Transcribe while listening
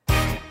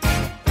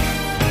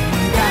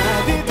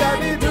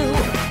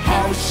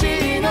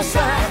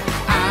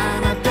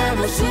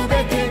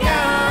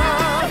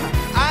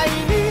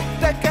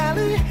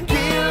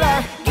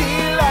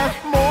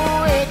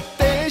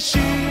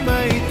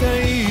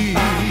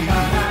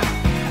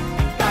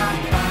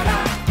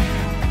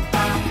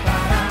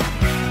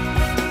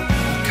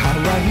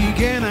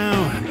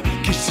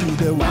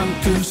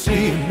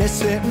1,2,3目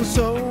線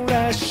そ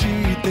らし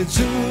て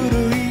ずる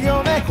い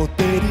よねほ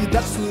てり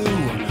出す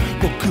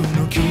僕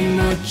の気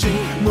持ち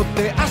持っ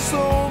て遊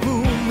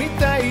ぶみ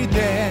たい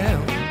で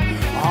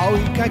追い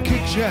かけ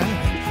ちゃ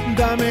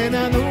ダメ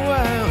なの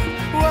は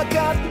分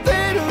かって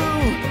る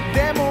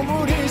でも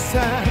無理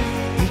さ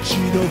一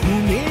度踏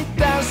み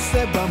出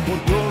せば戻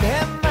れ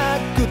な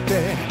くて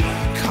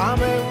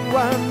仮面は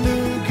脱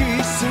ぎ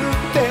捨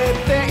て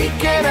てい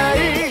けない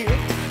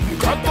言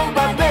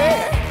葉で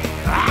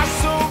遊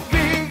び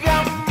が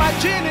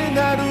街に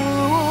なる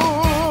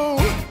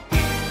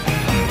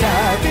ダ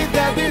ディダ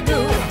ディドゥ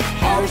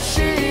欲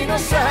しいの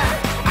さ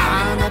あ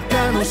な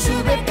たの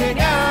全て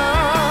が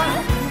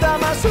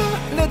騙さ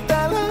れ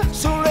たら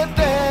それ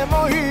で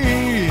もい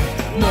い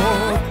も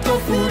っと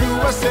震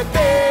わせて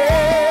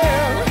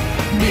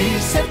見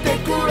せて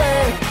くれ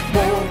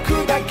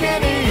僕だけ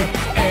に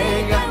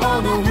笑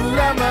顔の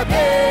裏まで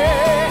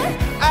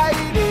愛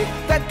に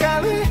抱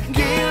かれ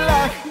ギ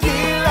ラギ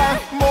ラ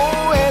燃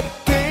え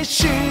て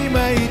しま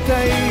い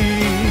たい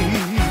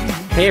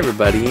Hey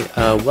everybody,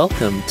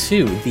 welcome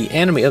to the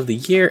Anime of the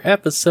Year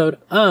episode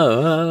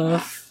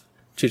of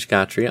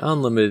Chuchikatri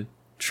Unlimited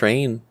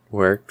Train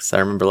Works. I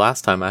remember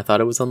last time I thought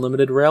it was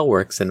Unlimited Rail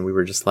Works and we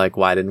were just like,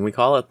 why didn't we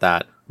call it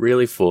that?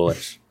 Really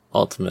foolish,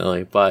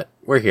 ultimately, but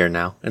we're here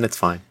now and it's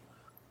fine.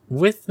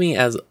 With me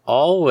as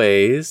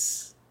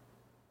always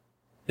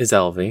is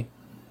Elvie.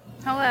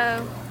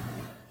 Hello.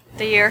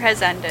 The year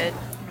has ended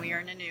and we are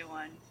in a new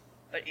one,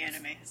 but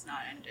anime has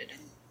not ended and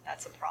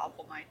that's a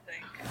problem, I think.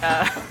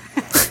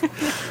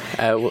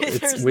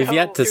 We've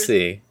yet to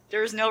see.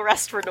 There's no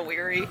rest for the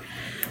weary.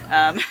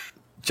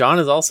 John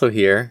is also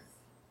here.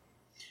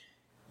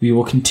 We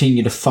will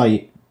continue to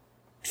fight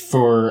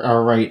for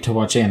our right to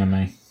watch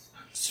anime,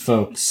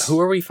 folks. Who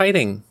are we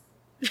fighting?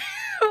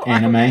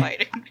 Anime.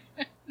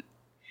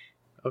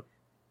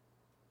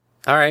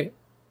 Alright.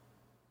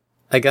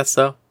 I guess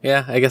so.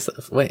 Yeah, I guess.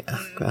 Wait.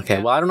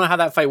 Okay, well, I don't know how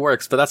that fight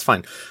works, but that's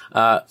fine.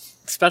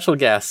 Special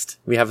guest.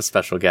 We have a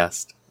special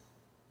guest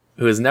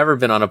who has never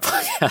been on a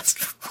podcast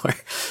before.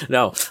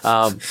 No.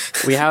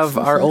 We have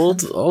our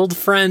old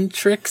friend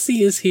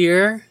Trixie is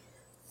here.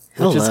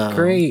 Which Hello. is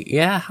great.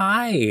 Yeah,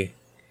 hi.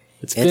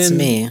 It's It's been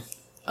me.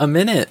 a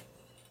minute.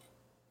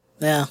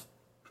 Yeah.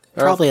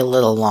 Probably a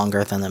little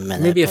longer than a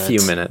minute. Maybe a but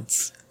few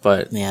minutes,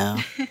 but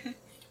Yeah.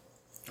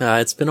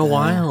 it's been a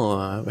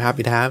while.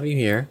 Happy to have you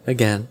here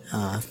again.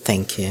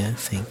 Thank you.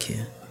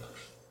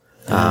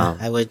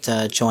 I would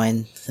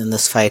join in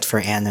this fight for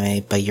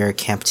anime, but your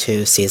Camp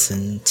 2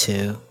 Season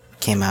 2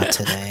 came out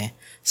today.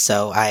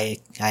 So I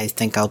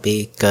think I'll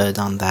be good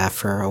on that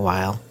for a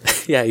while.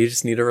 Yeah, you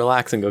just need to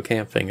relax and go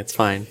camping. It's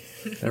fine.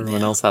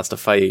 Everyone else has to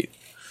fight.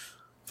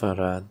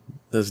 But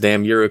those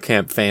damn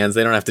Eurocamp fans,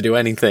 they don't have to do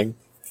anything.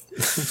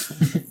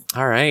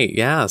 All right,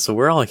 yeah, so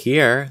we're all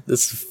here.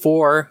 This is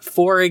four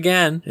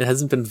again. It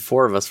hasn't been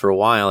four of us for a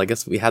while. I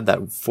guess we had that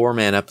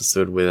 4-man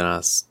episode with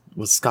us.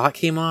 Was Scott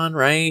came on,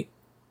 right?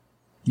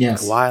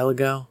 Yes. A while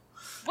ago.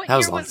 What That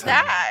was year a long was time.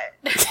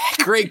 that?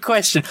 Great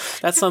question.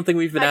 That's something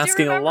we've been I do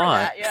asking a remember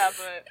lot. that, yeah,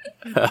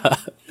 but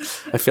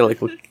I feel like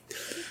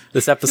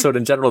this episode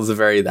in general is a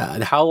very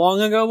that. How long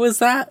ago was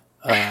that?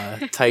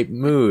 Type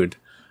mood.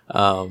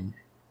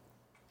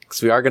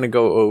 Because we are going to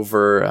go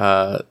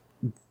over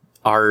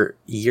our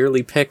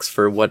yearly picks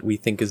for what we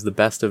think is the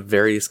best of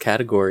various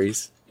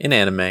categories in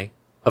anime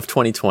of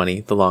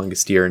 2020, the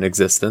longest year in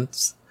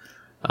existence.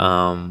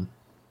 And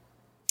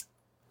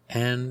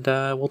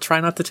we'll try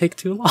not to take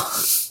too long.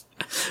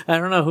 I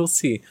don't know.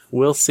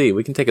 We'll see.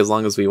 We can take as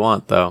long as we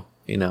want, though.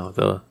 You know,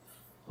 the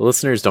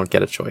listeners don't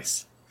get a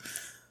choice.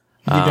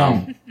 You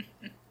don't.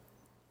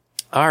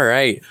 All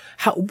right.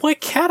 What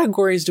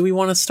categories do we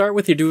want to start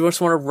with here? Do we just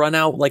want to run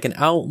out like an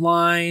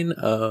outline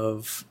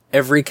of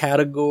every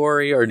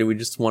category, or do we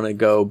just want to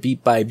go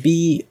beat by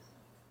beat?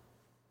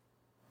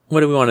 What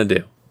do we want to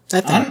do?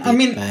 I think I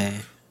mean,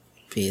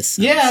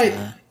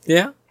 yeah.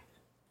 Yeah.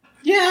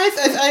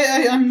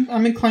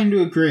 I'm inclined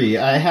to agree.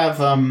 I have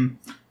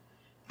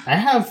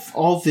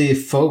all the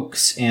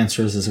folks'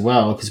 answers as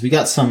well because we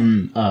got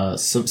some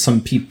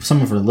people,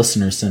 some of our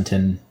listeners sent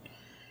in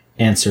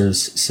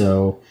answers.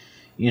 So,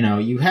 you know,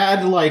 you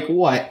had like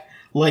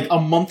a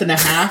month and a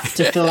half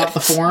to fill out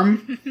the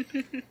form.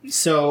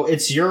 So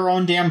it's your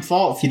own damn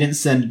fault if you didn't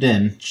send it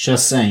in.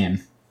 Just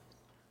saying.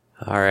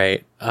 All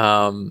right.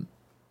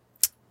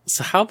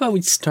 So how about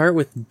we start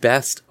with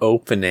best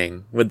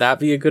opening? Would that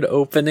be a good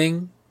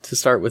opening to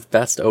start with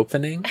best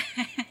opening?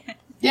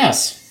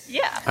 Yes.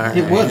 yeah. All right.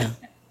 It would.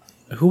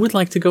 Who would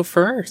like to go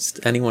first?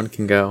 Anyone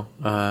can go.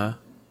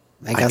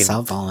 I guess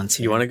I'll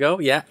volunteer. You want to go?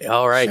 Yeah.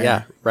 All right. Sure.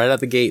 Yeah. Right out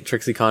the gate,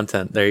 Trixie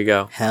content. There you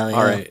go. Hell yeah.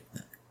 All right.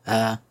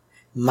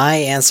 My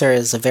answer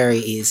is a very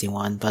easy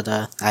one, but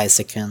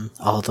Isaacin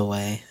all the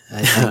way.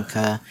 I think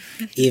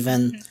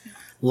even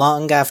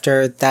long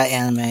after that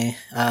anime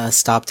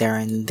stopped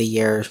airing the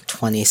year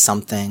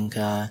 20-something,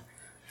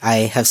 I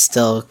have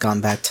still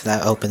gone back to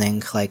that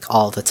opening like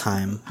all the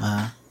time.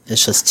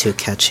 It's just too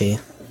catchy.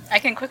 I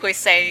can quickly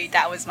say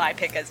that was my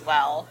pick as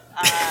well.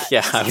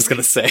 Yeah, I was going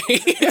to say.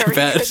 I Very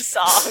bet. good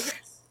song.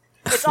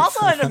 It's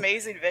also an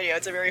amazing video.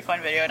 It's a very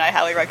fun video, and I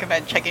highly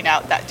recommend checking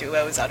out that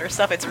duo's other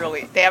stuff.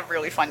 They have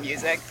really fun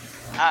music.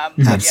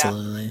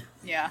 Absolutely.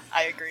 Yeah,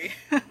 I agree.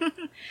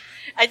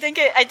 I think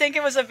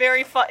it was a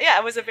very fun. Yeah,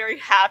 it was a very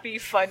happy,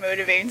 fun,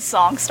 motivating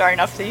song starting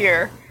off the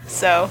year.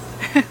 So,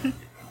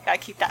 gotta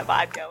keep that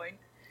vibe going.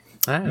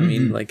 I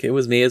mean, like, it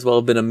may as well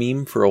have been a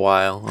meme for a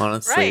while,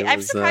 honestly. Right,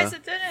 I'm surprised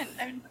it didn't.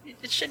 I mean,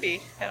 it should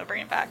be. Gotta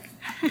bring it back.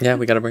 Yeah,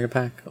 we gotta bring it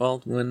back.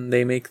 Well, when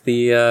they make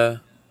the, oh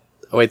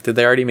wait, did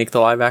they already make the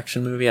live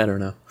action movie? I don't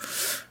know.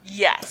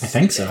 Yes. I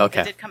think so.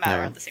 Okay. It did come out All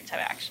right. around the same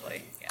time,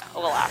 actually. Yeah, a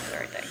little after,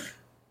 I think.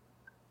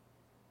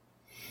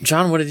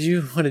 John, what did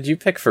you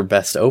pick for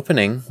best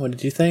opening? What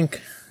did you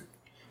think?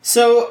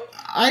 So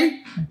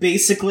I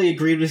basically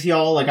agreed with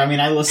y'all. Like, I mean,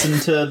 I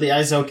listened to the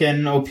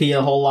Aizoken OP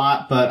a whole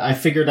lot, but I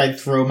figured I'd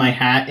throw my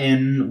hat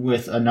in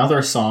with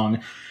another song.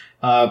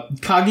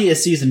 Kaguya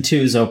Season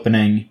 2's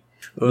opening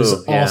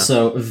was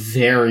also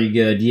very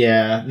good.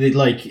 Yeah,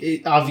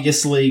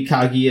 obviously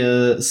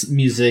Kaguya's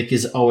music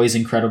is always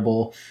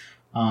incredible.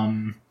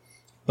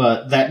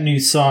 But that new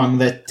song,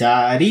 that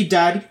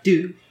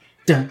da-dee-da-dee-doo,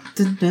 dun,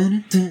 dun,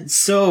 dun, dun,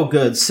 so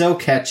good, so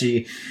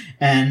catchy.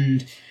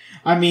 And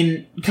I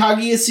mean,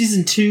 Kaguya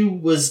Season 2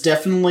 was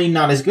definitely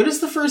not as good as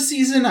the first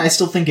season. I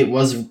still think it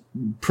was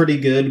pretty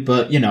good,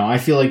 but, I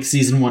feel like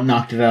Season 1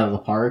 knocked it out of the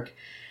park.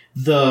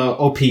 The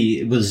OP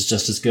was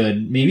just as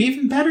good, maybe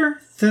even better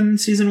than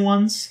Season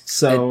 1's.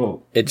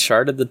 So it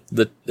charted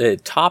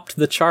it topped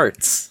the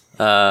charts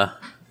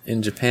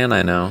in Japan,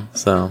 I know.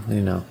 So,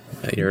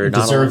 you're it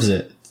not deserves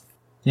alone. it.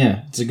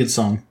 Yeah, it's a good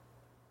song.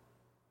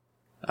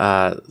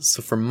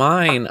 So for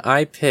mine,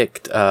 I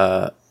picked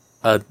an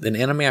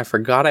anime I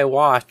forgot I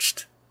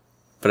watched,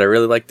 but I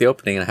really like the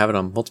opening and I have it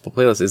on multiple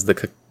playlists. Is the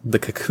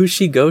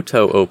Kakushi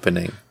Goto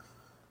opening?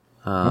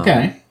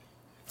 Okay,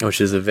 which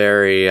is a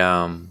very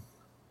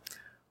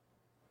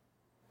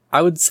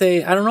I would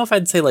say, I don't know if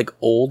I'd say like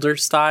older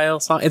style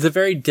song. It's a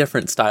very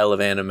different style of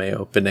anime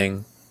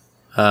opening.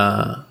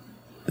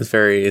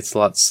 It's a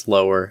lot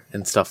slower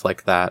and stuff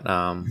like that,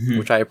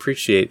 which I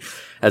appreciate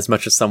as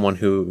much as someone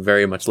who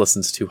very much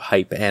listens to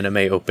hype anime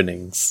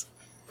openings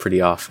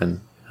pretty often.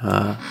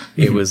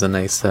 It was a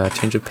nice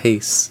change of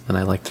pace, and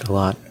I liked it a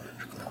lot.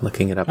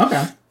 Looking it up.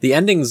 Okay. The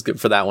ending's good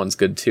for that one's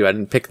good too. I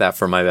didn't pick that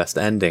for my best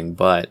ending,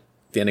 but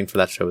the ending for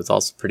that show is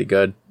also pretty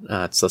good.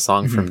 It's a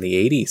song from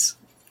the 80s.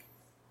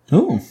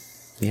 Ooh.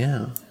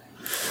 Yeah.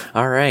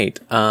 All right.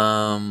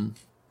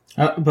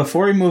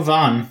 Before we move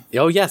on,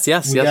 Oh, yes. we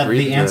got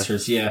the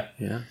answers, yeah.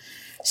 Yeah.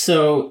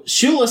 So,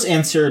 Shoeless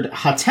answered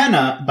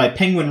Hatena by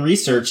Penguin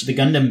Research, the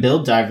Gundam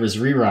Build Divers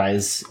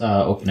Re-Rise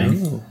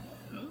opening. Ooh.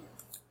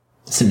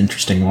 It's an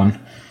interesting one.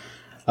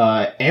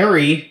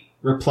 Eri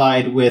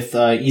replied with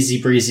Easy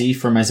Breezy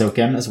from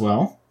Aizoken as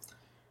well.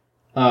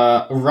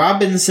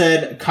 Robin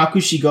said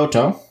Kakushi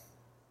Goto.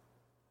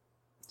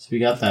 So we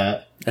got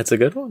that. That's a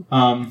good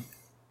one.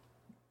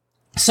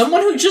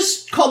 Someone who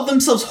just called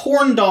themselves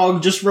Horn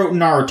Dog just wrote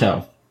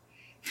Naruto.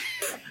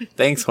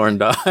 Thanks, Horn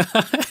Dog.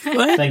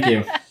 Thank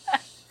you.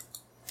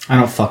 I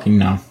don't fucking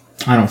know.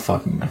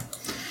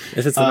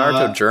 If it's the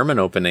Naruto German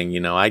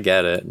opening, I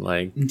get it.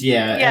 Like,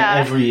 Yeah.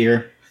 Every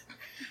year.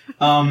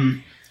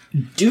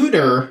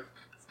 Duder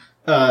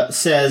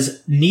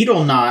says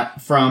Needle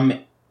Knot from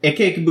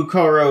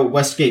Ikebukuro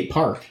Westgate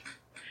Park.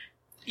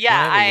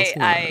 Yeah,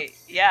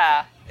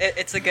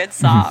 it's a good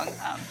song.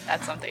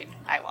 That's something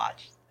I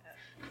watched.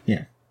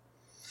 Yeah.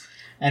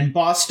 And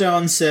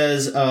Boston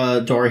says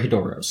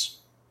Dorohedoro's.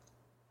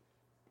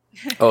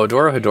 oh,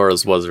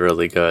 Dorohedoro's was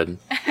really good.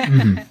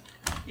 Yeah.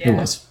 It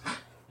was.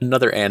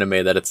 Another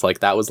anime that it's like,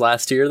 that was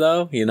last year,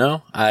 though, It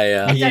does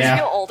Yeah.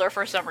 feel older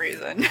for some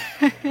reason.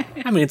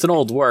 I mean, it's an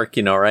old work,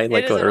 right?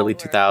 Like, is an early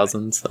old work,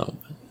 2000s, so.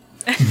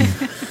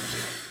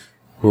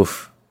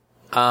 Oof.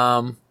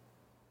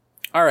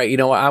 All right, you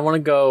know what? I want to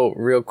go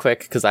real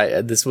quick because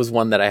this was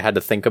one that I had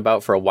to think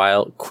about for a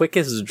while.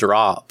 Quickest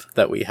drop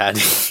that we had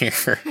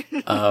here,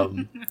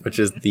 which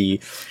is the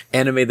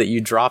anime that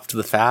you dropped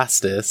the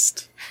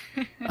fastest.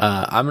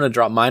 I'm gonna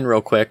drop mine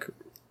real quick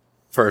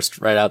first,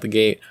 right out the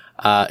gate.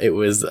 It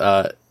was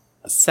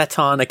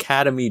Seton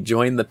Academy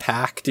Join the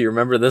Pack. Do you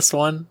remember this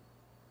one?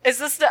 Is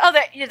this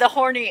the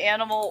horny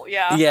animal?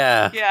 Yeah.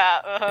 Yeah.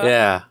 Yeah.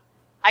 Yeah.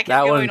 I That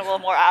kept going one- a little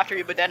more after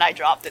you, but then I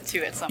dropped it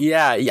too at some point.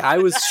 Yeah, I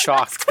was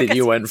shocked that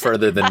you went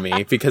further than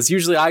me because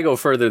usually I go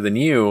further than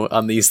you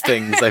on these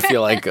things. I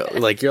feel like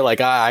you're like,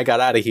 I got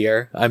out of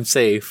here. I'm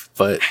safe.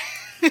 But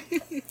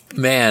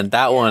man,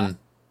 that one.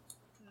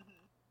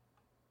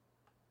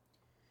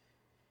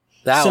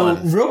 So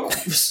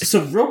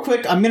real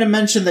quick, I'm going to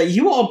mention that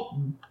you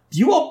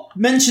all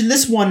mentioned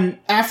this one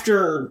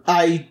after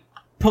I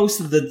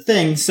posted the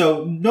thing,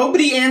 so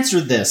nobody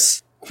answered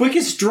this.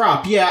 Quickest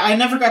drop. Yeah, I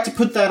never got to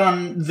put that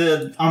on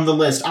the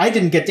list. I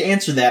didn't get to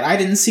answer that. I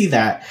didn't see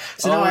that.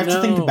 So now I have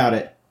to think about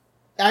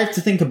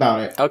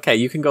it. Okay,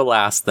 you can go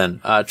last then.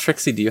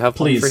 Trixie, do you have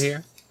one for Please.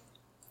 here?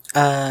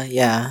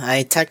 Yeah,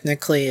 I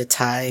technically a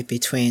tie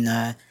between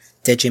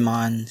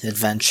Digimon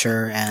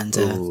Adventure and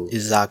Ooh.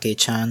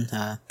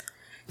 Uzaki-chan.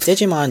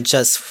 Digimon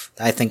just,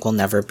 I think, will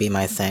never be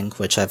my thing,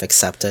 which I've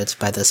accepted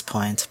by this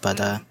point. But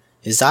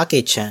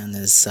Uzaki-chan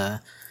is,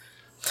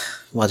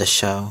 what a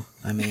show.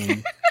 I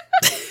mean,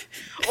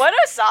 What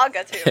a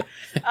saga too.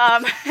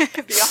 Beyond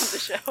the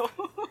show.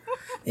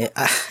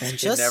 and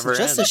just never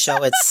the ends. show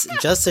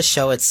the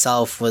show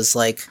itself was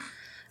like,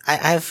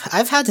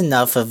 I've had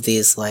enough of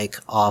these like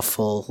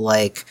awful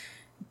like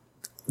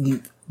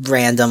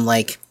random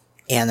like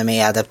anime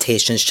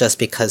adaptations just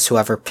because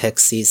whoever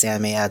picks these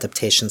anime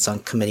adaptations on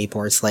committee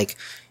boards like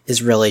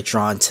is really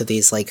drawn to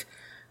these like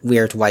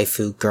weird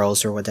waifu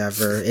girls or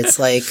whatever. It's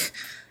like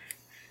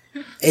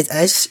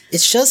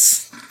it's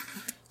just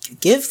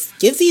give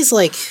these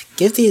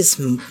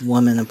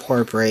women a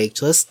poor break.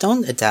 Just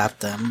don't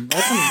adapt them.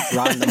 Let them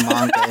run the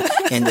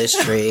manga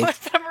industry.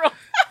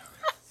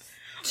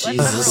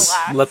 Jesus.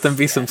 Relax. Let them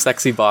be some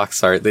sexy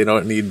box art. They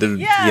don't need to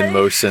be in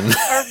motion.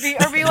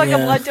 Or be like a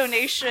Yeah. blood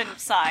donation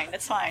sign.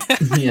 It's fine.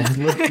 Yeah,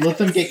 let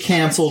them get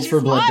canceled for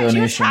blood Fine,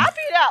 donation. She was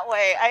happy that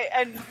way.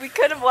 And we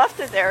could have left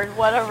it there and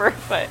whatever,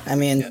 but I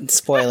mean,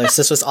 spoilers.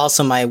 This was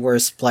also my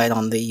worst Blight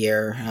on the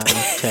Year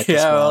pick as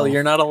Yeah, well. well,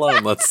 you're not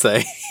alone, let's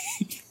say.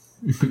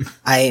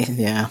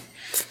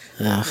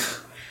 Ugh.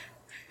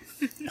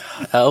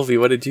 Elvie,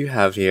 what did you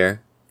have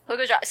here?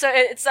 so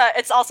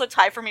it's also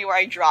tied for me where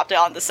I dropped it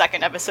on the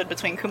second episode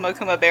between Kuma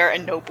Kuma Bear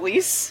and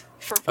Noblesse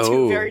for two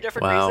Oh, very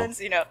different wow.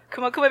 reasons. You know,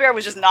 Kuma Kuma Bear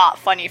was just not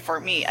funny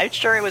for me. I'm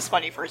sure it was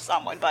funny for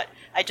someone, but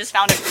I just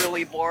found it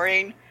really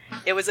boring.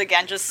 It was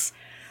again just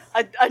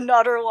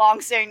another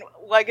long-standing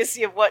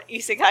legacy of what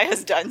Isekai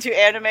has done to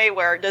anime,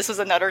 where this was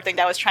another thing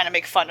that was trying to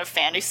make fun of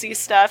fantasy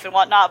stuff and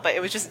whatnot, but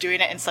it was just doing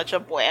it in such a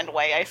bland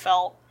way, I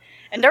felt.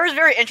 And there was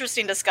very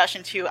interesting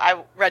discussion too.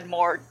 I read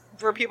more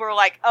where people were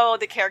like, "Oh,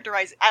 the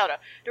characterized." I don't know.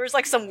 There was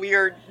like some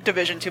weird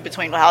division too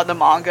between how the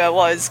manga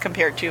was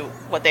compared to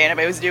what the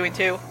anime was doing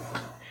too.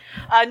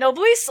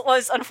 Noblesse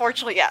was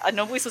unfortunately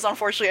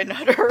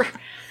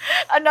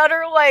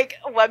another like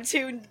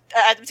webtoon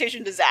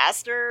adaptation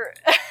disaster.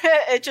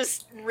 It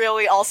just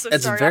really also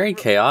It's started very off-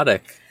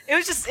 chaotic.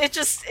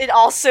 it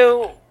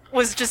also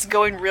was just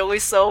going really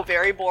slow,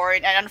 very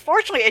boring, and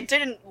unfortunately it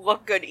didn't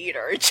look good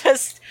either.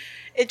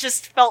 It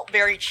just felt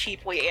very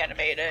cheaply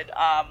animated.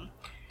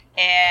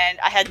 And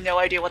I had no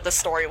idea what the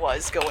story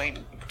was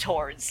going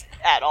towards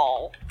at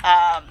all.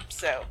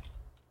 So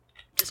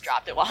just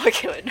dropped it while I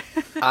could.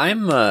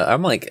 I'm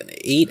like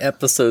 8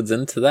 episodes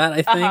into that,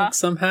 I think,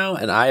 somehow,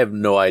 and I have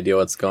no idea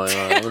what's going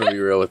on. I'm gonna be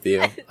real with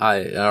you.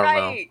 I don't know.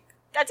 Right.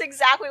 That's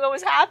exactly what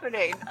was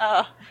happening.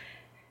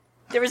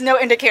 There was no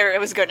indicator it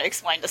was going to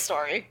explain the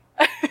story.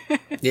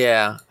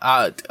 Yeah.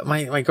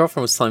 My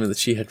girlfriend was telling me that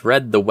she had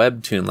read the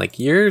webtoon like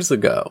years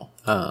ago.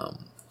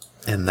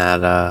 And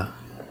that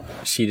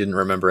she didn't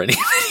remember any of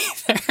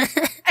it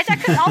either. And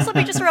that could also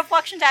be just a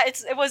reflection that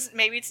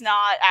it's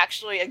not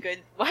actually a good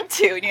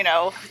webtoon, you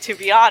know, to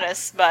be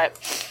honest, but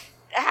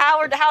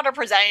how they're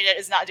presenting it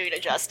is not doing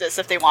it justice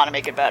if they want to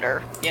make it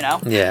better, you know?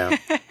 Yeah.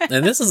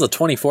 And this is a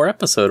 24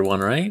 episode one,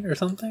 right? Or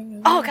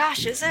something? Oh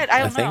gosh, is it? I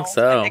don't know. think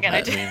so. Again,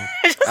 I did- mean,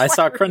 just, I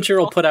saw like,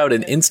 Crunchyroll put out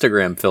an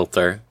Instagram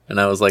filter, and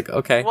I was like,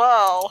 okay.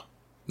 Whoa.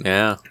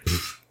 Yeah.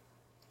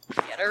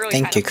 Yeah, they're really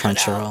Thank kind you, of put out.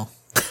 Crunchyroll.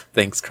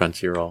 Thanks,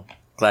 Crunchyroll.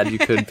 Glad you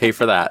could pay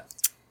for that.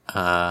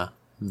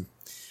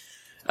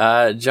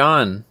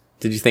 John,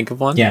 did you think of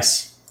one?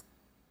 Yes.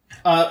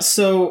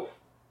 So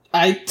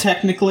I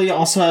technically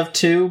also have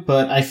 2,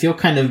 but I feel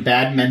kind of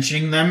bad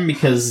mentioning them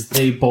because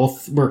they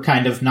both were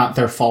kind of not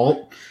their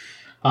fault.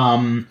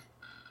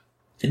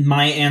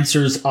 My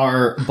answers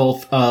are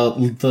both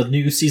the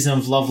new season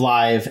of Love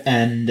Live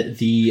and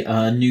the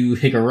new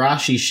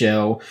Higurashi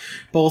show,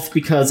 both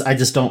because I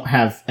just don't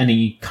have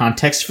any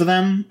context for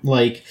them.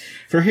 Like,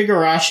 for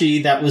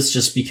Higurashi, that was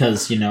just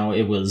because, you know,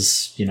 it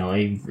was, you know,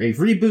 a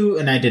reboot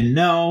and I didn't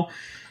know,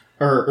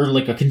 or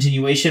like a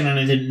continuation and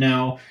I didn't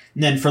know.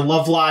 And then for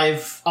Love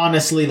Live,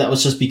 honestly, that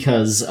was just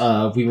because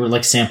we were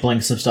like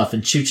sampling some stuff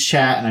in Chooch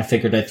Chat and I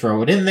figured I'd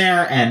throw it in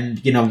there.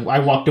 And, you know, I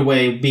walked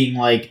away being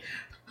like,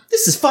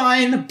 this is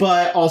fine,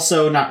 but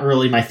also not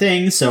really my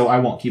thing, so I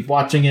won't keep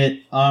watching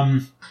it.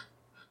 I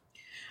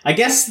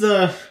guess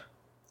the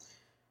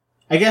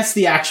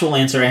actual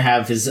answer I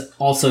have is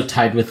also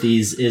tied with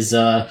these is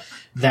that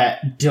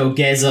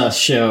Dogeza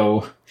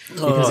show,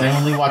 because I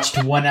only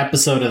watched 1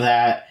 episode of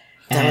that.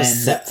 That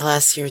was and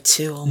last year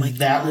too. Oh my god.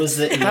 that was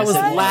the That was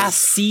What? last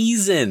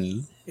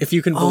season, if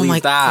you can Oh believe my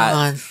that.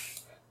 god.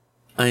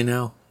 I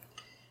know.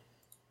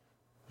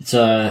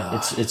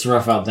 It's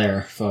rough out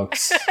there,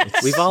 folks.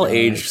 We've all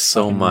aged it's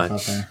so fucking rough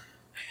much. out there.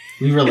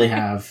 We really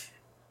have.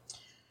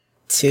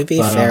 To be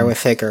But, fair with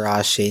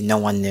Higurashi, no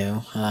one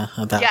knew about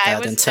Yeah, it that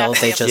was until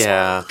they definitely just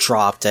Yeah.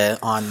 dropped it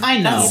on I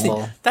know.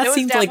 Evil. That It was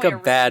seems like definitely a a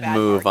really bad bad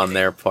move on marketing.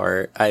 their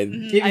part.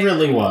 It I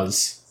really agree.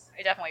 was.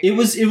 I definitely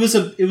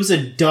It was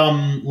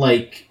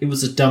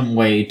a dumb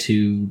way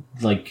to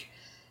like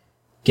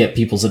get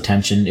people's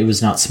attention. It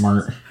was not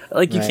smart.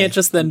 Like, you Right. can't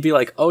just then be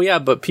like, oh yeah,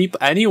 but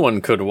anyone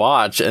could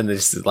watch, and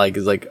it's like,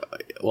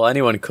 well,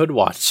 anyone could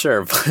watch,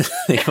 sure, but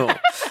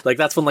like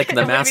that's when like the It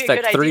wouldn't Mass be a good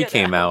Effect 3 idea,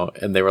 came though. out,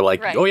 and they were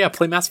like, Right. "Oh yeah,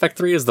 play Mass Effect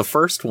 3 as the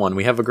first one.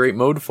 We have a great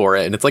mode for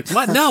it." And it's like,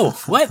 "What? No,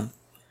 what?"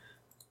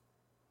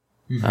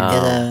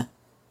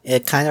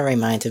 It kind of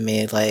reminded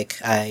me, like,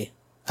 I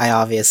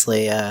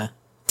obviously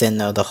didn't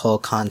know the whole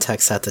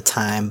context at the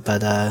time,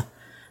 but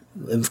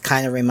it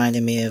kind of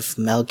reminded me of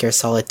Metal Gear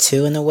Solid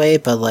 2 in a way,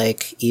 but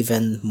like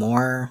even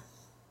more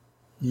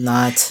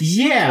not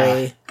Yeah.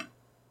 great.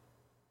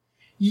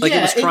 Like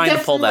it was trying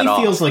to pull that definitely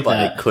off, feels like but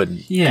that. it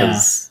couldn't. Yeah.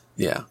 'cause-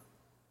 yeah.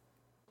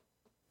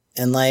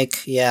 And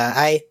like, yeah,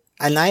 I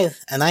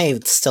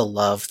still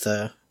love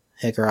the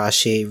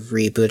Higurashi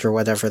reboot or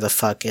whatever the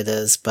fuck it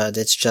is, but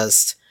it's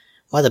just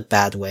what a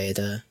bad way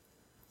to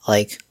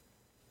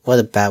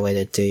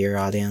do your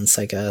audience,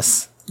 I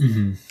guess.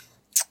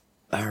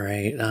 All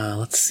right.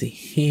 Let's see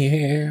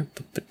here.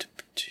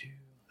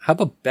 How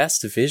about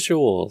best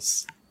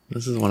visuals?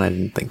 This is one I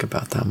didn't think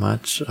about that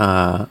much.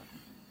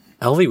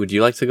 Elvie, would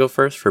you like to go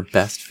first for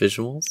best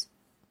visuals?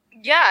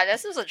 Yeah,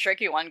 this is a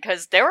tricky one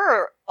because there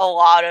were a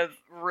lot of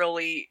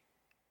really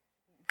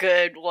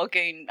good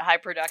looking high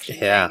production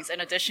Yeah. things,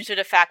 in addition to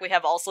the fact we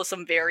have also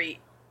some very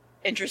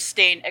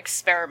interesting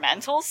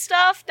experimental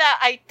stuff that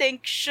I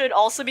think should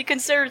also be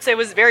considered. So it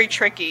was very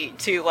tricky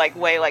to like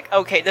weigh like,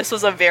 okay, this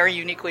was a very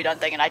uniquely done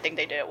thing and I think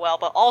they did it well,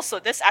 but also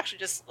this actually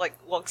just like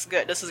looks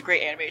good. This is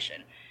great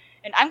animation.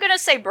 And I'm gonna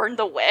say Burn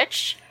the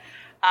Witch.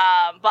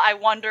 But I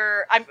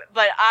wonder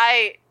but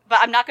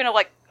I'm not gonna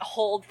like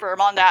hold firm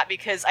on that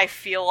because I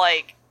feel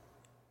like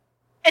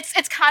it's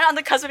kind of on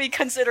the cusp of being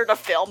considered a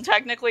film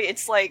technically.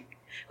 It's like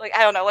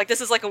I don't know, like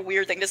this is like a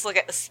weird thing. This is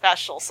like a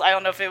special, so I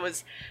don't know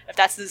if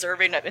that's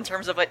deserving in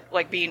terms of it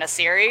like being a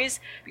series,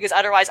 because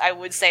otherwise I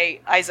would say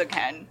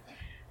Aizuken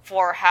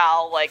for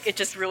how like it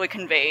just really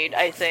conveyed,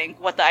 I think,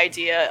 what the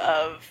idea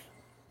of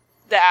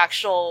the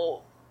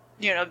actual,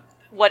 you know,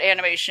 what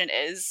animation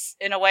is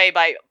in a way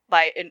by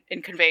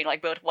conveying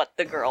like both what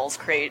the girls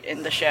create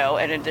in the show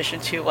and in addition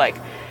to like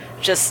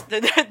just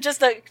the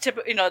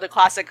you know, the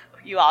classic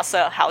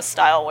Yuasa house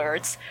style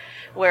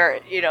where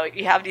you know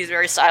you have these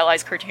very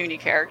stylized cartoony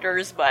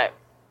characters but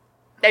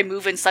they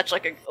move in such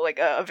like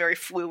a very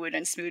fluid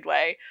and smooth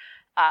way.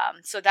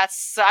 So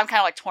I'm kind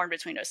of like torn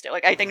between those two.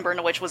 Like I think Burn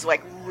the Witch was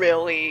like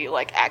really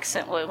like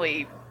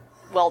excellently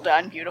well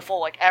done, beautiful,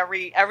 like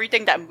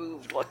everything that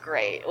moved looked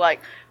great, like,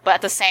 but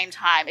at the same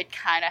time it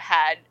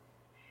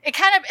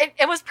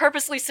was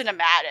purposely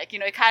cinematic, you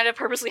know, it kind of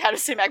purposely had a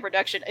cinematic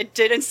production. It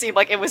didn't seem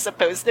like it was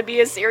supposed to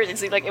be a series, it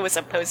seemed like it was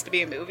supposed to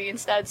be a movie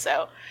instead,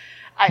 so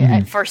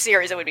I for a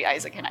series it would be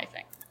Aizuken, I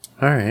think.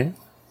 All right.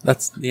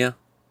 That's, yeah.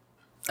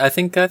 I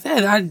think, yeah,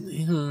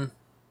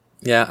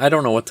 I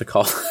don't know what to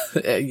call.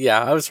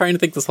 Yeah, I was trying to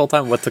think this whole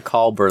time what to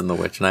call Burn the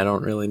Witch, and I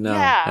don't really know.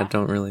 Yeah. I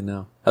don't really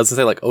know. I was going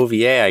to say, like,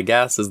 OVA, I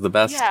guess, is the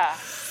best Yeah.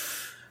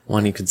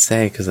 one you could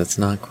say, because it's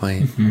not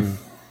quite.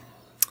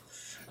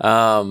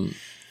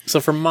 So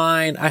for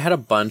mine, I had a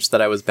bunch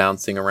that I was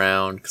bouncing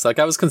around, because, like,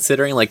 I was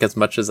considering, like, as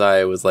much as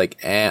I was, like,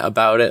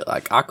 about it,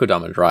 like,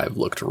 Akudama Drive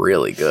looked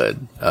really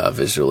good,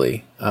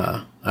 visually.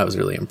 I was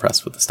really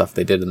impressed with the stuff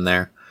they did in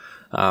there.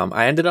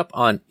 I ended up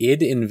on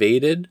Id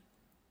Invaded,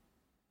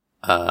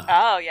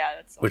 Oh yeah,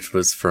 that's which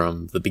was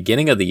from the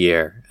beginning of the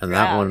year, and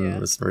that Yeah, one yeah.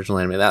 was original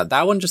anime.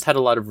 That one just had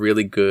a lot of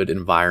really good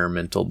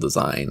environmental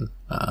design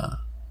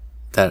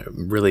that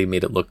really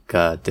made it look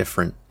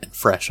different and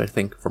fresh, I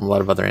think, from a lot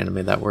of other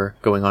anime that were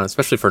going on,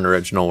 especially for an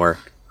original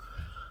work.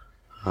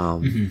 A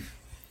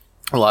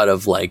lot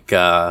of like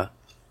I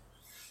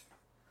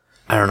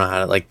don't know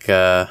how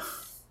to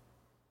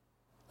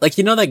like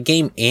you know that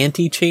game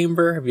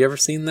Antichamber? Have you ever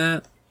seen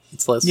that?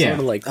 It's like, Yeah.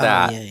 sort of like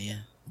that, Yeah.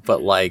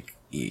 but like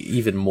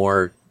even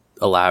more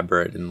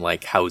elaborate, and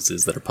like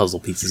houses that are puzzle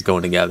pieces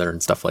going together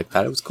and stuff like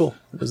that. It was cool.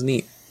 It was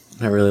neat.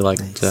 I really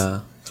liked Nice.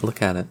 to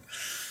look at it.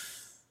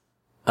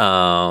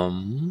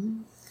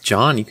 John,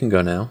 you can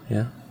go now.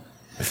 Yeah,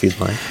 if you'd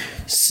like.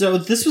 So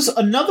this was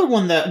another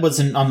one that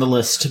wasn't on the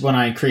list when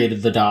I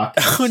created the doc.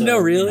 Oh, no,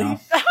 really?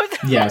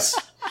 Yes.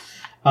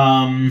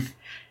 Oh,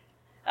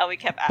 we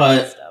kept adding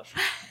But- stuff.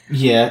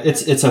 Yeah,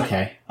 it's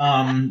okay.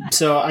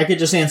 So I could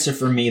just answer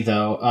for me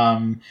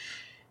though.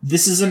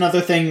 This is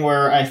another thing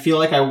where I feel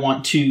like I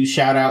want to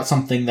shout out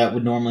something that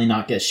would normally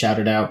not get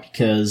shouted out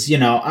because, you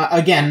know,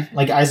 again,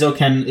 like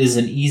Aizoken is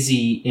an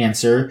easy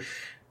answer,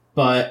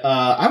 but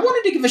I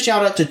wanted to give a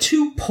shout out to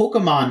two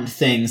Pokemon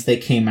things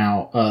that came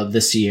out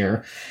this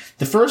year.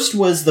 The first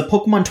was the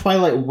Pokemon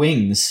Twilight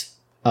Wings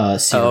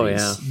series. Oh,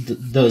 yeah.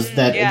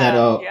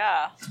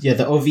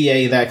 The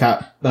OVA that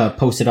got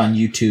posted on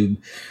YouTube.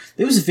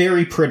 It was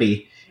very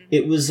pretty.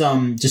 It was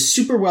just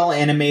super well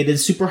animated,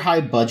 super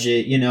high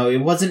budget. You know, it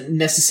wasn't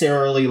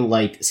necessarily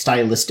like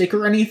stylistic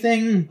or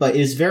anything, but it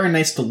was very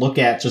nice to look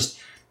at. Just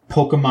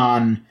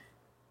Pokemon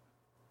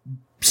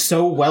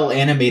so well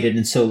animated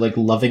and so like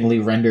lovingly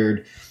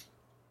rendered.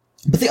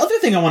 But the other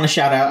thing I want to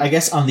shout out, I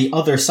guess, on the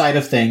other side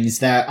of things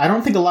that I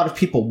don't think a lot of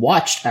people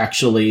watched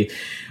actually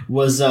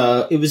was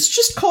it was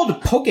just called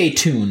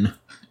Poketoon.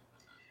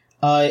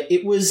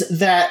 It was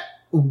that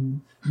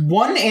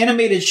one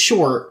animated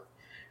short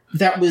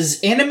that was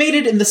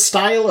animated in the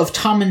style of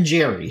Tom and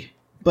Jerry,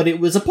 but it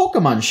was a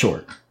Pokemon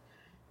short.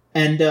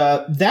 And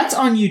that's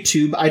on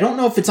YouTube. I don't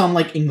know if it's on,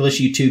 like,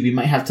 English YouTube. You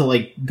might have to,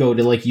 like, go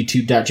to, like,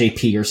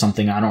 youtube.jp or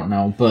something. I don't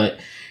know. But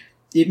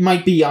it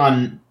might be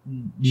on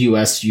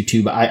US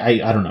YouTube. I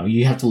don't know.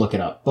 You have to look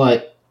it up.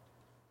 But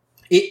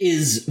it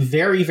is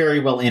very, very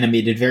well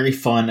animated, very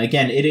fun.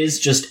 Again, it is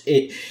just...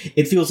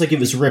 It feels like it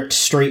was ripped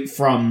straight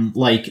from,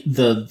 like,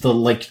 the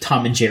like,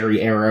 Tom and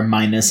Jerry era,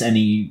 minus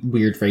any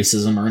weird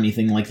racism or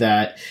anything like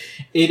that.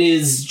 It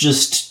is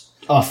just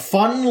a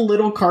fun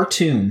little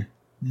cartoon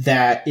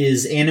that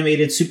is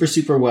animated super,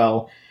 super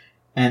well.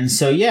 And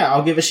so, yeah,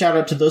 I'll give a shout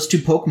out to those two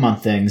Pokemon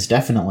things,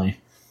 definitely.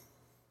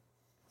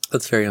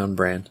 That's very on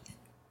brand.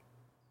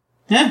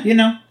 Yeah, you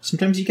know,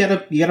 sometimes you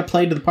gotta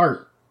play to the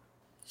part.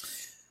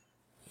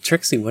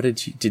 Trixie, what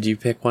did you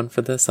pick one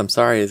for this? I'm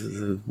sorry,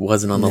 it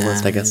wasn't on the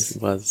list. I guess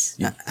it was.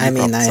 I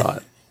saw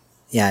it.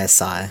 Yeah, I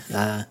saw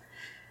it.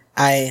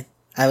 I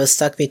was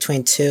stuck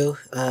between two.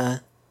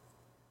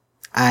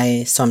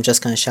 So I'm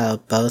just gonna shout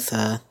out both,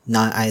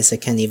 not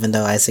Isaacin, even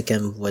though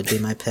Isaacin would be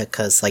my pick,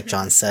 cause like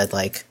John said,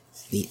 like,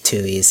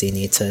 too easy,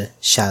 need to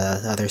shout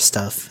out other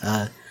stuff.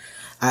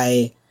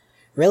 I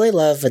really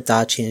love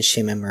Adachi and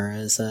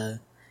Shimamura's,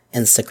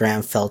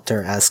 Instagram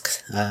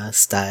filter-esque,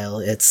 style.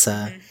 It's,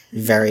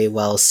 very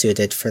well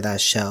suited for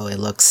that show. It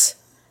looks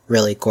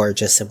really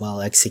gorgeous and well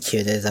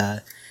executed.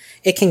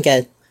 It can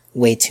get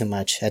way too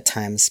much at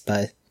times,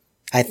 but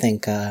I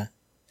think,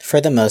 for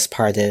the most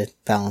part, it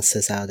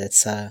balances out.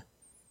 It's,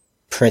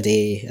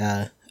 pretty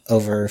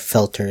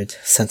over-filtered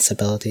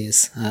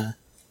sensibilities.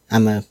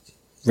 I'm a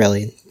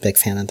really big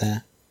fan of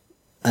that.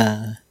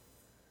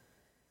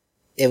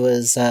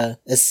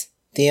 It's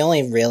the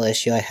only real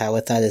issue I had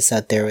with that is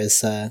that there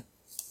was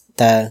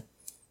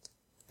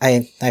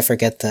I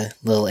forget the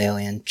little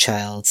alien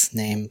child's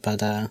name, but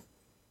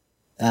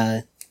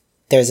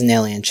there's an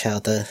alien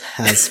child that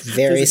has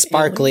very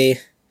sparkly.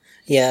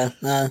 Yeah,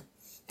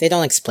 they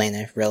don't explain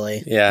it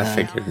really. Yeah, I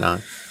figured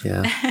not.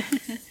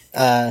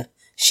 Yeah.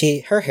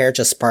 Her hair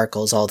just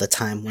sparkles all the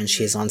time when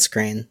she's on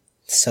screen.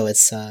 So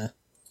it's,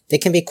 they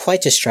can be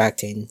quite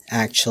distracting,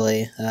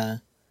 actually.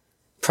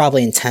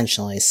 Probably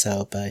intentionally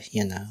so, but,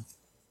 you know.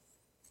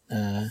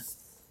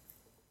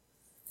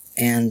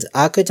 And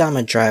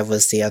Akudama Drive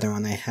was the other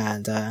one I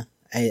had.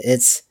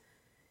 It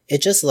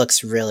just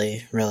looks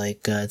really, really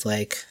good.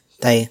 Like,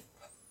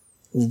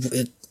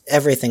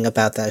 everything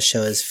about that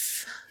show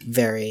is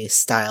very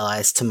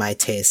stylized to my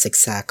taste,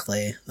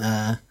 exactly.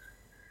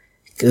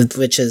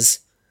 Which is,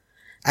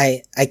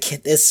 I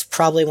can't, it's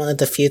probably one of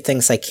the few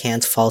things I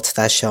can't fault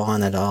that show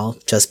on at all,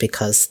 just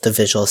because the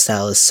visual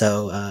style is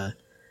so,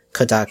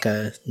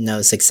 Kodaka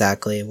knows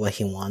exactly what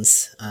he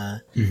wants.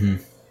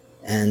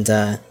 And,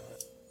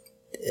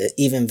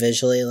 even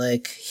visually,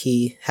 like,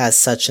 he has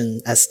such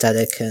an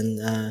aesthetic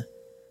and,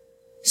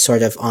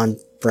 sort of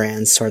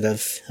on-brand sort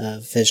of,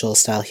 visual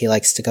style he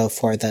likes to go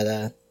for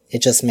that,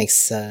 it just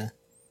makes, that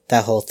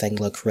whole thing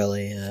look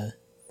really,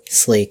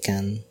 sleek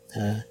and,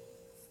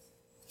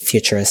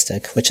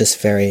 futuristic, which is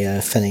very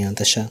fitting on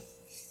the show.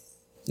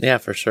 Yeah,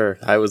 for sure.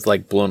 I was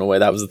like blown away.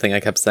 That was the thing I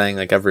kept saying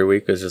like every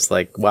week was just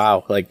like,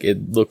 wow, like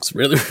it looks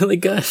really, really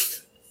good.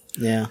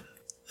 Yeah.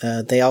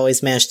 They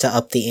always manage to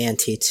up the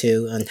ante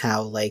too on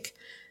how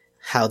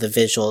the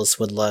visuals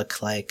would look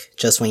like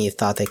just when you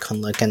thought they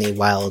couldn't look any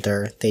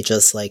wilder. They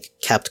just like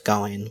kept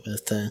going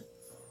with the...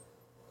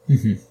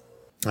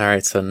 All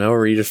right, so no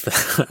readers.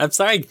 I'm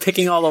sorry,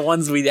 picking all the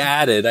ones we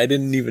added. I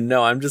didn't even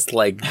know. I'm just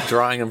like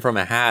drawing them from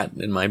a hat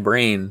in my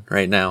brain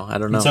right now. I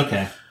don't know. It's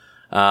okay.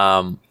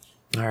 All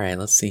right,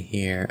 let's see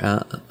here.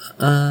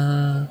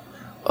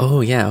 Oh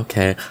yeah,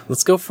 okay.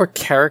 Let's go for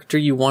character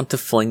you want to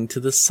fling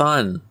to the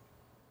sun.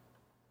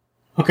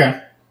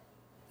 Okay.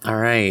 All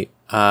right,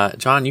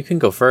 John, you can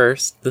go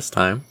first this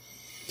time,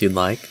 if you'd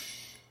like.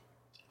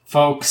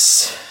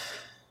 Folks,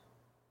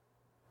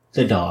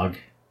 the dog.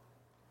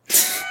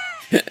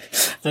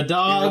 The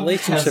dog. Your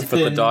relationship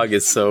with the dog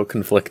is so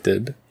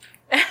conflicted.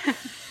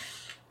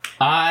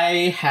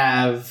 I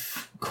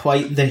have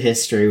quite the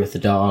history with the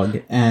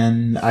dog,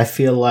 and I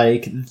feel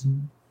like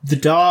the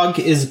dog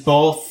is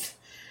both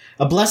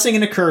a blessing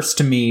and a curse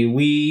to me.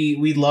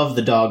 We love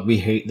the dog, we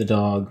hate the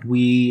dog,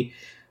 we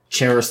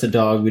cherish the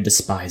dog, we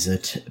despise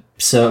it.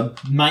 So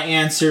my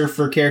answer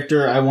for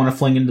character I want to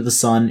fling into the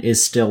sun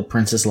is still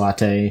Princess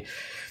Latte.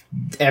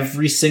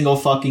 Every single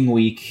fucking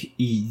week,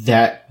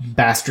 that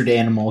bastard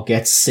animal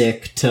gets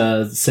sick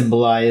to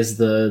symbolize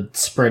the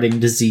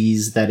spreading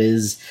disease that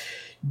is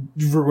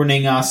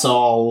ruining us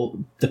all,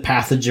 the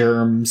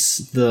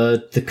pathogerms,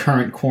 the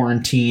current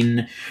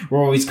quarantine.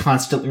 We're always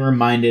constantly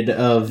reminded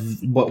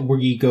of what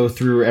we go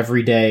through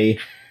every day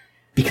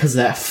because of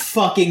that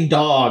fucking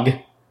dog.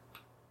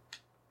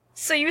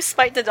 So you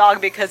spite the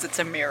dog because it's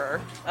a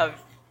mirror of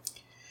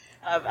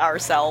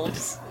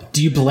ourselves.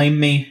 Do you blame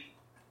me?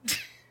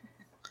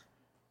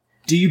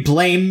 Do you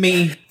blame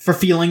me for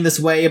feeling this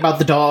way about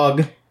the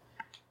dog?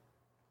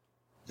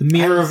 The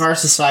mirror of our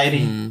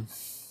society.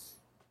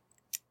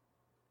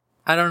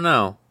 I don't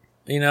know.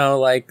 You know,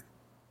 like,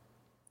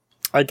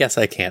 I guess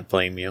I can't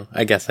blame you.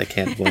 I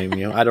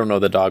don't know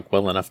the dog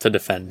well enough to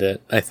defend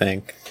it, I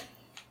think.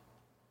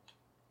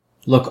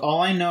 Look,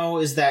 all I know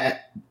is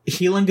that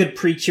Healing Good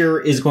Preacher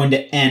is going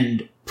to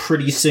end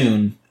pretty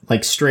soon,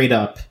 like straight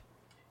up.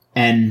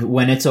 And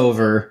when it's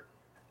over,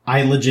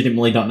 I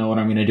legitimately don't know what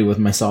I'm going to do with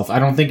myself. I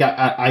don't think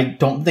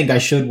I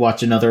should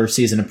watch another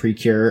season of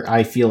Precure.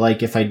 I feel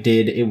like if I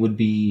did, it would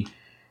be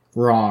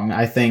wrong.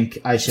 I think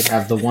I should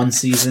have the one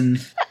season,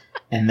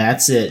 and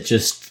that's it.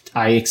 Just,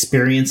 I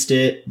experienced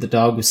it. The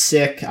dog was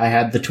sick. I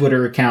had the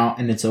Twitter account,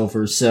 and it's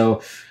over.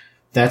 So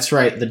that's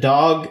right. The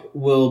dog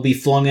will be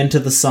flung into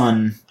the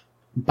sun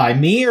by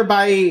me or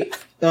by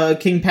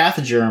King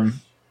Pathogerm.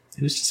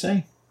 Who's to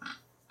say?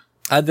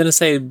 I'm gonna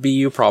say be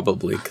you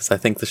probably, because I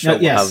think the show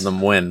will have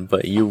them win,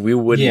 but you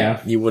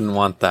wouldn't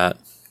want that.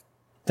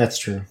 That's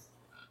true.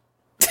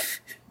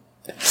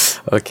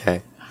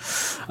 Okay.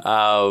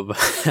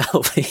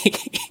 Ellie,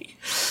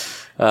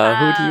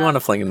 who do you want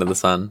to fling into the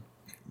sun?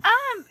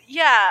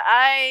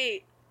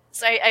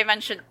 I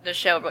mentioned the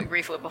show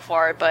briefly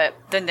before, but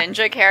the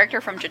ninja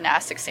character from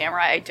Gymnastic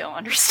Samurai, I don't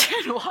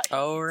understand why.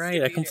 Oh,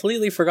 right. I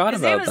completely forgot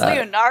about that. His name is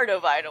Leonardo,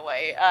 by the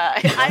way.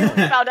 I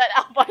only found that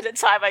out by the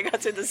time I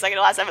got to the second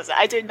to last episode.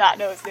 I did not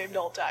know his name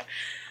the whole time.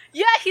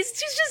 Yeah, he's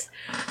just,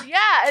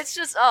 it's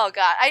just, oh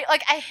god.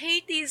 I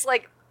hate these,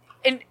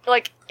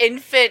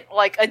 infant,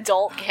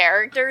 adult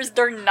characters.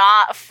 They're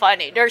not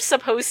funny. They're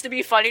supposed to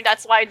be funny.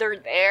 That's why they're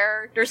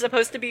there. They're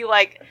supposed to be,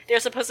 they're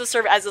supposed to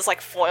serve as this,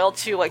 foil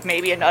to,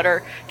 maybe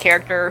another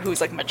character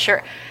who's,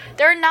 mature.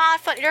 They're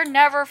not funny. They're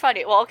never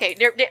funny. Well, okay,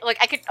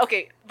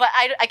 but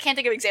I can't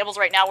think of examples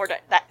right now where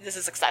that this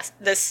is success.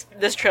 This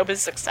trope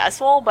is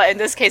successful, but in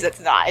this case, it's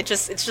not. It's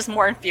just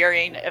more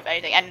infuriating, if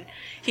anything. And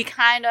he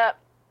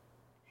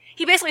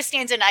basically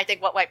stands in, I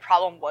think, what my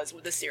problem was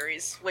with the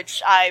series,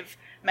 which I've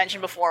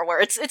mentioned before,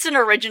 where it's an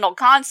original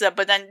concept,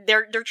 but then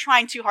they're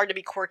trying too hard to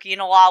be quirky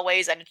in a lot of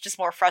ways, and it's just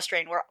more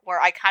frustrating.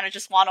 Where I kind of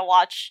just want to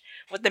watch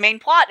what the main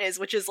plot is,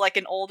 which is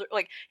an older,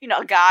 a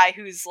guy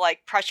who's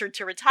pressured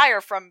to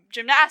retire from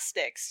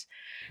gymnastics,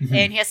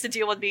 and he has to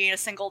deal with being a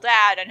single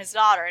dad and his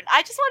daughter, and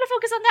I just want to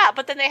focus on that.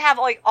 But then they have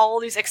all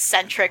these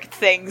eccentric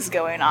things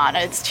going on,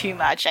 and it's too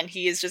much, and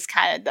he is just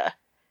kind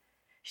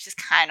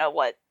of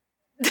what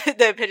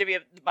the epitome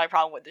of my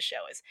problem with the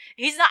show is.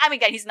 He's not,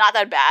 he's not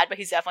that bad, but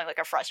he's definitely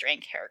a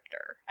frustrating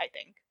character, I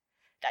think.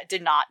 That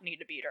did not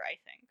need a beater, I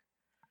think.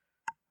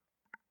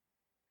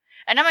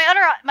 And then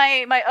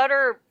my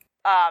other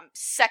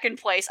second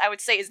place, I would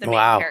say, is the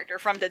main character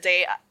from the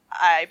day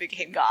I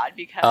became God,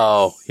 because...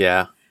 Oh,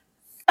 yeah.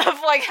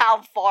 Of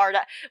how far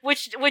that...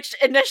 Which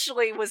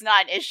initially was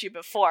not an issue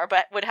before,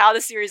 but with how the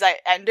series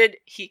ended,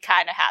 he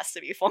kind of has to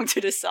be flung to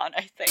the sun,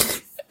 I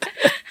think.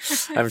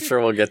 I'm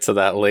sure we'll get to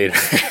that later.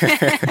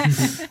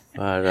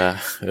 But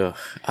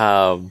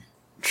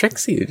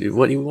Trixie,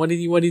 what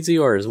is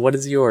yours? What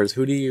is yours?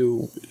 Who do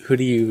you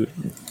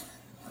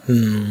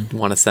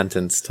want to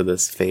sentence to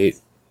this fate?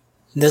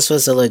 This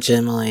was a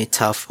legitimately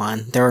tough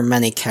one. There were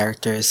many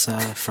characters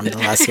from the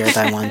last year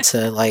that I wanted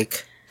to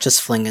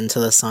just fling into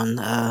the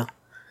sun.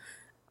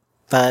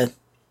 But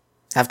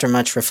after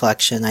much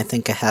reflection, I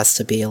think it has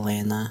to be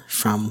Elena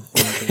from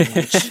One Being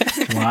Witch.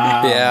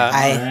 Wow.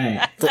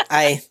 Yeah.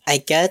 I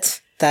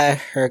get that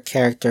her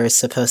character is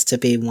supposed to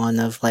be one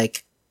of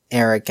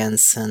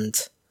arrogance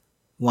and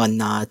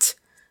whatnot,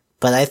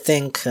 but I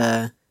think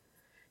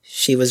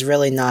she was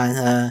really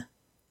not.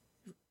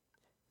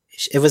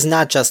 It was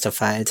not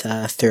justified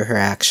through her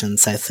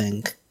actions, I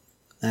think.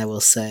 I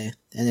will say,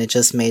 and it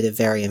just made it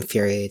very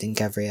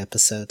infuriating every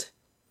episode.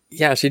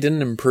 Yeah, she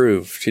didn't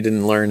improve. She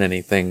didn't learn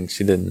anything.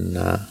 She didn't...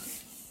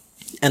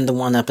 And the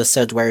one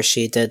episode where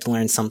she did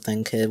learn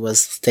something,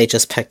 they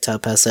just picked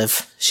up as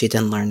if she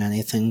didn't learn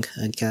anything,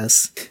 I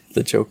guess.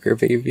 The Joker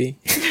baby.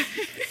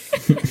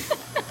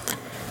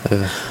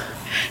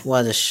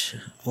 What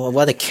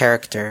a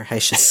character, I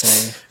should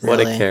say. What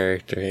really. A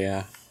character,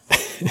 yeah.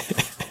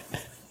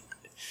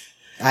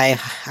 I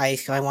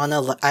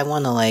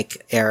wanna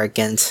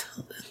arrogant,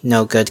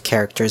 no good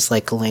characters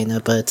like Elena,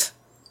 but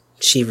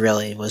she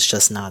really was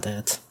just not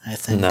it, I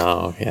think.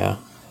 No, yeah.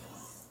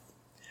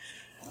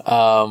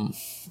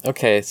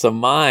 Okay, so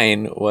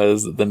mine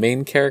was the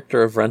main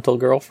character of Rental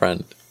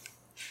Girlfriend.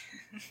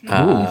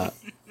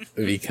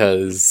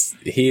 Because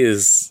he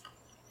is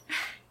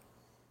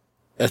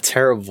a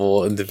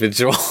terrible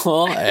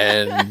individual,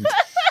 and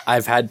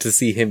I've had to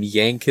see him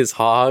yank his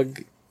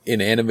hog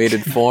in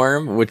animated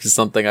form, which is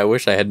something I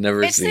wish I had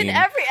never seen. It's in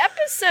every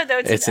episode, though.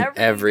 It's in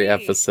every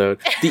episode.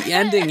 The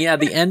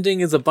ending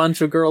is a bunch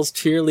of girls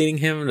cheerleading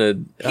him to...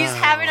 He's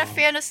having a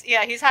fantasy...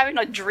 Yeah, he's having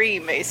a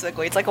dream,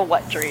 basically. It's like a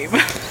wet dream.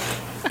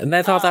 And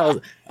I thought that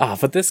was...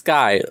 but this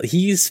guy,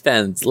 he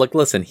spends...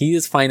 listen, he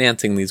is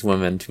financing these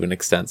women to an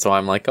extent, so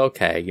I'm like,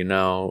 okay,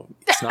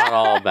 it's not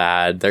all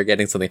bad. They're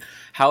getting something.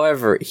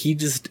 However, he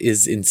just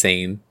is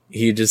insane.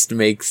 He just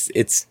makes...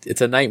 It's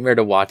a nightmare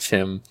to watch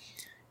him.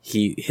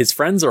 His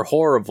friends are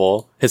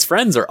horrible. His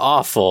friends are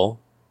awful.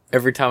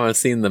 Every time I've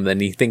seen them,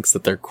 then he thinks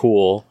that they're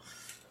cool.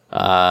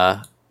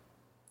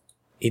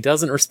 He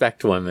doesn't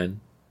respect women.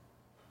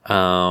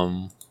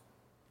 I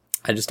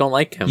just don't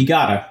like him. You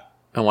gotta.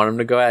 I want him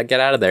to get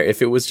out of there. If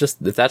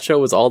that show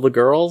was all the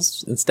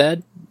girls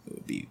instead, it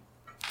would be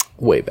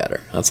way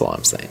better. That's all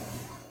I'm saying.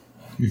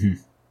 Mm-hmm.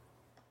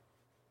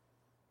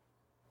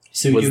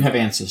 So we do have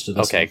answers to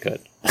this. Okay,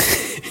 good.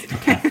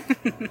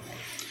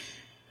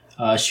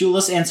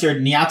 Shulis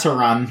answered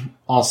Nyataran,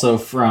 also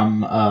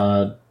from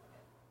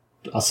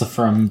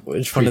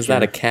Which one is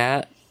that? A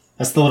cat?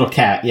 That's the little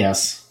cat.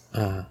 Yes.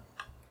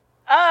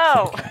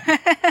 Oh.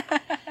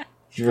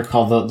 If you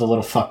recall the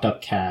little fucked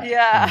up cat.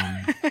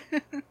 Yeah.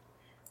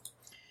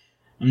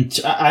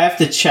 I have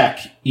to check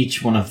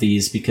each one of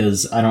these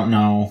because I don't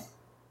know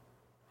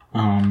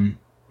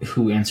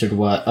who answered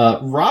what.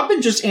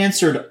 Robin just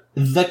answered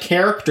the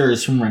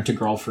characters from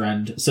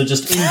Rent-A-Girlfriend, so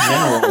just in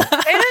general.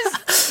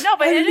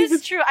 It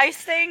is true. I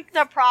think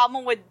the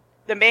problem with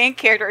the main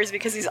character is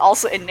because he's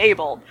also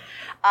enabled.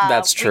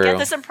 That's true. We get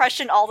this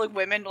impression all the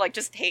women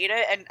just hate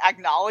it and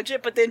acknowledge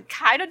it, but then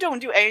kind of don't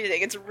do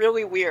anything. It's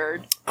really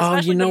weird.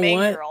 Especially the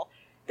main girl.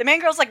 The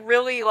main girl's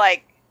really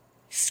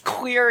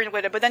queer and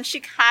with it, but then she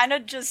kind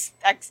of just,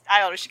 I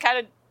don't know,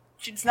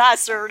 she's not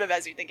assertive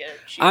as you think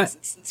she is.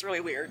 It's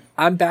really weird.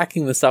 I'm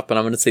backing this up, and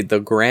I'm going to say the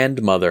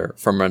grandmother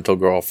from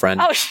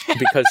Rental-Girlfriend,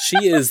 because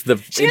she is the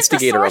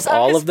instigator of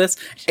all of this,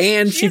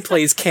 and she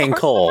plays King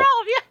Cole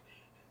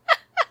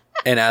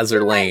and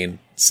Azur Lane.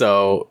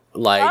 So,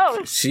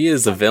 she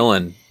is a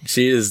villain.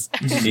 She is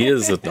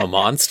a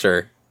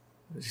monster.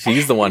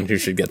 She's the one who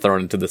should get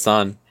thrown into the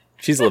sun.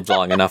 She's lived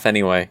long enough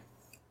anyway.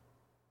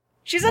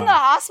 She's in the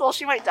hospital.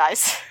 She might die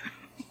soon.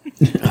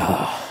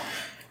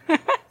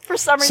 For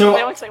some reason, they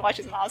don't explain why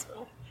she's in the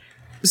hospital.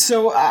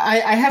 So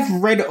I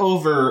have read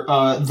over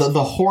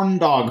the horn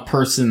dog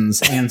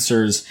person's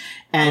answers,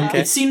 and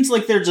it seems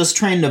like they're just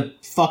trying to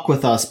fuck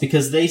with us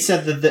because they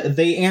said that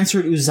they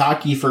answered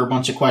Uzaki for a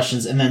bunch of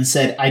questions and then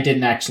said, I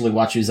didn't actually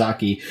watch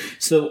Uzaki.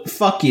 So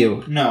fuck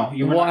you. No,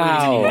 you were not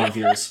reading any more of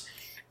yours.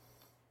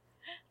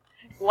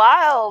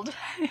 Wild.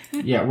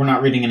 Yeah, we're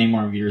not reading any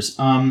more of yours.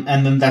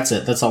 And then that's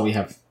it. That's all we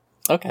have.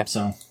 Okay.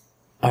 So.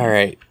 All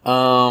right.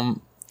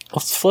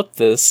 Let's flip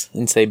this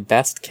and say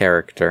best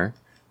character.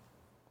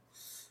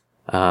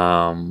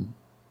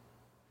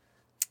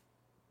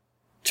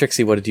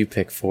 Trixie, what did you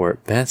pick for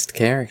best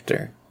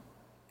character?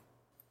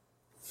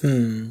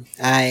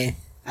 I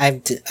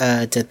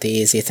did the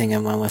easy thing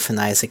and went with an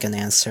Isaac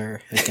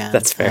answer again.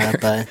 That's fair.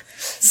 But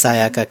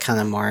Sayaka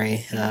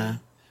Kanamori,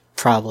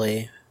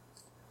 probably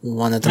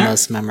one of the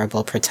most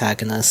memorable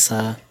protagonists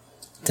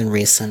in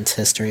recent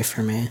history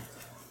for me.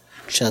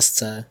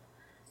 Just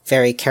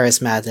very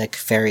charismatic,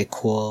 very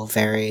cool,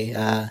 very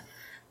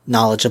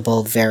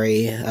knowledgeable,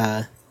 very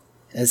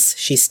as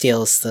she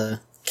steals the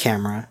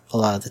camera a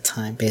lot of the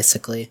time,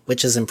 basically,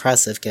 which is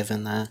impressive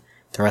given the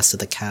rest of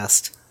the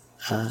cast.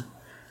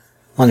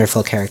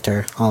 Wonderful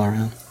character all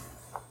around.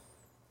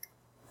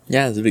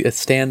 Yeah, it's a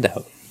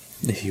standout,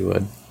 if you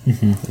would.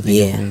 Mm-hmm.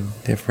 Yeah.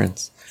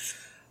 Difference.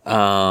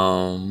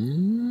 All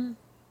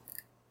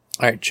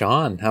right,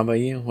 John, how about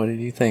you? What did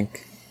you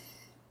think?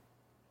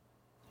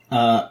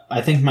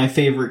 I think my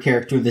favorite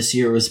character this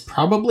year was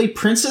probably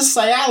Princess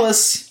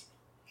Cialis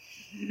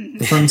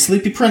from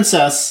Sleepy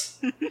Princess.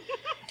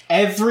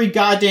 Every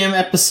goddamn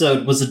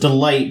episode was a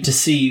delight to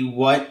see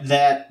what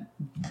that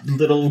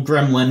little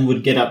gremlin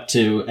would get up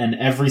to, and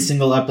every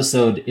single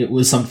episode it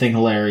was something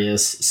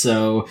hilarious.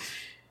 So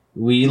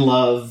we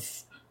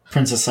love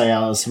Princess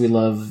Cialis. We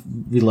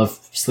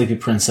love Sleepy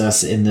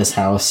Princess in this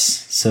house.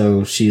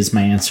 So she is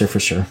my answer for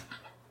sure.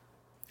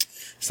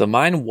 So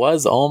mine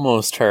was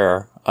almost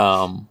her.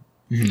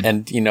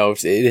 And,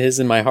 it is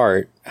in my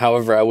heart.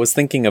 However, I was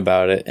thinking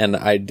about it, and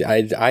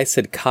I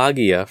said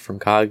Kaguya from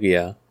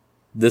Kaguya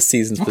this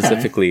season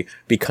specifically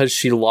because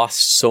she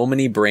lost so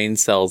many brain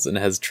cells and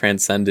has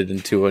transcended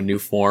into a new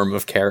form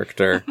of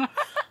character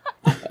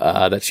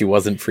that she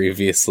wasn't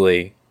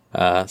previously,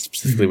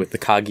 specifically with the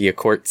Kaguya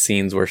court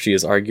scenes where she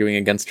is arguing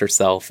against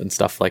herself and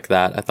stuff like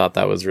that. I thought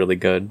that was really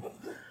good.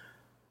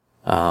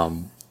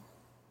 I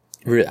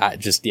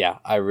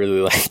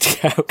really liked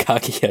how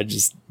Kaguya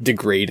just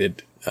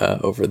degraded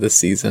over this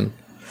season.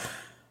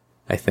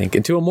 I think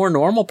into a more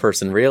normal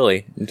person,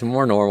 really. Into a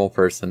more normal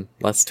person,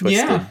 less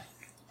twisted. Yeah.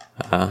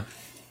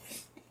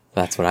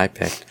 That's what I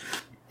picked.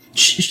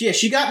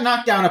 She got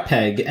knocked down a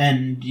peg,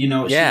 and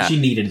she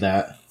needed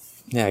that.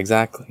 Yeah,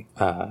 exactly.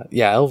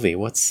 Elvie,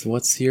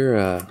 what's your?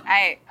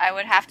 I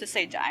would have to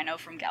say Dino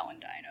from Gallon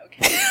Dino.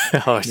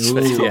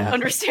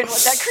 Understand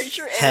what that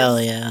creature is.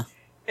 Hell yeah.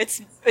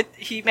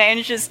 He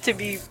manages to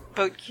be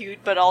both cute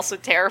but also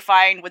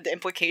terrifying with the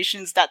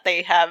implications that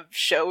they have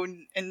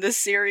shown in this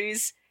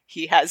series.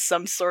 He has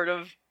some sort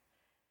of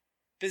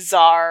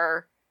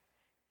bizarre...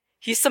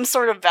 He's some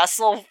sort of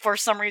vessel for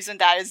some reason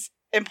that is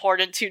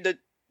important to the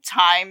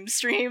time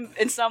stream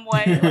in some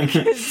way.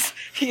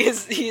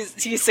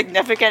 He's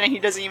significant and he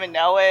doesn't even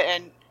know it,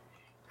 and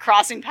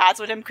crossing paths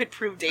with him could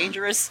prove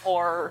dangerous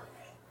or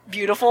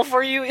beautiful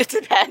for you. It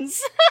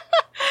depends.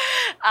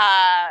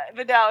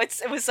 But no,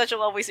 it was such a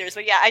lovely series.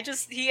 But yeah,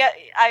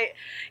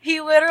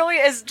 he literally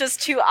is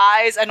just 2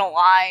 eyes and a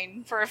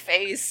line for a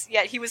face.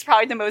 Yet he was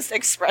probably the most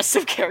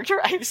expressive character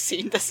I've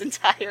seen this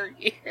entire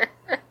year.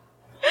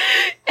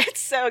 It's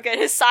so good.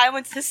 His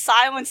silence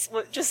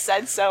just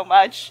said so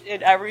much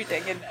in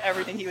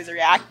everything he was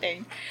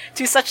reacting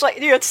to. Such like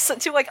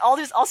to like all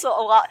these, also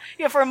a lot.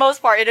 For the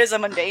most part, it is a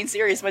mundane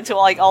series, but to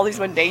like all these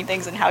mundane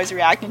things and how he's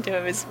reacting to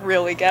him is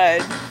really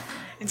good.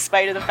 In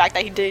spite of the fact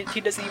that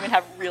he doesn't even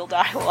have real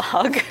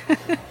dialogue.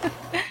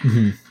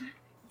 Mm-hmm.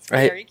 It's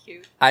very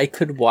cute. I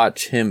could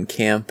watch him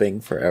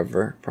camping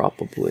forever,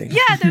 probably.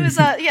 Yeah, there was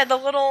the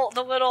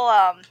little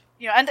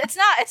and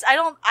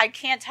I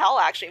can't tell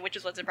actually, which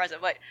is what's impressive,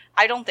 but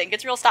I don't think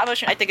it's real stop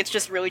motion. I think it's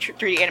just really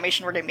 3D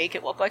animation where they make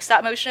it look like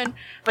stop motion.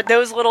 But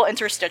those little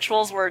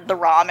interstitials where the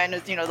ramen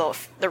is,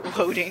 the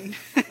loading,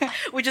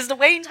 which is the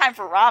waiting time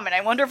for ramen. I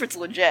wonder if it's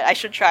legit. I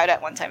should try it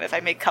at one time if I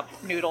make cup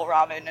noodle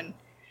ramen and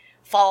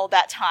follow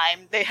that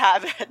time they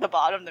have at the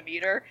bottom of the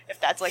meter. If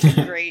that's like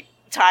a great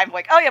time,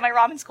 like, oh yeah, my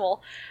ramen's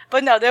cool.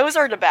 But no, those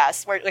are the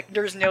best, where like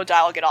there's no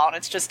dialogue at all and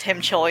it's just him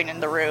chilling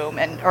in the room,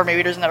 or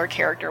maybe there's another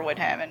character with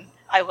him, and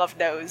I love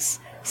those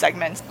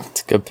segments.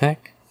 It's a good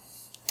pick.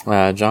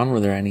 John,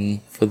 were there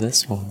any for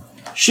this one?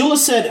 Shula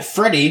said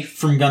Freddy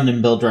from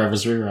Gundam Build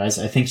Drivers Re-Rise.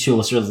 I think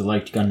Shula really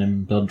liked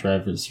Gundam Build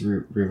Drivers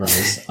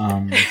Re-Rise.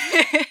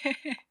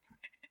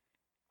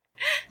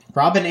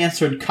 Robin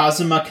answered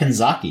Kazuma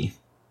Kenzaki.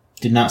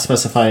 Did not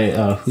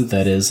specify who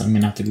that is. I'm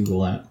going to have to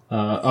Google that.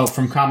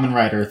 From Kamen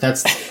Rider.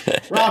 That's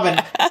Robin.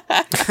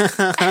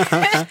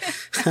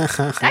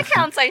 That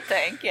counts, I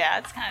think. Yeah,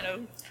 it's kind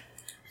of...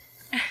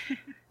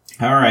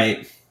 All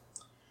right.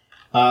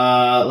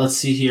 Let's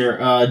see here.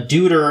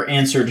 Duder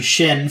answered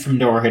Shin from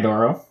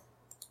Dorohedoro.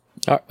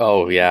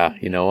 Oh, yeah.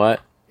 You know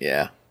what?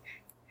 Yeah.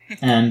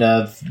 And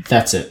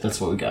that's it. That's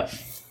what we got.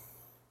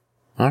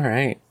 All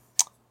right.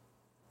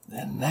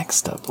 Then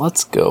next up,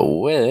 let's go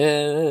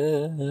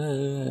with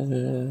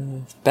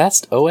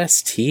Best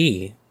OST.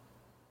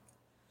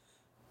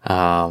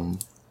 I'll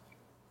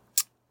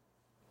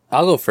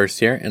go first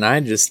here, and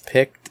I just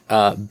picked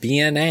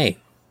BNA.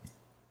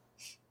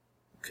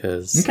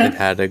 Because it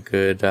had a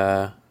good...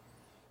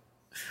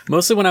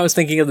 Mostly when I was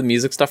thinking of the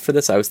music stuff for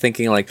this, I was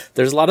thinking, like,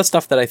 there's a lot of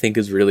stuff that I think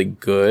is really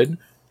good.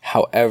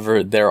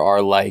 However, there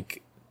are,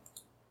 like,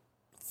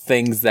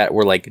 things that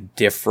were, like,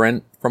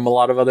 different from a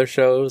lot of other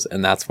shows,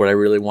 and that's what I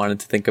really wanted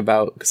to think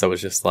about, because I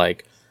was just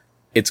like,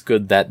 it's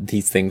good that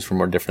these things were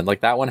more different.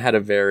 Like, that one had a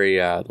very,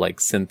 like,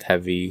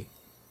 synth-heavy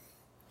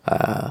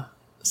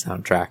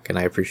soundtrack, and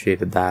I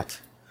appreciated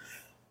that.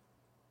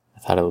 I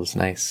thought it was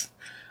nice.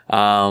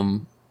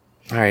 All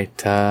right,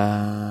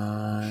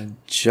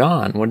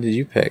 John, what did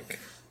you pick?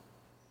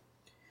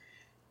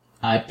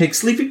 I picked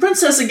Sleepy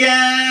Princess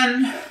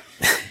again!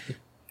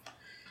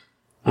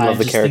 I love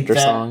the character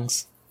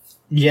songs.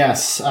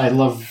 Yes, I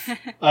love...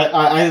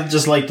 I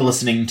just liked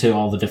listening to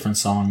all the different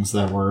songs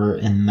that were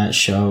in that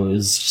show. It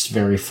was just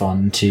very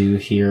fun to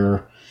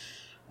hear.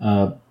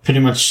 Pretty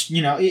much,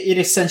 it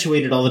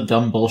accentuated all the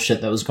dumb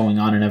bullshit that was going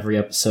on in every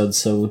episode,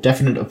 so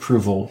definite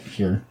approval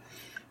here.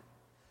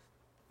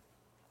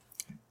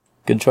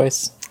 Good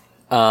choice.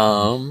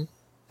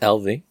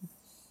 LV?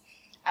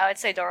 I would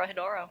say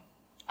Dorohedoro.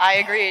 I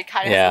agree. It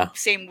kind of has the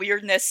same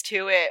weirdness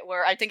to it,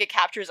 where I think it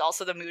captures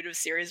also the mood of the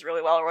series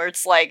really well, where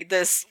it's like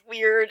this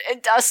weird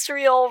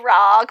industrial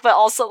rock, but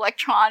also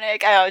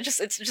electronic. I don't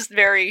know, it's just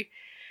very,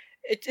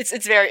 it's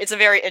a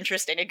very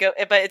interesting.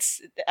 But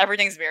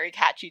everything's very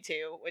catchy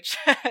too, which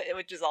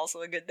is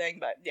also a good thing.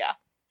 But yeah,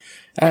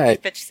 all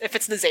right. If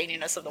it's the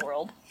zaniness of the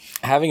world,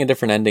 having a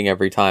different ending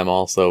every time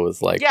also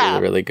was like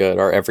really, really good,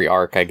 or every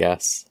arc, I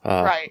guess.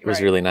 Was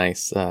really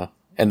nice,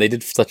 and they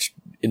did such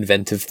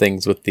inventive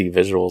things with the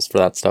visuals for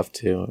that stuff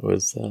too. It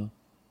was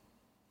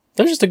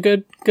they're just a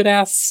good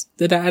ass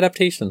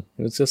adaptation.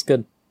 It was just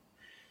good.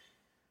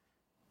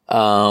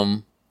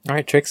 All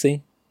right,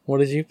 Trixie, what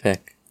did you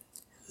pick?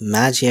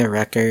 Magia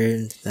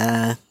Record.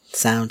 That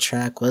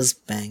soundtrack was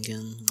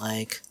banging.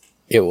 Like,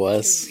 it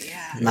was.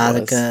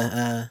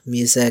 Madoka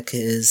music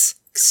is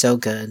so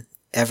good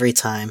every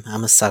time.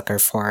 I'm a sucker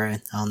for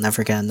it. I'll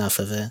never get enough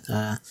of it.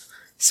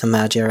 So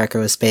Magia Record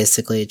was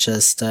basically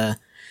just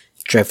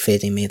drip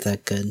feeding me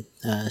that good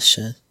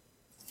shit.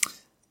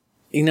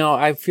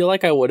 I feel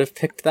like I would have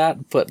picked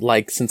that, but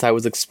like since I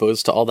was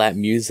exposed to all that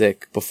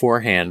music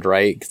beforehand,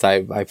 right?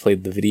 Because I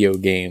played the video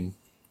game,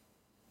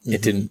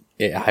 it didn't.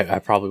 I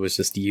probably was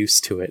just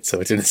used to it, so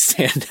it didn't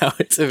stand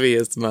out to me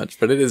as much.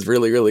 But it is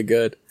really, really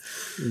good.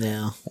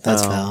 Yeah,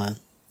 that's valid.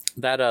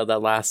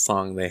 That last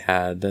song they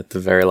had at the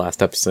very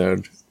last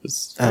episode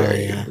was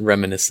very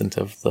reminiscent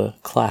of the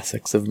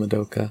classics of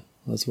Madoka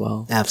as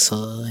well.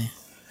 Absolutely.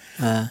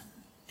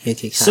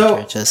 Yuki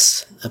Kato,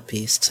 just a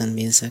beast in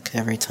music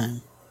every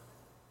time.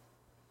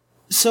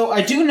 So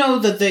I do know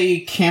that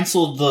they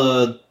canceled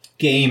the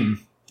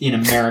game in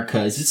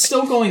America. Is it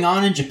still going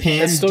on in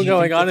Japan? It's still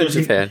going on in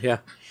Japan, yeah.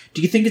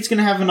 Do you think it's going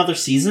to have another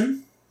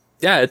season?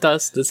 Yeah, it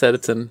does. It said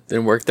it's in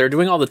work. They're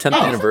doing all the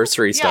 10th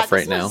anniversary stuff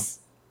right now.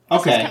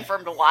 This was Okay.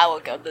 confirmed a while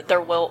ago that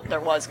there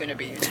was going to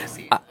be a new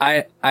season.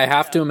 I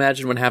have to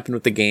imagine what happened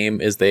with the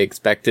game is they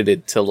expected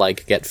it to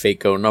like get fake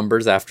Go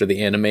numbers after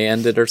the anime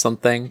ended or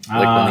something,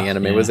 like when the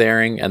anime yeah. was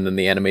airing, and then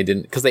the anime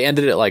didn't, because they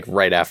ended it like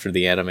right after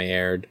the anime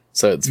aired.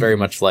 So it's very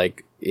much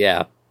like,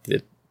 yeah,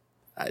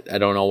 I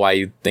don't know why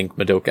you think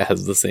Madoka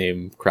has the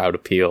same crowd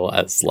appeal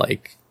as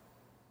like,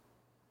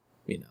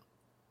 you know,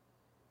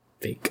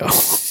 fake Go.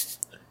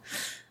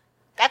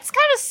 That's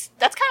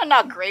kind of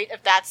not great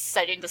if that's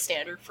setting the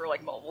standard for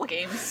like mobile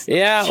games.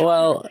 Yeah,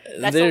 well,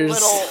 That's there's. a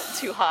little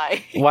too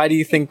high. Why do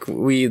you think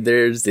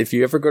there's, if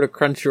you ever go to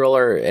Crunchyroll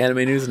or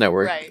Anime News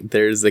Network, Right.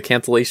 there's a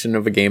cancellation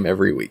of a game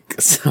every week.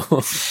 So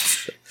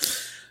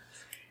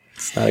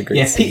it's not a great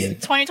Yeah, scene.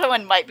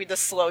 2021 might be the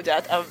slow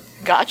death of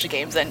gacha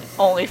games, and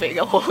only Fate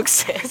will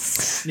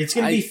exist. It's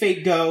gonna be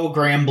Fate Go,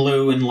 Grand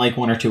Blue, and like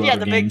one or two Yeah,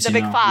 other the games. big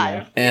you know?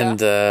 five.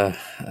 And I'm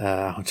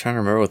trying to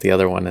remember what the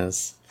other one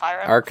is. Fire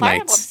Arknights. Fire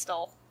Emblem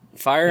still.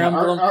 Fire Yeah,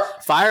 Emblem. Ar-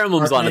 Fire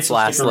Emblem's on Arknights its will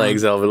last stick around.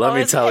 legs, Elvin. Let Oh,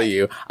 me is tell it?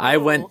 you, I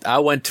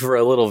went for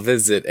a little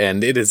visit,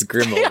 and it is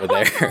grim over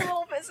there.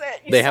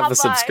 They have a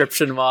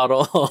subscription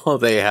model.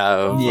 They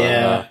have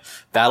Yeah.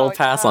 battle Oh,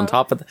 pass no. on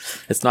top of that.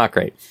 It's not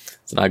great.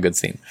 It's not a good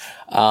scene.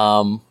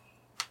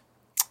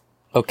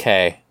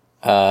 Okay.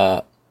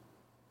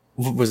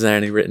 Was there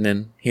any written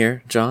in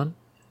here, John?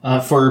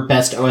 For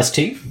best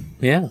OST.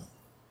 Yeah.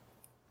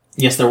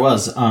 Yes, there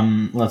was.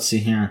 Let's see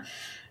here.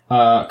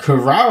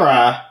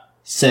 Kurara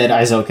said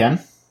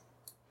Aizoken,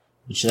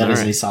 which that is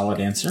Alright. a solid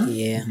answer.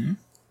 Yeah.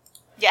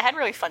 Yeah, it had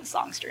really fun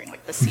songs during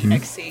like the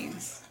scenic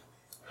scenes.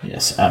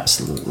 Yes,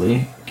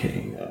 absolutely.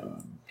 Okay.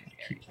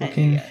 Keep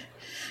looking.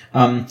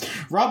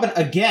 Robin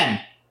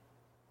again.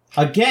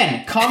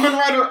 Kamen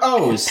Rider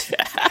O's.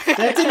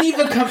 That didn't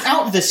even come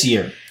out this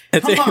year.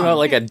 It Come came on. out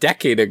like a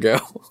decade ago.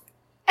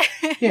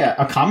 Yeah,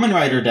 a Kamen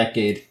Rider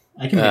decade.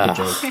 I can make a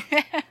joke.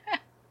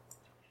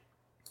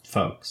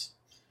 Folks.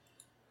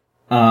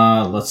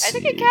 Let's see. I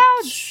think it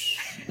counts.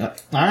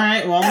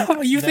 Alright,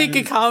 well. You then- think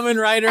a Common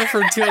Rider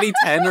from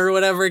 2010 or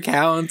whatever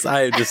counts?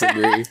 I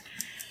disagree.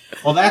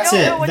 Well, that's I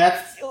don't it. know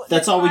what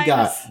That's all we time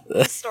got.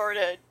 is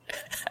Distorted.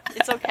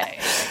 It's okay.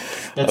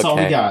 That's all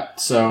we Okay. got.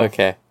 So.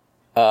 Okay.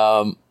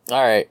 All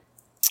right.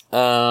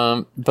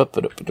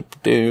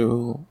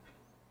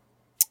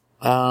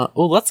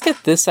 Let's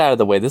get this out of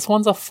the way. This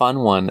one's a fun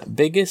one.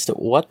 Biggest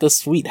what the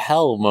sweet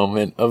hell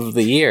moment of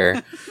the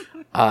year.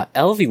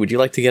 Elvie, would you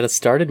like to get us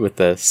started with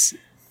this?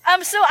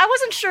 So I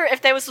wasn't sure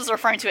if that was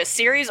referring to a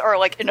series or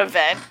like an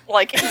event,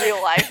 like in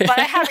real life, but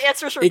I have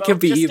answers for It both. could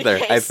be just in either, I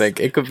case. think.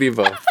 It could be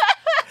both.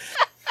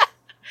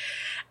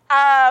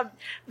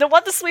 The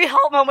what the sweet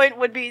hell moment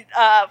would be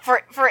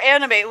for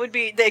anime would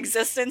be the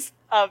existence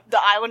of the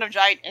island of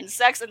giant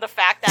insects and the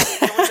fact that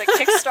there was a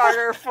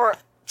Kickstarter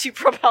to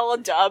propel a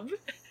dub.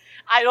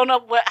 I don't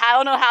know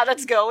how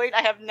that's going.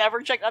 I have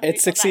never checked updates.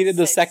 It succeeded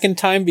the second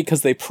time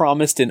because they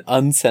promised an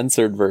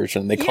uncensored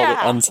version. They called it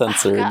Yeah.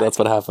 uncensored. Oh, God. That's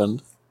what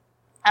happened.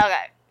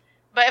 Okay,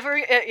 but if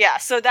we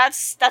so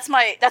that's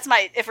my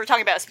if we're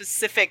talking about a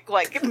specific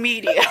like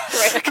media,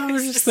 right? I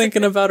was just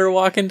thinking about her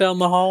walking down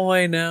the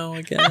hallway now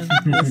again.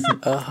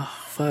 Oh,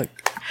 fuck.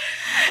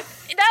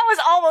 that was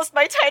almost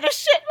my tightest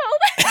shit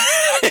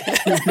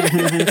moment.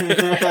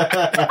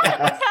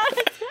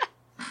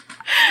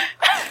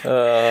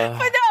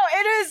 But no,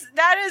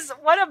 that is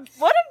what a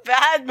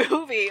bad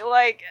movie.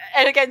 Like,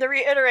 and again, to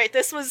reiterate,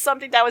 this was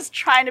something that was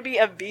trying to be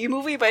a B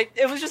movie, but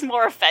it was just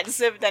more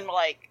offensive than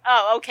like,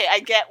 oh, okay, I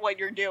get what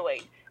you're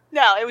doing.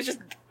 No, it was just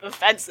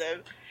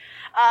offensive.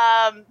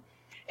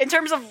 In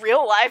terms of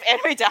real life,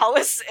 Anime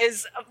Dallas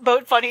is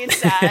both funny and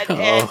sad,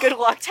 and good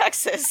luck,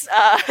 Texas.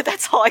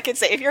 That's all I can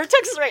say. If you're in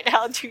Texas right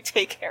now, do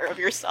take care of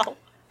yourself.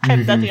 I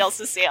have nothing else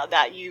to say on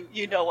that.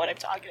 You know what I'm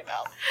talking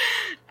about.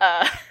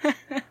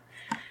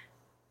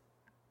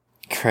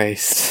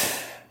 Christ.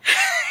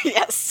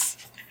 Yes.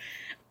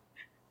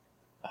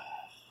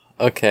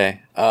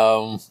 Okay.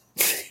 All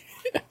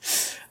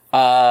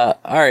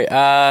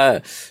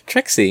right.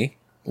 Trixie,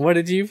 what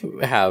did you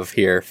have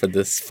here for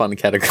this fun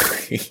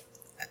category?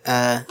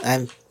 I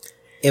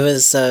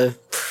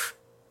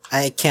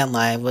can't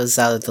lie, I was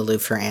out of the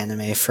loop for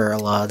anime for a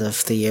lot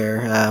of the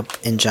year,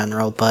 in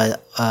general,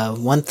 but,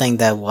 one thing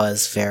that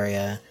was very,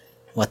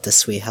 what the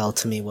sweet hell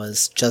to me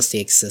was just the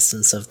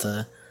existence of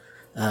the,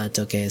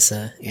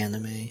 Dogeza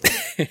anime.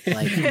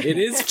 Like, It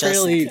is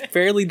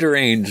fairly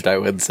deranged, I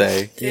would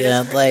say.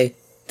 yeah,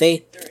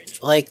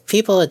 like,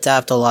 people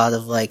adapt a lot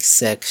of, like,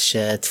 sick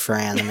shit for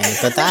anime,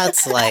 but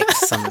that's, like,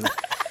 some...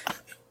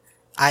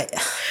 I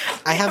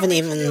haven't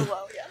even...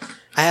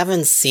 I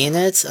haven't seen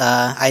it.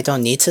 I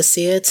don't need to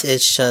see it.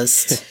 It's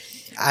just,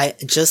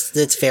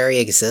 its very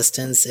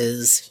existence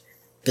is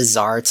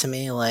bizarre to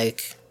me.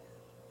 Like,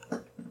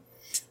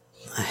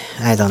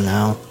 I don't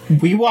know.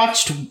 We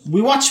watched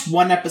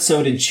one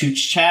episode in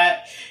Chooch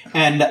Chat,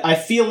 and I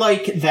feel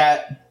like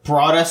that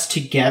brought us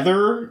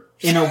together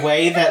in a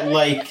way that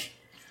like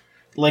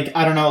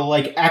I don't know,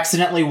 like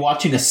accidentally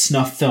watching a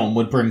snuff film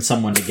would bring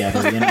someone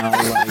together. You know,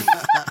 like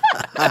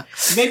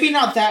Maybe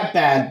not that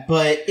bad,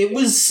 but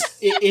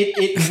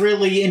it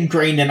really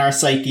ingrained in our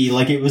psyche.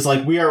 Like, it was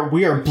like, we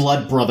are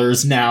blood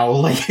brothers now.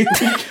 Like,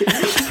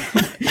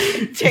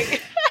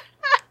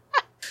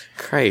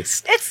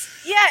 Christ.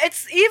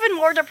 It's even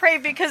more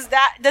depraved because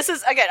this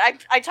is, again,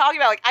 I talk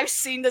about, like, I've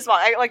seen this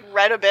manga, I, like,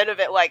 read a bit of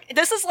it, like,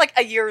 this is, like,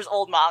 a year's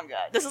old manga.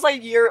 This is, like,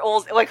 a year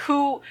old, like,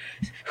 who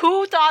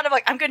thought of,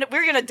 like,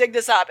 we're gonna dig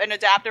this up and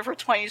adapt it for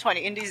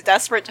 2020 in these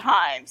desperate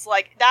times?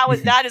 Like,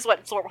 that is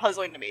what's sort of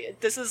puzzling to me.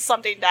 This is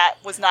something that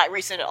was not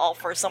recent at all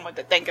for someone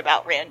to think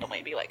about randomly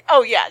and be like,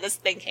 oh yeah, this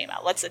thing came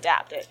out, let's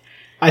adapt it.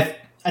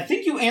 I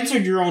think you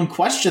answered your own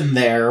question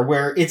there,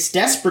 where it's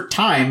desperate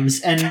times,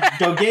 and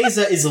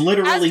Dogeza is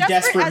literally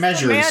desperate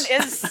measures. The man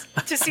is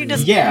to see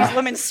these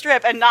women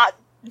strip and not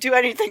do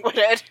anything with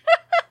it.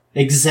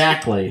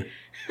 Exactly.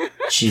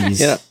 Jeez.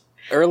 Yeah.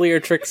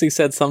 Earlier, Trixie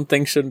said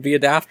something shouldn't be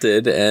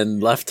adapted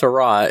and left to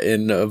rot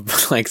in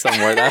like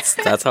somewhere.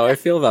 That's how I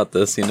feel about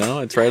this. You know,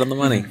 it's right on the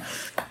money.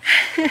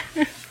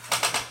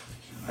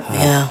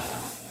 Yeah.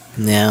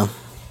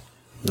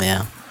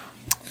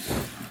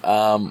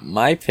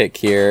 My pick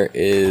here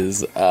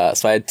is so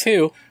I had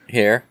two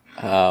here.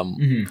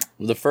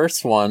 The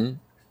first one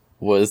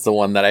was the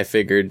one that I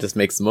figured just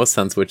makes the most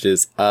sense, which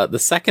is the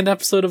second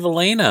episode of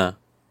Elena.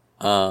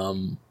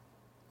 Oh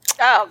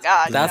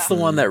God, that's the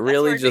one that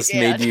really just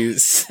made you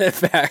sit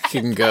back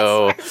and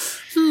go, that's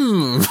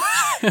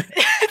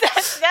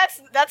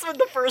when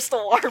the first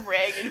alarm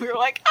rang, and we were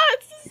like,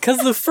 because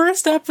the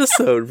first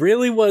episode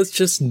really was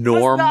just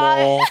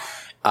normal.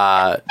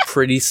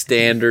 Pretty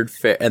standard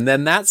fare. And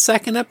then that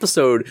second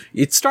episode,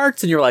 it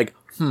starts and you're like,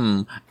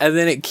 and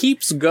then it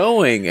keeps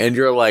going and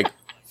you're like,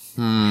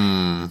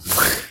 I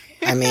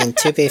mean,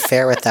 to be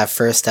fair with that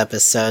first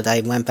episode,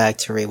 I went back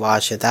to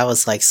rewatch it. That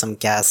was like some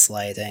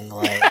gaslighting,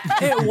 like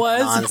it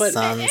was,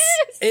 nonsense.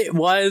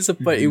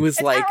 But it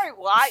was like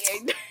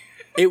lying.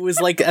 It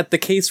was like at the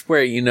case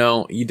where, you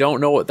know, you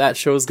don't know what that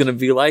show is going to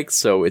be like,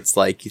 so it's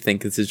like you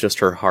think this is just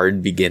her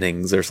hard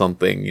beginnings or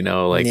something, you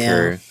know, like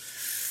her.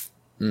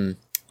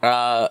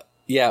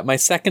 My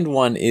second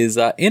one is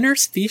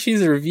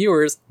Interspecies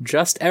Reviewers,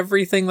 just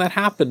everything that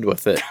happened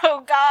with it.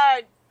 Oh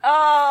God.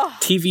 Oh.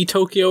 TV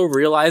Tokyo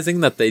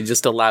realizing that they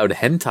just allowed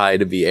hentai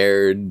to be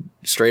aired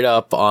straight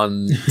up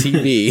on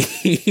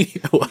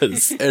TV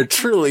was a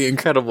truly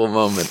incredible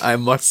moment, I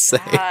must say.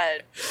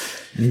 God.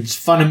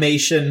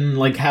 Funimation,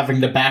 like,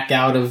 having to back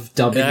out of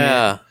dubbing it.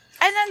 And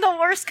then the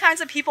worst kinds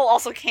of people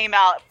also came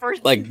out for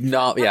like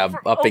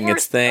upping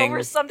its thing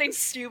over something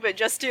stupid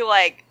just to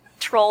like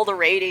troll the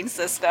rating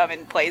system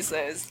in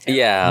places.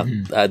 Yeah,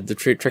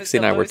 Trixie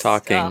and I were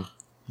talking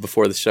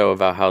before the show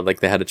about how like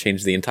they had to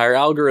change the entire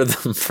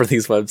algorithm for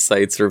these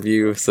websites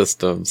review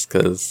systems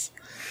because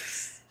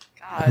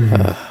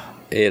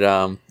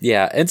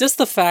and just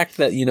the fact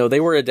that, you know, they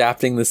were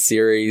adapting the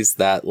series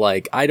that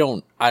like I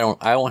don't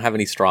have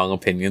any strong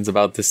opinions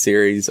about the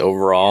series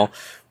overall,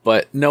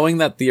 but knowing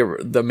that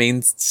the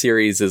main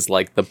series is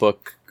like the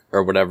book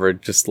or whatever,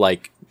 just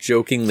like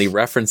jokingly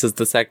references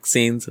the sex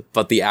scenes,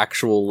 but the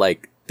actual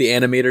like the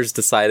animators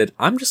decided,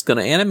 I'm just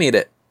gonna animate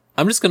it.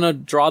 I'm just gonna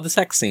draw the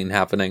sex scene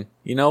happening.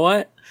 You know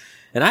what?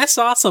 And I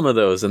saw some of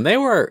those, and they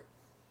were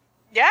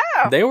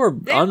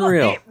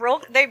unreal.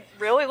 They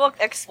really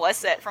looked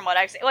explicit from what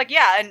I've seen. Like,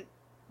 yeah, and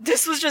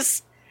this was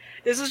just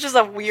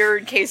a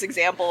weird case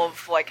example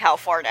of like how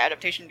far an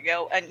adaptation to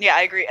go. And yeah,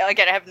 I agree.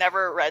 Again, I have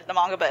never read the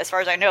manga, but as far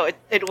as I know,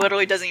 it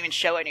literally doesn't even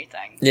show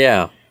anything.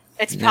 Yeah.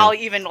 It's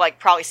probably even like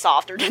probably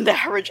softer than the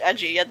average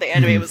edgy. Yet the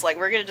anime was like,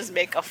 we're gonna just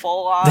make a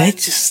full on. They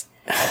just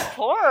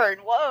porn.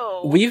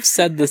 Whoa. We've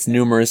said this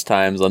numerous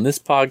times on this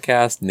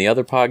podcast and the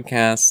other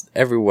podcasts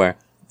everywhere.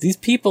 These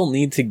people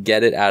need to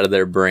get it out of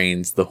their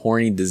brains, the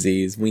horny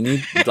disease. We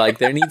need, like,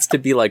 there needs to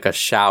be, like, a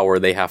shower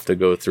they have to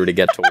go through to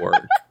get to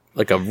work.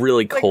 Like, a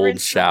really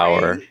cold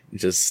shower.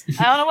 Just...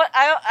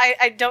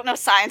 I don't know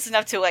science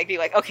enough to, like, be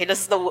like, okay, this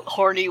is the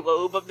horny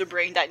lobe of the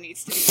brain that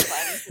needs to be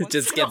cleansed. It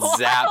just gets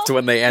zapped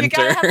when they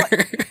enter.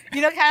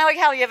 You know, kind of like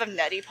how you have a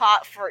neti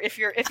pot for if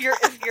your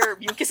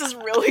mucus is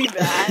really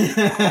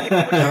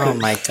bad. Oh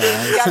my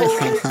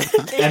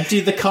god.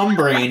 Empty the cum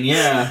brain,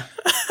 yeah.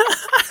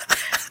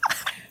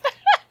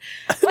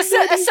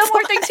 A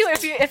similar thing too.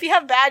 If you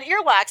have bad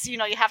earwax, you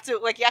know, you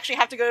actually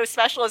have to go to a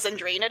specialist and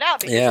drain it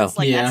out because it's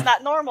like that's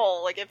not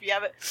normal. Like if you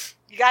have it,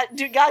 you got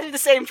to do the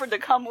same for the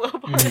cum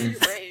lobe part of your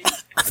brain.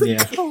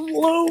 Yeah. Cum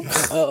lobe.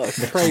 Oh,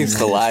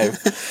 Christ alive.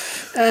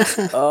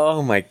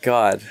 Oh my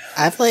god.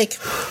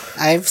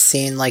 I've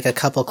seen like a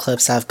couple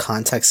clips out of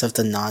context of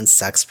the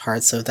non-sex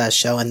parts of that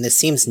show, and this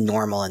seems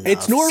normal enough.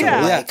 It's normal. So,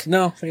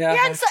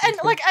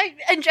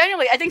 And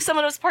genuinely, I think some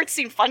of those parts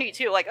seem funny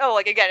too. Like, oh,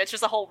 like again, it's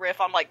just a whole riff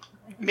on like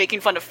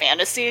making fun of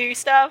fantasy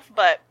stuff,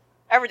 but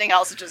everything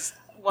else is just.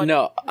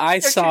 I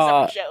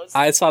saw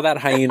that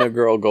hyena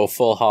girl go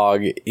full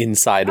hog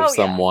inside of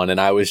someone, and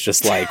I was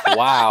just like,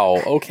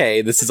 wow,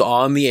 okay, this is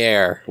on the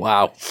air.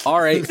 Wow. All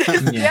right.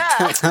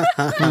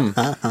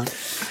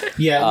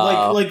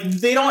 Yeah, like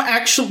they don't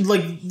actually,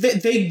 like,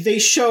 they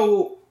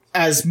show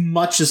as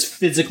much as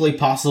physically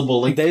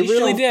possible. Like They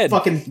really show did.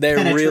 Fucking They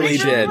really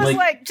penetration. did. It was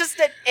like just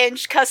an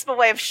inch cusp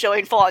away of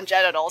showing full-on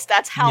genitals.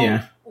 That's how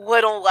Yeah.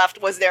 little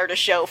left was there to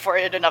show for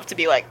it enough to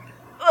be like,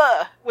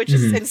 ugh, which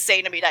is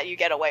insane to me that you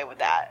get away with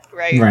that,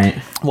 right?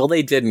 Right. Well,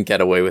 they didn't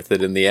get away with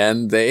it in the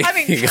end. They I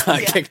mean,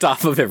 got yeah. kicked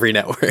off of every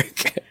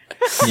network.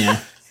 Yeah.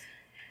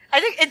 I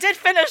think it did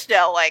finish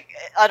though, like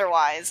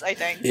otherwise. I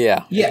think.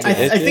 Yeah. Yeah, it I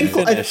did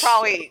think- finish.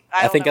 Probably.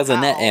 I think don't as know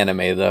a net how.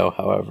 anime, though,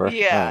 however.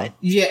 Yeah.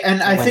 Yeah,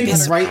 and I think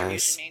Wendy's right.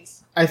 Powers.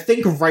 I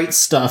think Right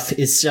Stuff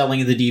is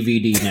selling the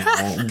DVD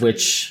now,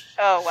 which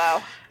Oh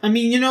wow. I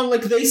mean, you know,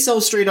 like they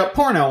sell straight up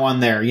porno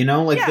on there, you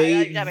know, like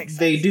Yeah, that makes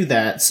they sense. do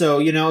that. So,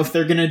 you know, if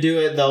they're gonna do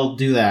it, they'll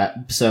do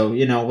that. So,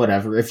 you know,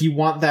 whatever. If you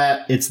want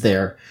that, it's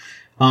there.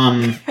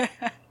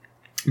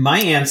 My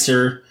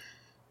answer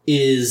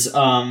is,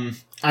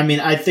 I mean,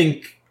 I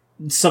think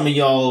some of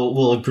y'all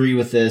will agree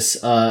with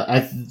this. I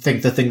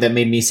think the thing that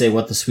made me say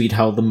what the sweet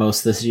hell the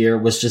most this year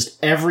was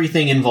just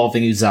everything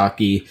involving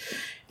Uzaki.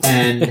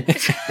 And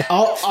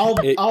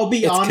I'll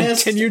be It's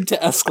honest. continued to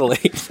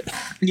escalate.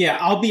 Yeah,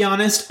 I'll be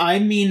honest. I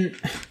mean,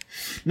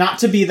 not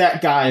to be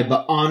that guy,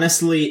 but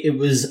honestly, it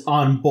was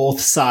on both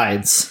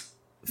sides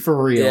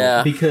for real.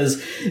 Yeah.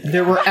 Because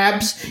there were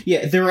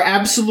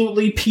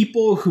absolutely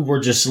people who were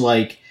just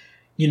like,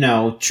 you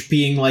know,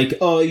 being like,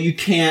 oh, you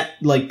can't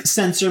like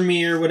censor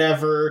me or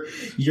whatever.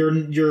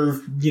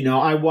 You're, you know,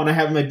 I want to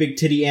have my big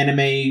titty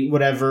anime,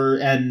 whatever,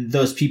 and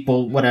those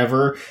people,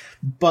 whatever.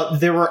 But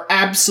there were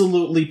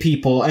absolutely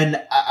people,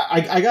 and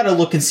I gotta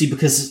look and see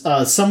because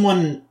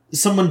someone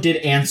did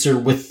answer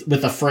with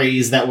a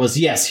phrase that was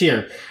yes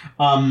here.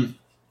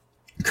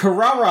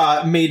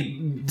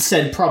 Karara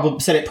said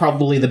it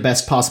probably the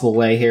best possible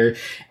way here.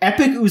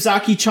 Epic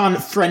Uzaki-chan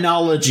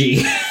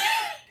phrenology.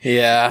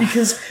 Yeah.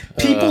 Because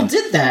people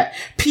did that.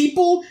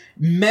 People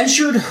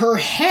measured her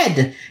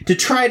head to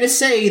try to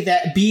say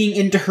that being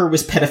into her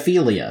was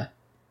pedophilia.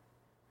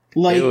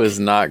 Like, It was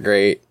not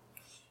great.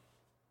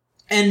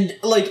 and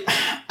like,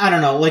 I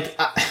don't know, like,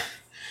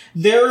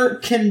 there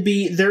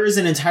is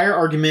an entire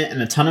argument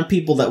and a ton of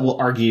people that will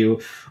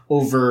argue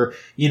over,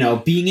 you know,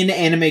 being into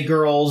anime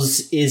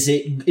girls, is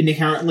it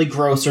inherently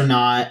gross or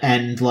not?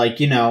 And like,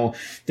 you know,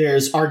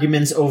 there's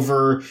arguments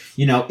over,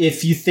 you know,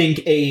 if you think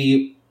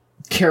a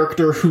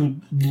character who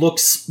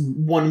looks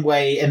one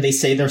way and they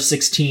say they're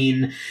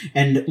 16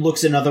 and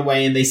looks another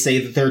way and they say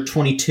that they're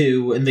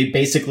 22 and they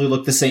basically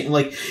look the same.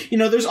 Like, you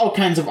know, there's all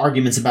kinds of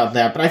arguments about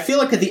that. But I feel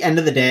like at the end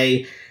of the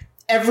day,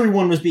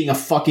 everyone was being a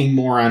fucking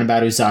moron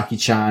about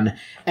Uzaki-chan.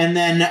 And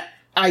then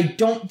I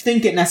don't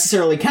think it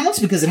necessarily counts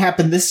because it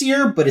happened this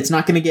year, but it's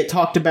not going to get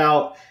talked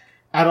about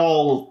at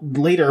all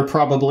later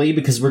probably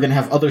because we're going to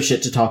have other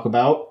shit to talk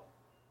about.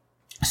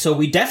 So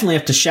we definitely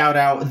have to shout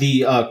out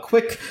the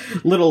quick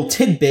little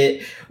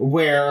tidbit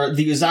where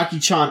the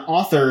Uzaki-chan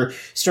author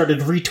started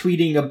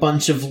retweeting a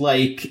bunch of,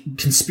 like,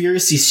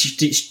 conspiracy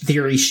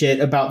theory shit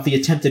about the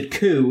attempted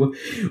coup,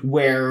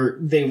 where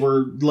they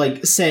were,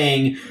 like,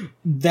 saying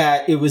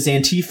that it was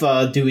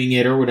Antifa doing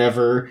it or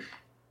whatever,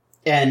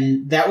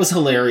 and that was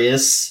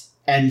hilarious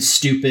and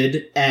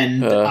stupid,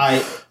 and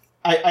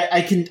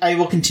I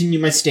will continue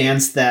my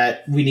stance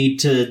that we need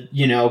to,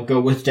 you know,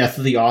 go with death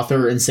of the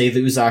author and say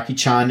that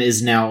Uzaki-chan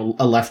is now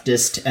a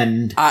leftist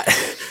and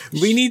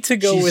We need to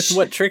go with She's-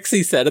 what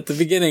Trixie said at the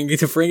beginning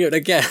to bring it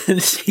again.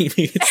 She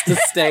needs to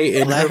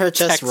stay in Let her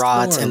just text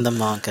rot form. in the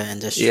manga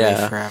industry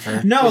Yeah.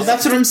 forever. no,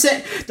 that's what I'm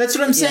saying. That's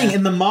what I'm saying. Yeah.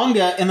 In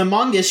the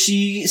manga,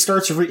 she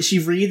starts she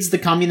reads the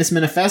Communist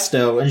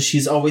Manifesto and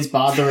she's always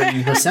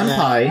bothering her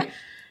senpai.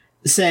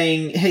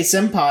 Saying, "Hey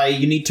senpai,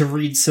 you need to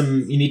read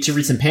some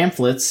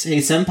pamphlets. Hey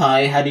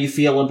senpai, how do you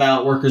feel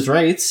about workers'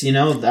 rights?" You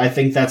know, I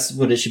think that's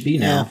what it should be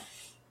now. Yeah.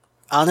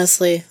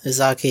 Honestly,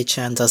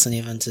 Uzaki-chan doesn't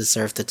even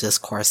deserve the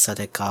discourse that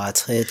it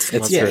got. It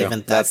wasn't true. even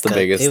that That's the good.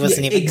 biggest It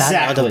wasn't thing. even that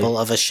Exactly. notable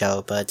of a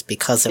show, but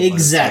because it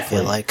Exactly.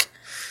 was, I feel like,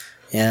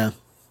 yeah.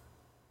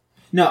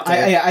 No,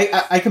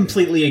 I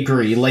completely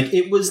agree. Like,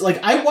 it was, like,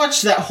 I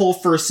watched that whole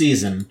first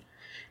season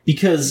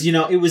because, you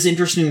know, it was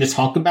interesting to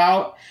talk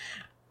about,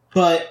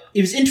 but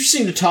it was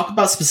interesting to talk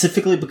about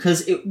specifically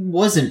because it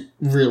wasn't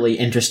really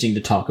interesting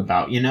to talk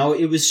about, you know?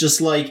 It was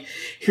just like,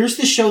 here's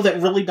the show that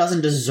really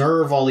doesn't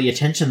deserve all the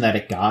attention that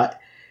it got.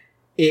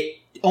 It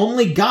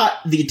only got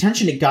the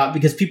attention it got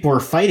because people were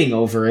fighting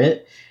over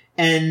it.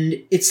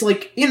 And it's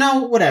like, you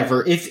know,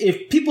 whatever.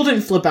 If people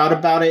didn't flip out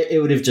about it, it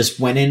would have just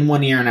went in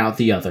one ear and out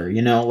the other.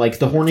 You know, like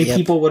the horny Yep.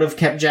 people would have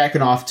kept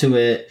jacking off to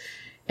it,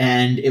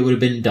 and it would have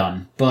been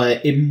done.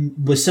 But it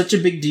was such a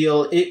big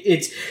deal.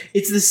 It's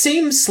the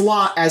same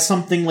slot as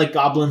something like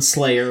Goblin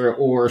Slayer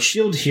or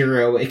Shield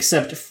Hero,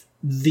 except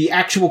the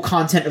actual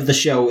content of the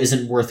show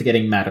isn't worth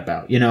getting mad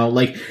about. You know,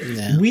 like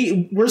Yeah.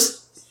 we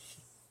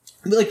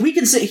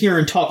can sit here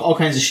and talk all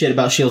kinds of shit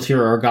about Shield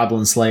Hero or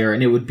Goblin Slayer,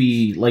 and it would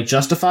be like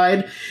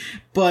justified.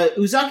 But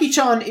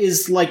Uzaki-chan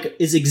is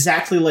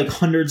exactly like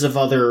hundreds of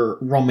other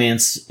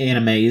romance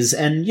animes,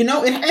 and you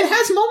know it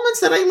has moments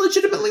that I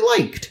legitimately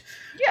liked.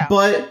 Yeah.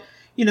 But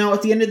you know,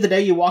 at the end of the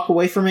day, you walk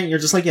away from it, and you're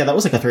just like, yeah, that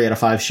was like a 3 out of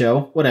 5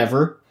 show.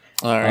 Whatever.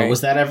 All right.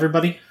 Was that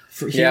everybody?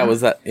 For here? Yeah,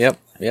 was that? Yep.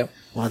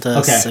 What a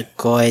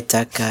Sugoi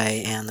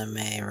Tekai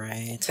anime,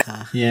 right?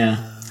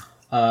 Yeah.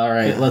 All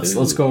right,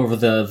 let's go over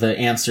the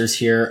answers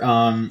here.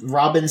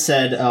 Robin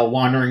said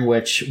Wandering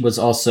Witch was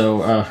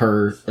also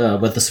her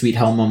with the Sweet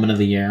Hell moment of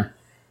the year.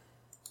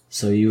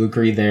 So you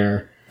agree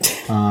there.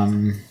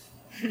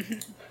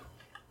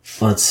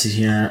 Let's see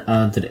here.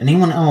 Did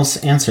anyone else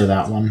answer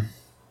that one?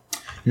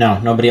 No,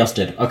 nobody else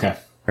did. Okay.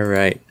 All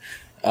right.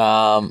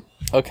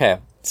 Okay.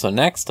 So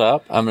next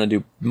up, I'm going to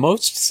do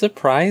most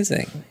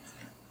surprising.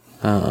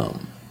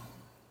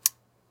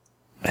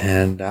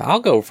 And I'll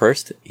go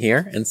first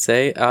here and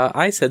say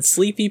I said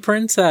Sleepy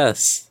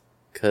Princess,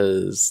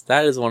 because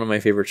that is one of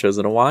my favorite shows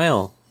in a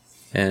while.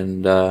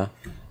 And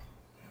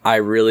I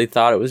really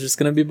thought it was just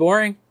going to be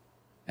boring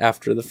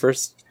after the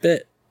first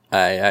bit.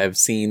 I've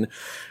seen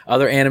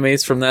other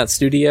animes from that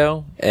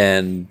studio,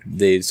 and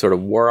they sort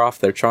of wore off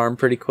their charm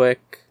pretty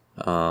quick.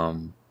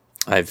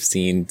 I've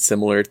seen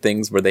similar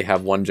things where they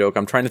have one joke.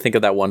 I'm trying to think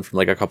of that one from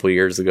like a couple of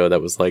years ago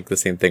that was like the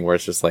same thing where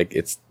it's just like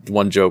it's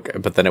one joke,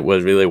 but then it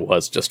really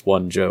was just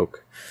one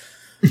joke.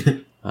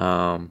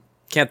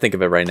 Can't think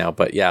of it right now,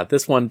 but yeah,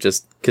 this one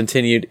just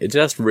continued. It's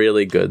just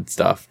really good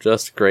stuff.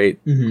 Just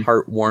great,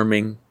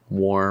 heartwarming,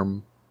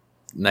 warm,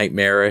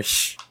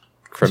 nightmarish,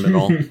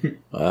 criminal.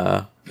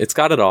 It's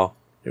got it all.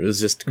 It was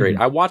just great.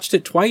 I watched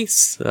it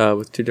twice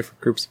with two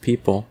different groups of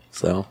people,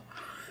 so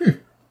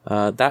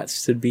that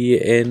should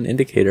be an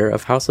indicator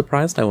of how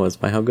surprised I was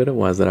by how good it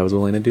was that I was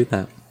willing to do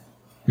that.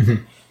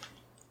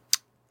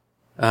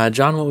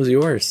 John, what was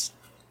yours?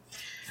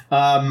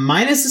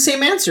 Mine is the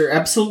same answer.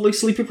 Absolutely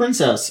Sleepy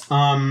Princess.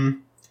 I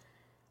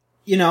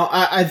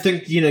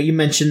think, you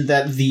mentioned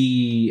that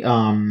the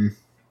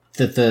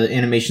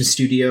animation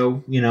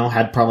studio,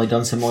 had probably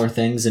done similar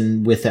things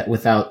and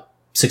without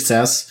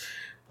success,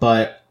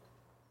 but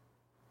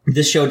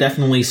this show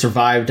definitely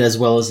survived as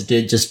well as it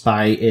did just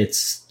by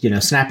its,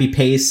 snappy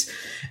pace,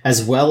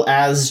 as well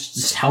as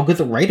just how good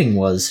the writing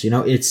was.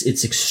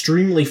 It's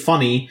extremely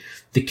funny.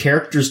 The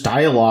character's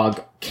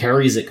dialogue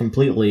carries it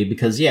completely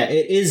because,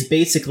 it is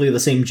basically the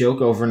same joke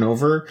over and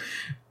over,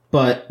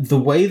 but the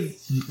way,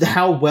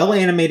 how well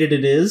animated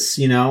it is,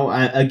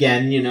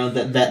 again,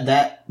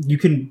 that you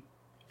can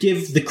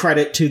give the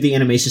credit to the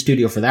animation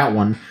studio for that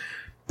one.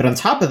 But on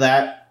top of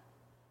that,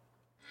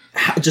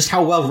 just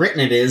how well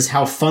written it is,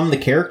 how fun the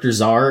characters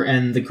are,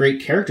 and the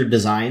great character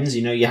designs,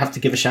 you have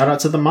to give a shout out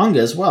to the manga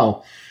as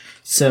well.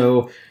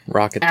 So,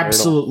 Rocket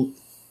Turtle.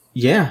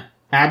 Yeah.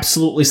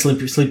 Absolutely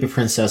Sleepy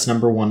Princess,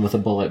 number one with a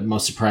bullet,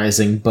 most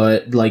surprising,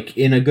 but like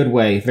in a good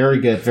way. Very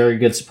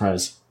good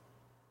surprise.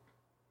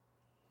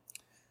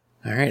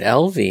 All right,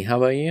 Elvie, how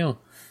about you?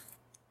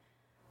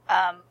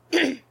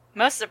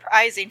 Most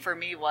surprising for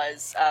me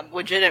was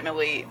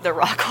legitimately the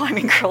Rock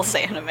Climbing Girls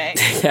anime.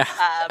 Yeah.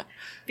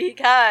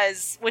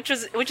 Because which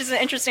is an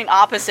interesting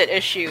opposite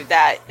issue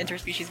that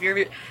interspecies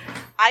view.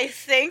 I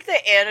think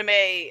the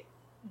anime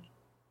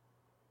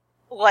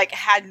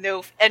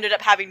ended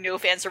up having no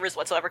fan service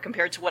whatsoever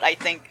compared to what I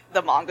think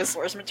the manga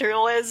source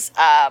material is.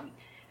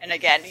 And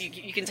again,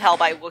 you can tell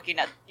by looking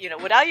at,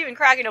 without even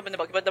cracking open the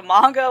book, but the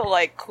manga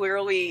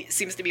clearly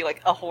seems to be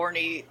a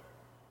horny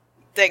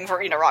thing for,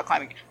 rock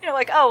climbing.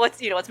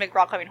 Let's make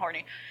rock climbing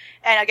horny.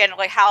 And again,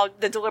 how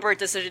the deliberate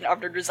decision of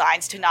their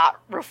designs to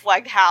not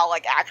reflect how,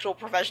 actual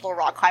professional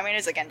rock climbing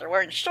is. Again, they're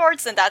wearing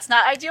shorts, and that's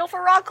not ideal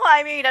for rock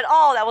climbing at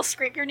all. That will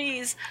scrape your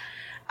knees.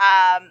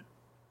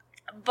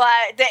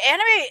 But the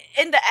anime,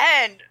 in the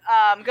end,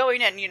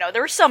 going in,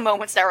 there were some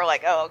moments that were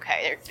oh,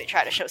 okay, they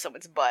try to show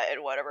someone's butt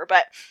and whatever,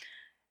 but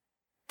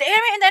the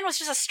anime in the end was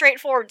just a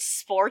straightforward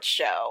sports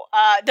show.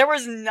 There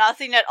was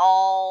nothing at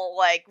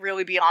all,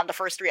 really beyond the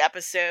first 3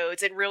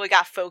 episodes. It really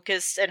got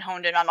focused and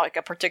honed in on,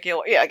 a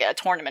particular, a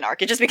tournament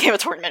arc. It just became a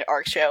tournament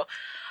arc show.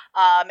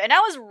 And I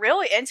was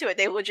really into it.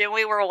 They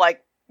legitimately were,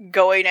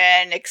 going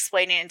in,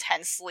 explaining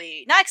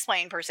intensely, not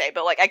explaining per se,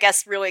 but I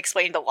guess really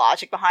explaining the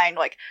logic behind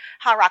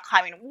how rock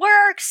climbing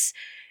works.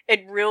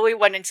 It really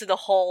went into the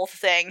whole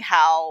thing,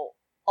 how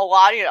a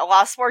lot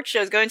of sports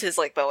shows go into this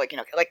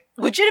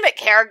legitimate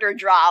character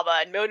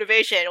drama and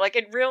motivation.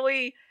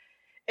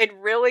 It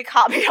really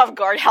caught me off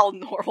guard how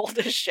normal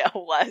this show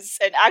was,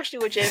 and actually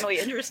legitimately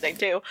interesting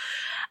too.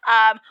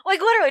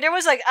 Literally there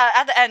was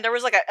at the end there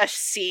was a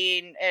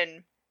scene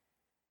in,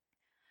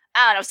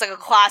 I don't know, it's a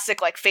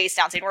classic face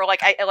down scene where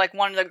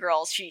one of the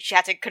girls she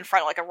had to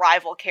confront a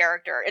rival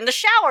character in the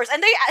showers,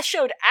 and they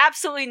showed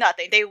absolutely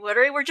nothing. They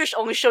literally were just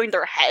only showing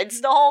their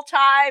heads the whole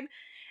time,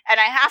 and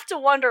I have to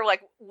wonder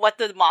what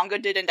the manga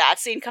did in that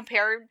scene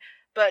compared.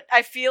 But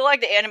I feel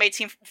the anime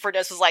team for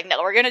this was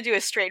no, we're gonna do a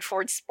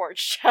straightforward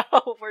sports show.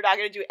 We're not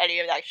gonna do any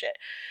of that shit.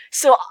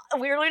 So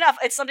weirdly enough,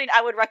 it's something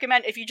I would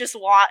recommend if you just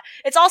want.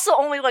 It's also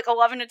only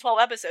 11 to 12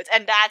 episodes,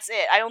 and that's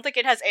it. I don't think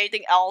it has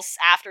anything else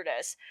after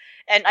this.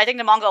 And I think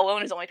the manga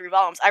alone is only 3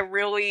 volumes. I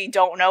really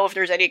don't know if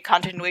there's any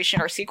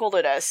continuation or sequel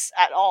to this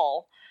at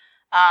all.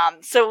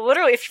 So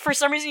literally, if for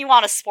some reason you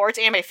want a sports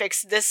anime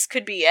fix, this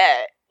could be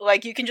it.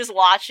 You can just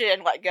watch it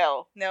and let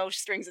go. No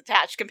strings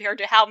attached compared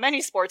to how many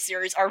sports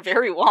series are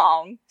very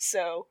long.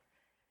 So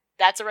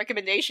that's a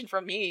recommendation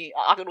from me.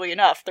 Oddly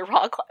enough, the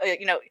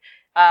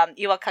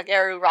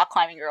Iwakageru rock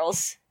climbing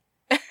girls.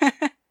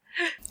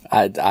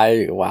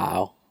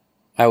 Wow.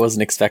 I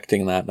wasn't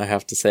expecting that. I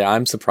have to say,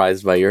 I'm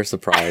surprised by your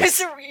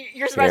surprise.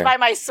 You're surprised by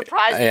my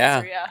surprise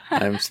answer, yeah.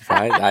 I'm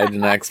surprised. I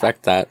did not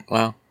expect that.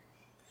 Wow.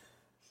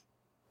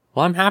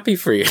 Well, I'm happy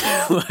for you.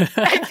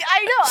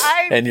 I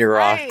know. And your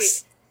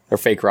rocks. Or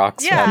fake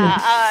rocks.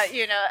 Yeah,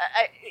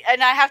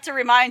 and I have to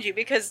remind you,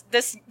 because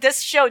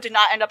this show did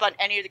not end up on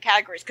any of the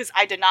categories, because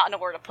I did not know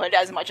where to put it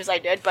as much as I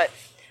did, but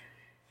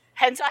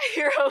Hentai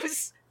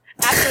Heroes,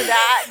 after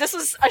that, this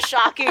was a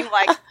shocking,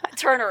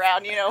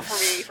 turnaround, for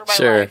me, for my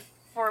life,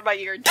 for my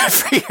year.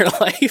 For your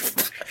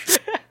life?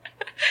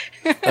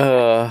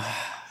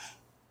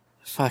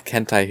 Fuck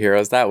Hentai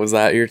Heroes, that was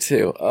that year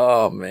too.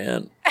 Oh,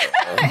 man.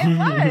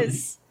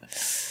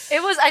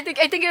 It was, I think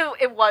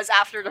it was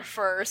after the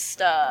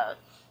first,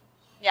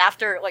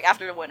 after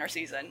the winter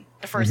season,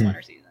 the first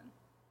winter season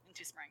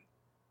into spring.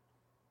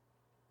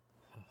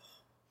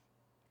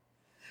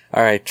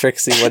 All right,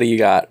 Trixie, what do you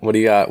got? What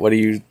are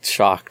you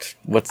shocked?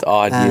 What's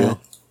awed you?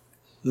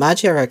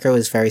 Magia Record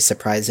was very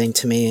surprising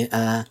to me.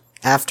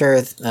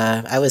 After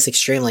I was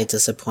extremely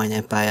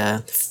disappointed by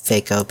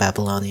Fako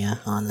Babylonia,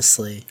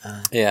 honestly.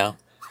 Yeah.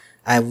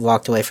 I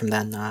walked away from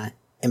that not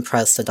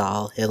impressed at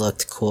all. It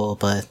looked cool,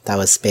 but that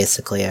was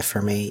basically it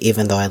for me,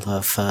 even though I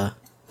love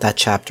that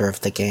chapter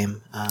of the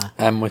game.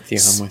 I'm with you.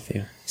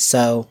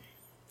 So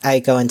I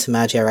go into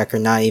Magia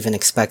Record not even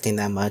expecting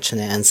that much,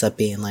 and it ends up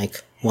being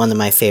one of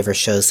my favorite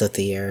shows of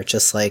the year.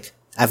 Just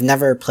I've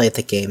never played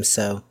the game,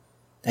 so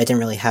I didn't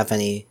really have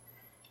any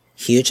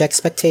huge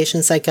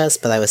expectations, I guess,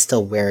 but I was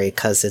still wary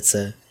because it's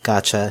a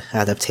gacha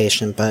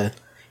adaptation, but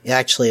it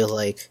actually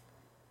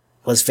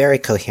was very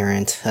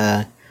coherent,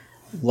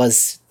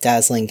 was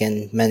dazzling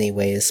in many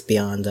ways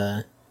beyond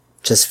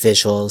just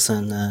visuals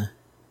and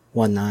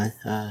whatnot.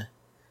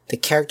 The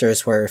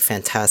characters were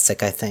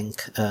fantastic, I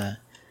think,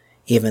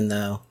 even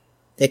though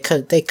they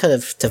could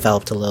have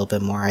developed a little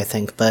bit more, I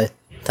think, but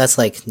that's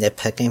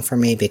nitpicking for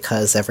me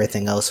because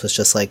everything else was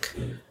just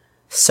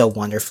so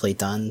wonderfully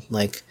done.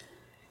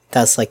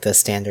 That's the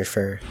standard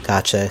for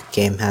gacha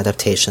game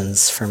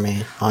adaptations for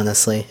me,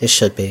 honestly. It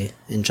should be,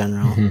 in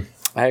general.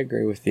 Mm-hmm. I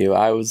agree with you.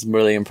 I was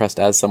really impressed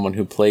as someone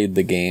who played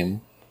the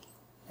game.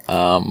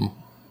 How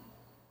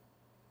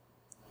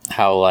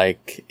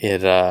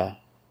it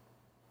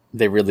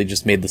they really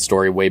just made the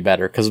story way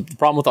better. Because the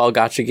problem with all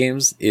gacha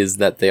games is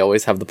that they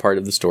always have the part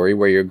of the story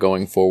where you're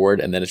going forward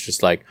and then it's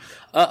just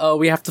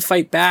we have to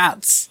fight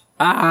bats.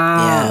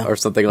 Or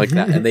something like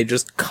that. And they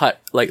just cut,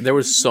 there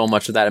was so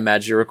much of that in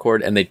Magia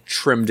Record and they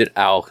trimmed it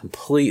out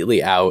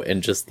completely out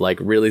and just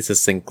really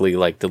succinctly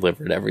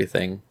delivered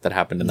everything that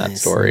happened in that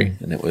story.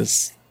 And it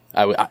was,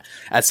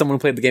 as someone who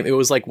played the game, it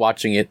was like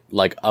watching it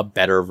a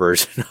better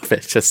version of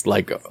it, just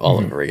all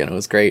over again. It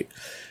was great.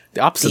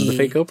 The opposite of the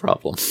Fako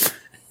problem.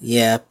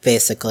 Yeah,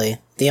 basically.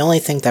 The only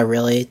thing that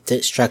really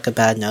struck a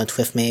bad note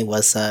with me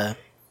was,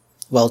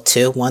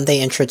 two. One,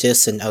 they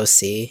introduced an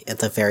OC at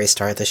the very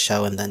start of the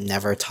show and then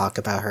never talk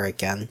about her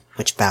again,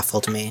 which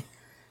baffled me.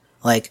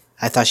 I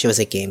thought she was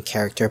a game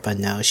character, but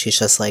no, she's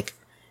just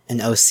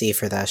an OC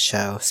for that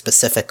show,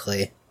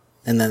 specifically.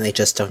 And then they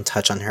just don't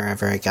touch on her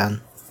ever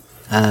again.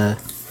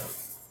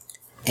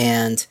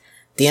 And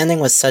the ending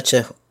was such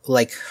a,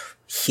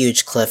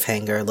 huge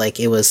cliffhanger.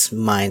 It was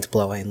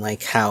mind-blowing,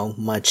 how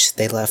much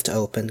they left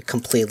open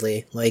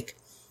completely.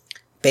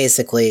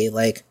 Basically,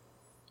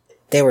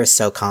 they were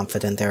so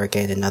confident they were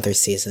getting another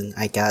season.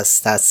 I guess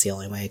that's the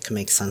only way it can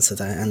make sense of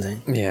that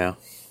ending. Yeah.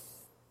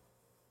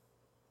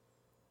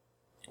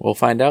 We'll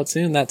find out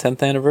soon, that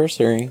 10th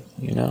anniversary,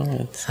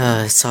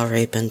 It's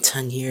already been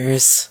 10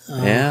 years.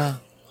 Yeah.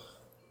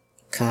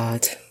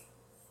 God.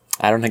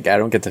 I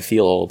don't get to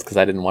feel old because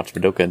I didn't watch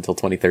Madoka until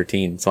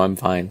 2013, so I'm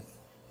fine.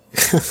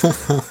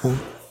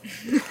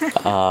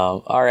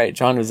 All right,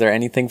 John, was there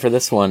anything for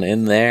this one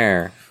in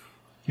there?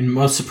 And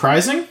most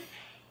surprising?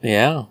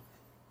 Yeah.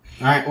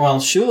 All right. Well,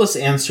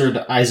 Shulis answered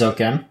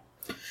Aizoken,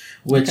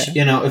 which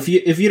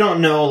if you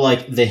don't know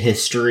the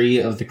history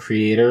of the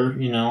creator,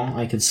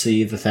 I could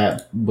see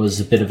that was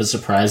a bit of a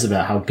surprise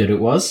about how good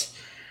it was.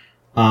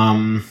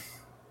 Let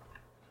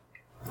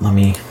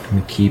me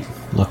keep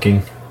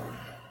looking.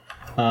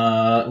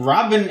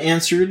 Robin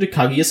answered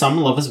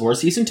Kaguya-sama Love is War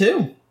Season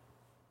 2.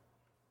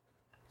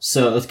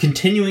 So it's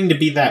continuing to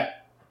be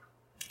that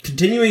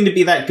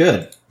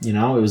good.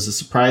 It was a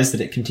surprise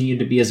that it continued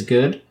to be as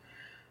good.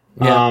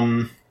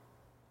 Yeah.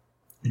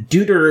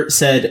 Duder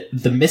said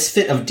The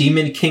Misfit of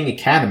Demon King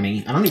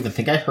Academy. I don't even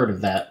think I heard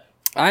of that.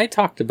 I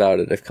talked about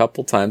it a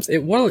couple times. I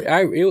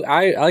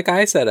like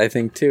I said, I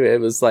think too, it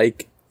was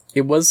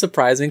it was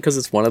surprising because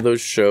it's one of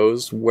those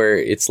shows where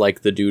it's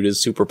the dude is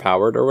super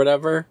powered or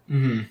whatever.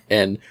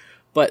 Mm-hmm.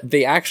 But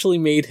they actually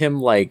made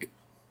him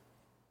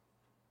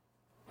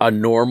a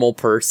normal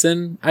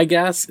person, I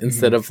guess,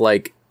 instead of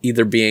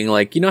either being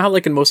how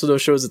in most of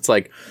those shows it's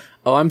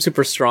oh, I'm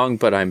super strong,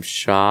 but I'm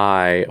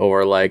shy,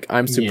 or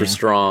I'm super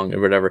strong,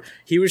 or whatever.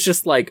 He was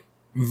just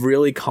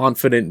really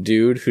confident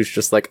dude who's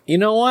just you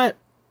know what?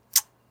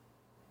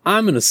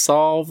 I'm going to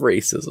solve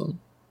racism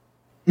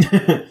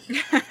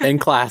and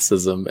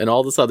classism and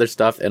all this other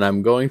stuff, and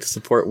I'm going to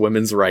support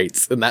women's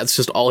rights. And that's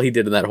just all he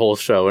did in that whole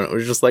show. And it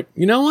was just like,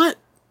 you know what?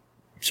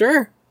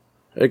 Sure.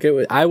 Like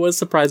I was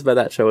surprised by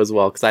that show as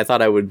well, because I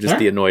thought I would just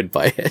be annoyed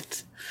by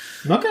it.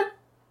 Okay.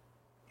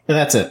 But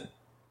that's it.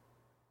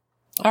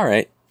 All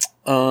right.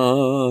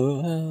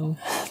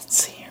 Let's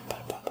see here.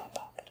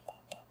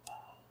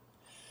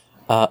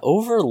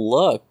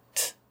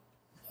 Overlooked.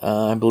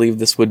 I believe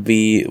this would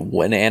be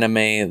an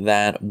anime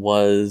that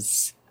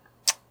was,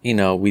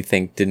 we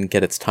think didn't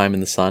get its time in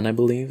the sun, I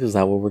believe. Is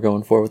that what we're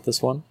going for with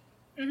this one?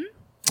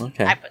 Mm-hmm.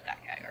 Okay. I put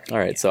that category. All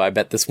right, so I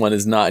bet this one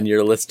is not in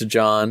your list,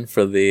 John,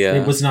 for the...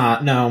 It was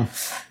not, no.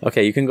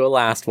 Okay, you can go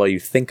last while you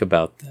think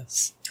about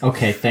this.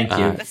 Okay, thank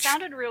you. That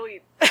sounded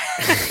really...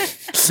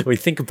 We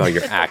think about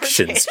your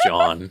actions,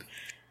 John.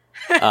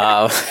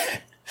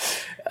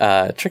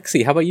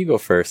 Trixie, how about you go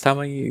first? How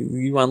about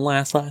you won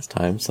last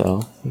time,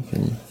 so you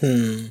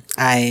can...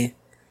 I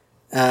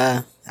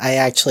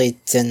actually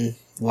didn't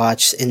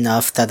watch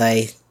enough that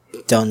I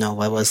don't know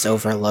what was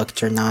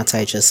overlooked or not.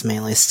 I just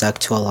mainly stuck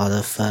to a lot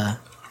of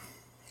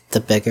the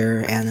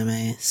bigger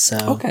anime, so...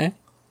 Okay.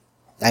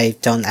 I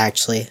don't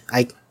actually...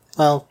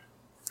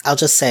 I'll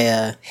just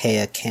say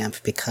Heya Camp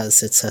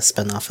because it's a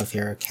spin-off of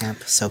Yuru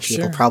Camp, so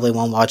people probably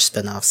won't watch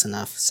spin-offs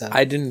enough. So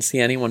I didn't see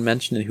anyone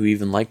mention it who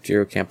even liked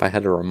Yuru Camp. I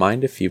had to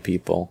remind a few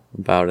people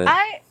about it.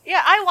 I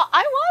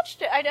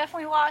watched it. I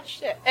definitely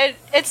watched it.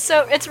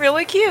 It's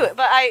really cute,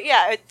 but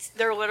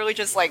they're literally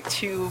just like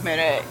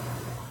 2-minute,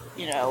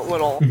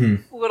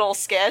 little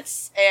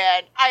skits,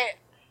 and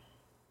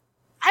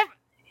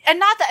And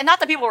not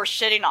that people were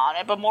shitting on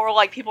it, but more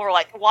like people were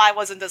like, "Why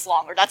wasn't this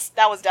longer?"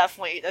 That was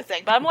definitely the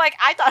thing. But I'm like,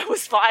 I thought it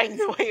was fine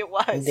the way it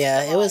was.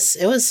 Yeah, it was.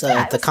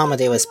 The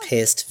comedy was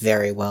paced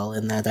very well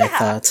in that. Yeah. I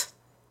thought.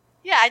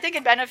 Yeah, I think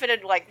it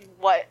benefited like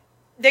what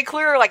they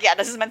clearly like. Yeah,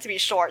 this is meant to be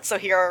short, so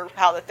here are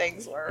how the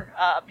things were.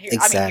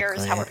 Here's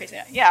how we're pacing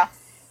it. Yeah,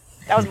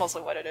 that was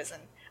mostly what it is,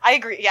 and I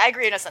agree. Yeah, I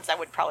agree in a sense that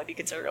would probably be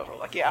considered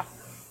overlooked. Yeah.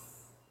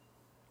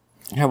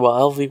 Yeah, well,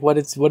 Elvie, what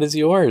is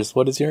yours?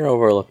 What is your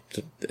overlooked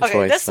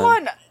choice?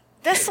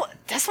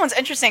 This one's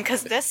interesting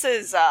because this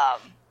is I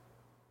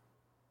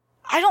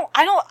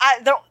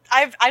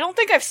don't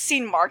think I've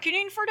seen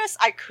marketing for this.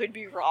 I could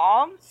be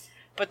wrong,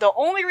 but the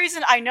only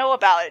reason I know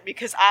about it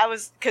because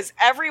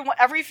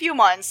every few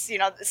months,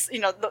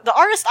 the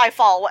artist I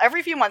follow,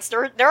 every few months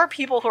there are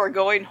people who are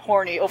going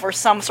horny over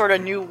some sort of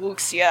new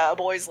Wuxia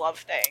boys love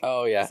thing.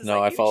 Oh yeah,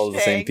 no, I follow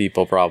the same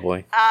people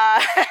probably.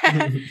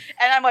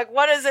 And I'm like,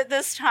 what is it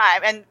this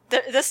time? And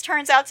this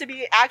turns out to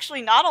be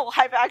actually not a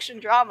live action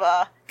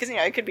drama because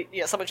it could be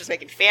someone just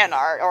making fan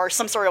art or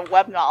some sort of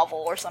web novel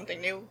or something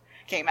new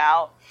came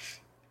out.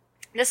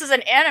 This is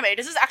an anime.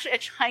 This is actually a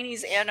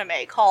Chinese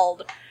anime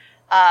called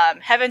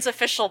Heaven's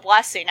Official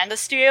Blessing, and the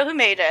studio who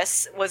made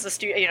this was the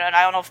studio, and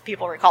I don't know if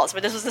people recall this,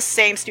 but this was the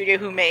same studio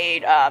who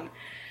made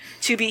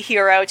To Be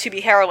Hero, To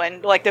Be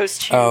Heroine, like those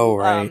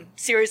two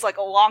series like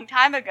a long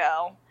time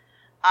ago.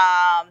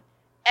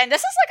 And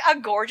this is like a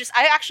gorgeous,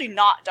 I'm actually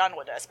not done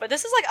with this, but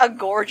this is like a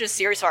gorgeous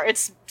series art.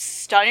 It's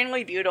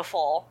stunningly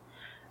beautiful.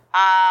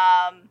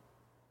 And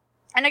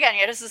again,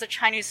 this is a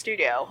Chinese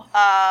studio.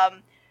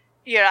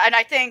 And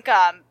I think,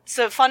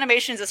 so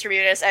Funimation's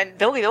distributing this, and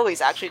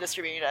Bilibili's actually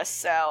distributing this,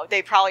 so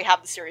they probably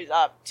have the series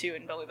up, too,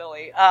 in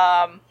Bilibili.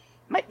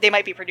 They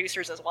might be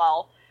producers as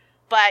well.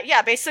 But,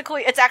 yeah,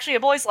 basically, it's actually a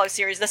boys' love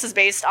series. This is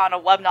based on a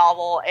web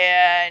novel,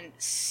 and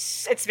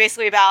it's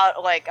basically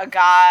about, like, a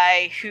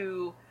guy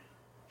who...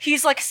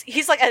 He's like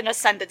an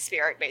ascended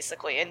spirit,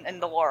 basically, in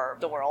the lore of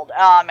the world.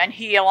 And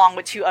he, along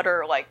with 2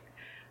 other, like,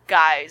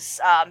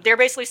 guys, they're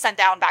basically sent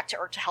down back to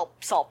Earth to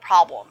help solve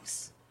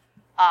problems.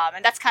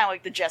 And that's kind of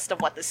like the gist of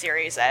what the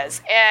series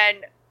is.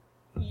 And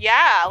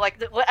yeah,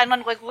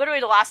 literally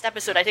the last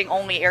episode I think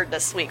only aired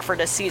this week for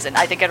this season.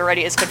 I think it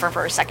already is confirmed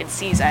for a second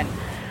season.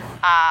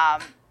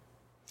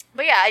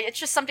 But yeah, it's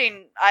just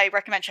something I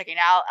recommend checking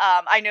out.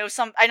 I know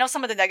some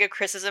of the negative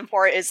criticism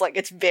for it is like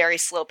it's very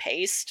slow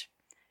paced.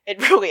 It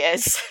really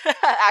is.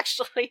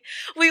 Actually,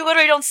 we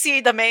literally don't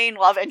see the main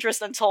love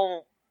interest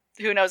until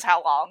who knows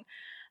how long.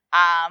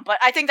 But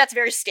I think that's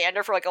very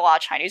standard for like a lot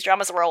of Chinese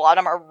dramas where a lot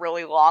of them are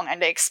really long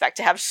and they expect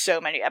to have so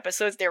many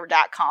episodes. They're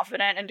that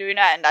confident in doing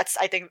that. And that's,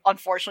 I think,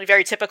 unfortunately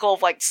very typical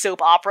of like soap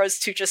operas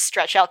to just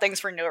stretch out things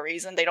for no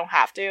reason. They don't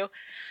have to.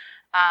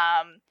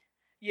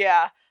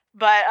 Yeah.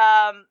 But,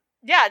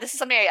 yeah, this is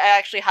something I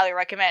actually highly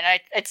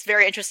recommend. It's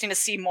very interesting to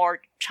see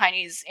more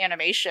Chinese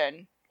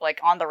animation like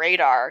on the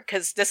radar.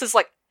 Cause this is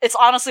like, it's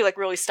honestly like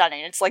really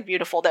stunning. It's like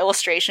beautiful. The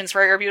illustrations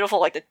are beautiful.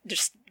 Like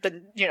the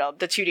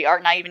 2D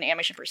art, not even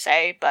animation per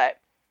se,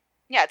 but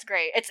yeah, it's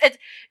great. Again,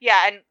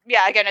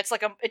 it's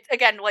like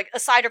like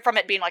aside from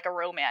it being like a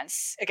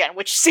romance again,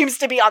 which seems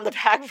to be on the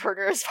back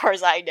burner as far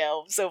as I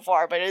know so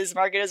far, but it is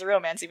marketed as a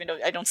romance, even though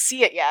I don't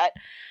see it yet.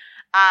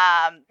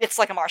 It's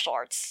like a martial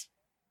arts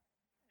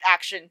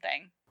action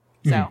thing.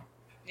 So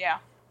yeah,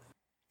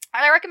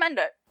 I recommend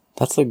it.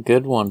 That's a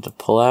good one to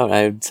pull out.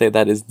 I would say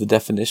that is the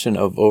definition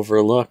of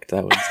overlooked, I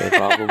would say,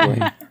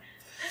 probably.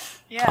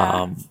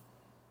 Yeah.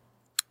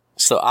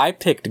 So I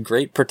picked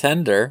Great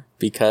Pretender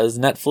because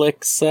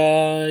Netflix,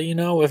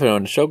 if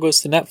a show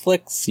goes to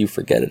Netflix, you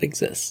forget it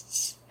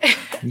exists.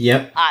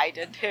 Yep. I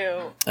did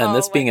too. And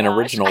this my being an gosh,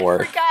 original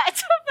work. I forgot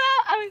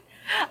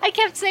about. I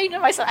kept saying to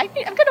myself,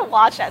 I'm gonna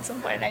watch that at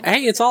some point. And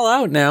Hey, it's all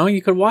out now.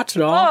 You could watch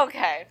it all. oh,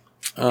 okay.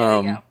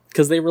 There you go.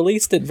 Because they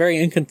released it very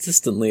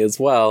inconsistently as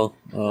well.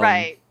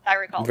 Right. I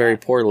recall. Very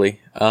that. poorly.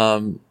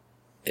 Even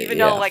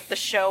though like the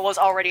show was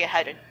already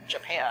ahead in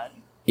Japan,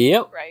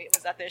 Yep. right?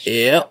 Was that the issue?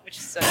 Yep. Which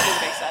doesn't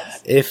make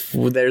sense. If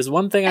there's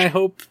one thing I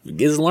hope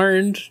is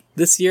learned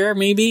this year,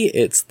 maybe,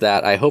 it's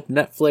that I hope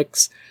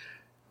Netflix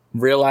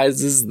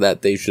realizes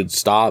that they should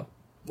stop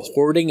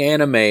hoarding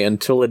anime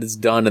until it is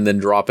done and then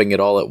dropping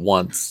it all at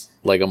once,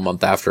 like a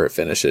month after it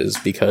finishes,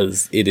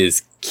 because it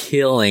is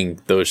killing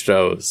those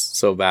shows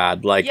so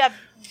bad. Like,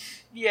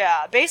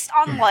 Yeah. Based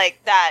on like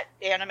that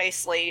anime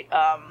slate,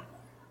 I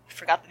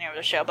forgot the name of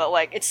the show, but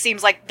like it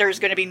seems like there's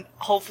going to be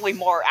hopefully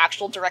more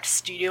actual direct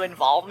studio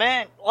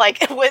involvement,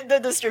 like with the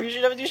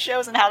distribution of these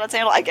shows and how that's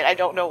handled. Again, I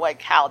don't know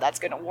like how that's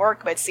going to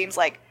work, but it seems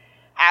like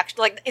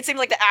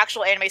the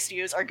actual anime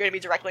studios are going to be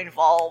directly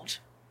involved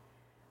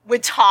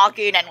with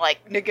talking and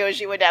like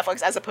negotiate with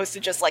Netflix, as opposed to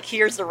just like,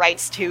 here's the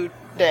rights to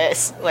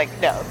this, like,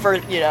 no, for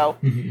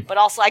But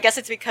also, I guess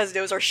it's because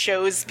those are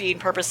shows being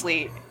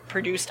purposely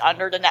produced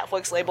under the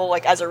Netflix label,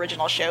 like as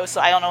original shows. So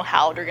I don't know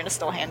how they're gonna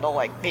still handle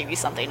like maybe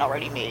something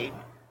already made.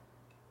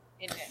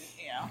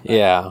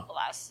 Yeah.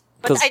 Alas,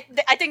 but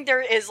I think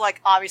there is like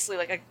obviously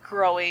like a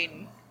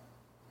growing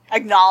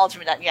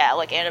acknowledgement that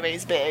like anime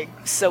is big,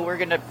 so we're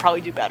gonna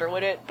probably do better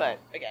with it. But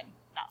again,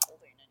 not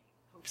holding any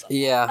hopes up.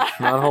 Yeah,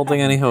 not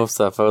holding any hopes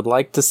up. I would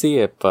like to see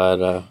it,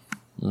 but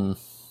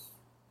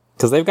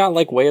because they've got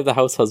like Way of the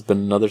House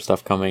Husband and other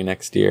stuff coming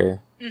next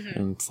year,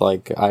 and it's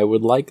like I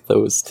would like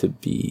those to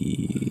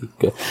be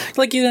good.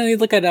 Like you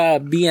look at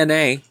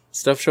BNA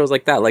stuff, shows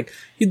like that. Like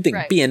you'd think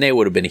BNA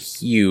would have been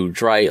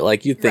huge, right?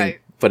 Like you'd think. Right.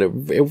 But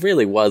it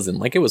really wasn't.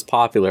 Like, it was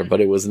popular,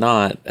 but it was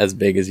not as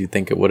big as you'd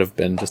think it would have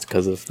been just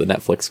because of the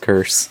Netflix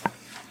curse.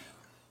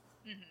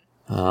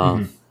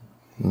 All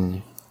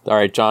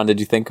right, John,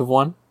 did you think of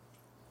one?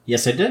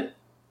 Yes, I did.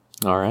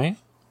 All right.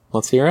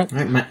 Let's hear it.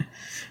 All right,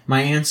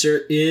 my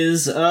answer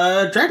is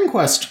Dragon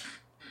Quest.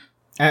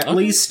 At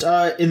least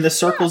in the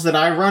circles that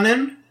I run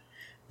in,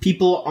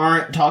 people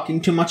aren't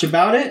talking too much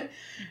about it.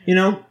 I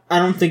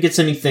don't think it's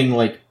anything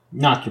like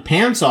knock your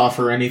pants off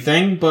or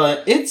anything,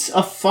 but it's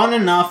a fun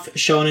enough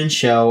shonen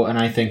show, and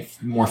I think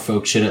more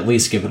folks should at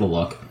least give it a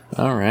look.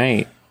 All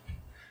right.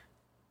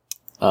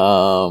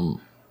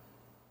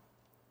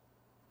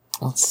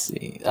 Let's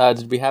see.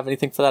 Did we have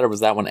anything for that, or was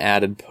that one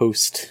added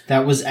post?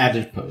 That was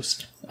added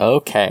post.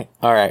 Okay.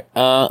 All right.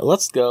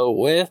 Let's go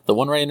with the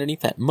one right underneath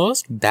that.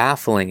 Most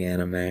baffling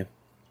anime.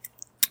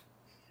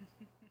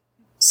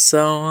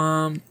 So,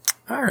 all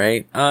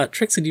right.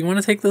 Trixie, do you want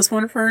to take this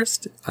one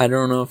first? I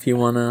don't know if you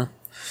want to...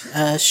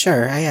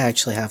 Sure, I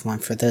actually have one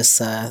for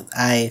this.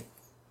 And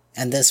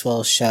this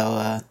will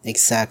show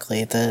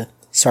exactly the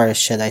sort of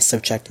shit I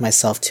subject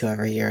myself to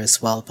every year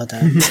as well, but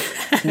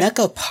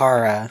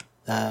Nekopara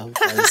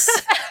was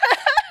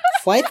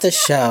quite the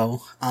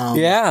show.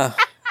 Yeah.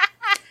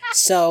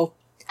 So,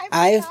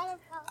 I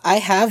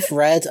have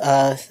read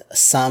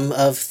some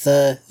of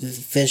the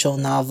visual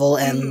novel,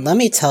 and let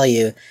me tell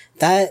you,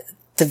 that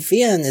the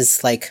VN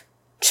is like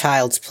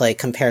child's play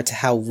compared to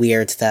how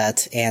weird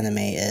that anime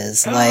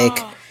is. Like,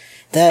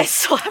 that,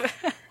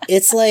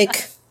 it's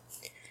like,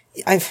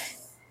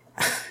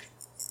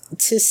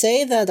 to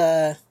say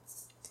that,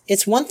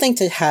 it's one thing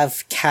to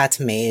have cat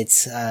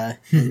maids,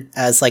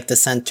 as like the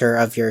center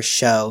of your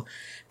show,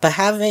 but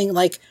having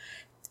like,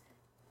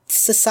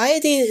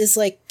 society is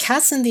like,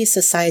 cats in these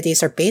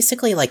societies are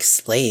basically like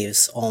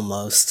slaves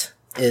almost,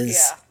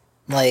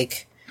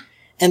 like,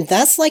 and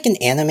that's like an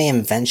anime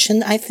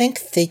invention, I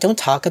think. They don't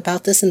talk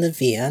about this in the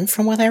VN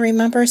from what I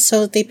remember,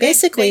 so they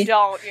basically... They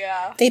don't,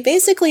 yeah. They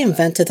basically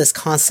invented this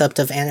concept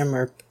of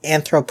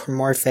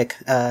anthropomorphic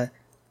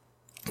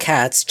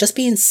cats just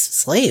being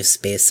slaves,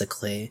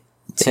 basically,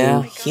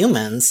 to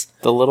humans.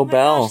 The little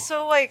bell. Gosh,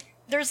 so, like,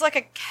 there's like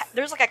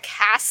a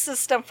caste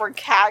system for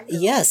cat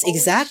girls. Yes,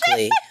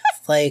 exactly.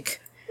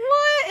 Like...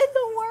 What in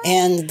the world?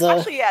 And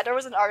actually, yeah, there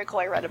was an article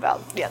I read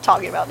about,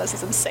 talking about this.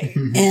 It's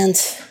insane.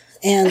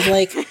 And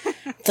like,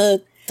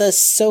 the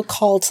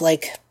so-called,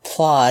 like,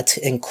 plot,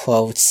 in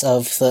quotes,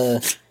 of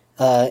the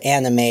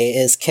anime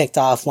is kicked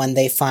off when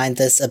they find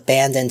this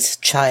abandoned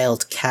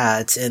child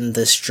cat in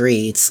the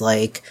streets,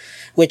 like,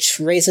 which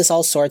raises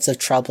all sorts of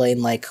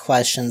troubling, like,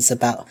 questions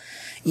about...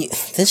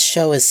 This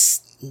show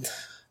is...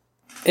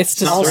 It's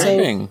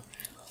disturbing.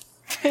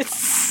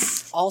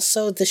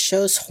 Also, the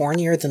show's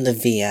hornier than the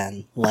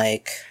VN,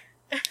 like...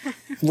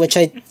 Which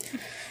the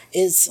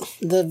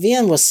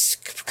VN was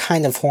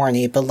kind of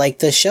horny, but like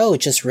the show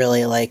just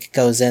really like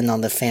goes in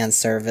on the fan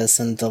service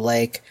and the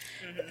like,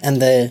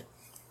 and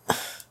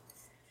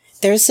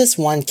there's this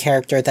one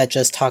character that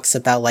just talks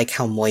about like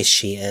how moist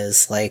she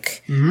is,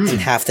 like in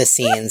half the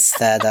scenes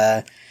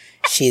that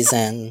she's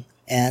in,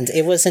 And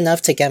it was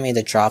enough to get me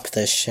to drop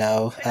this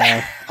show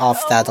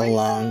off that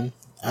alone.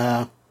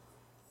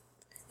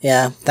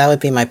 Yeah, that would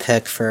be my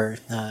pick for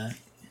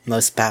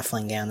most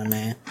baffling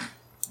anime.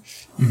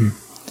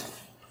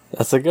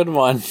 That's a good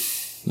one.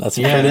 That's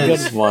a Yeah, pretty it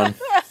is. good one.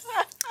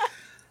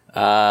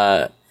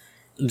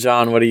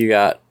 John, what do you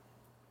got?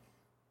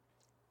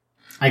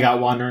 I got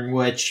Wandering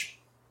Witch.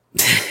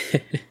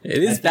 It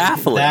is think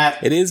baffling.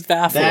 that- It is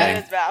baffling. that-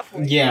 It's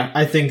baffling. Yeah,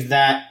 I think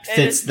that It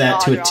fits is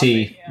that to a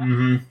T.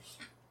 jaw-dropping, yeah.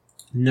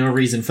 No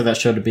reason for that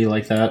show to be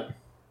like that.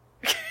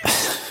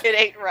 It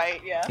ain't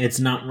right, yeah. It's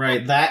not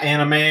right. That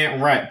anime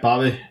ain't right,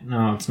 Bobby.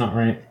 No, it's not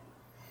right.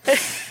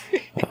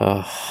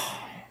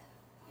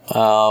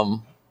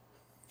 All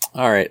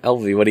right,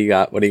 LV, what do you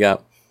got? What do you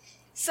got?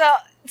 So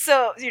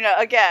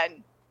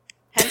again,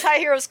 Hentai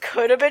Heroes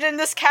could have been in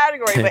this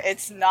category, but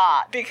it's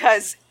not,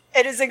 because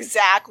it is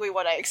exactly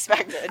what I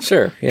expected.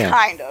 Sure, yeah.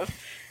 Kind of.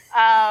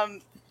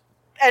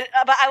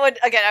 But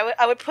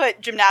I would put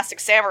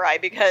Gymnastic Samurai,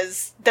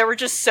 because there were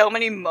just so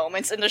many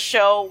moments in the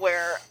show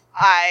where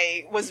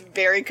I was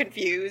very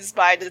confused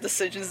by the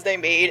decisions they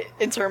made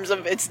in terms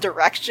of its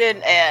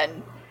direction,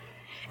 and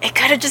it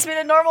could have just been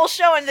a normal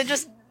show, and they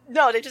just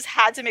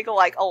had to make a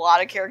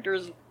lot of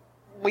characters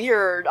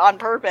weird on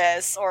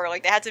purpose, or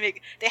they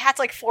had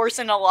to force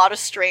in a lot of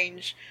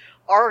strange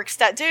arcs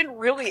that didn't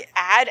really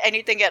add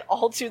anything at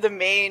all to the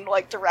main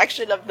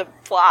direction of the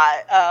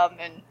plot.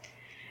 And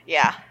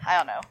yeah, I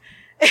don't know.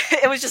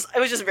 It was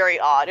just very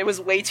odd. It was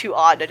way too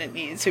odd than it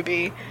needed to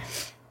be.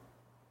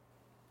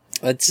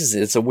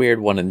 It's a weird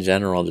one in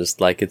general. Just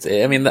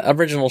the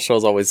original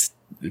shows always,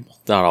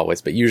 not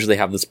always, but usually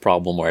have this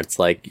problem where it's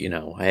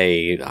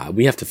hey,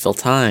 we have to fill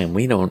time.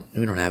 We don't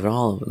have it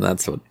all, and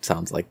that's what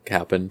sounds like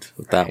happened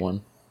with that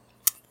one.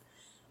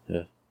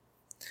 Yeah.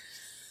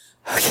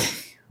 Okay,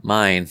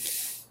 mine.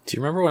 Do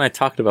you remember when I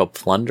talked about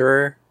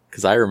Plunderer?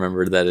 Because I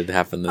remembered that it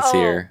happened this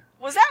year.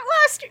 Was that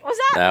last year?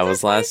 That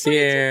was last 2022?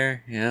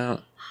 year. Yeah.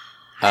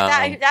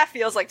 That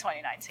feels like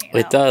 2019.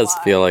 It does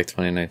feel like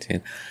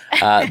 2019.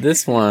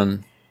 This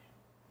one,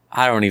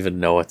 I don't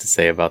even know what to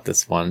say about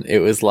this one. It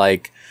was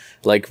we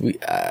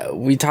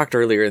talked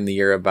earlier in the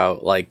year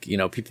about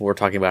people were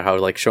talking about how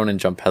Shonen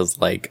Jump has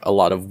a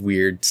lot of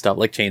weird stuff,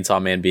 like Chainsaw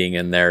Man being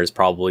in there is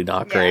probably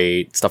not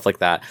great, stuff like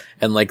that.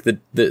 And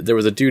there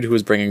was a dude who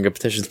was bringing a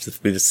petition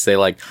specifically to say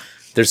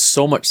there's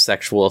so much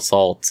sexual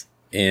assault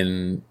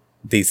in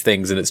these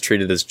things and it's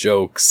treated as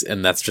jokes,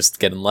 and that's just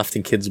getting left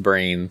in kids'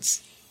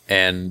 brains.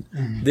 And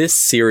this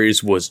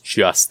series was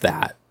just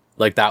that.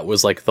 That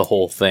was the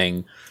whole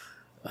thing,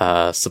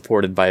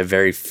 supported by a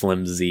very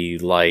flimsy,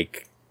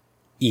 isekai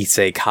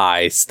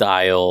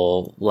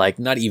style,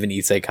 not even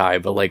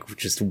isekai, but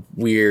just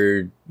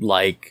weird,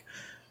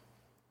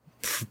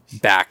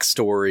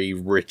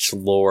 backstory, rich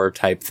lore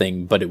type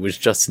thing. But it was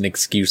just an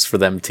excuse for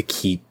them to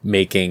keep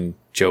making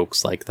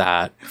jokes like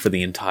that for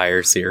the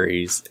entire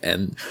series.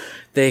 And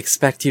they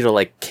expect you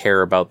to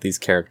care about these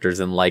characters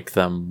and like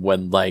them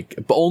when but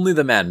only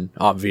the men,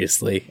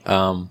 obviously,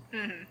 who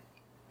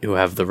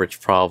have the rich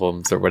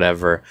problems or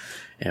whatever.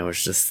 And it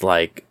was just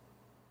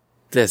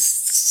this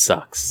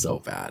sucks so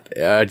bad.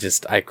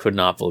 I could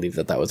not believe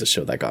that was a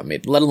show that got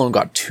made, let alone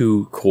got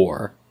 2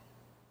 core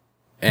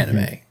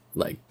anime.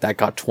 That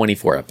got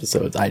 24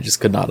 episodes. I just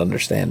could not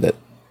understand it.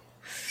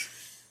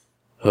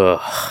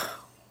 Ugh.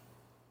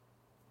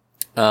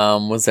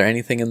 Was there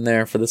anything in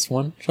there for this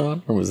one,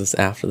 Sean? Or was this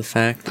after the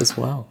fact as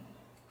well?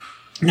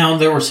 No,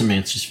 there were some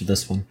answers for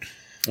this one.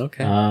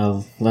 Okay.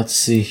 Let's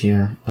see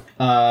here.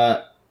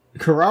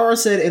 Carrara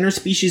said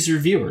interspecies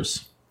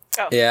reviewers.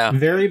 Oh. Yeah.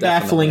 Very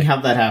baffling definitely.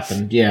 how that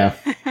happened. Yeah.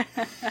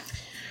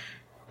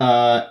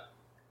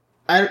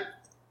 I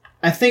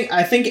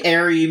think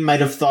Ari might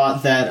have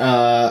thought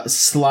that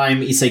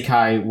Slime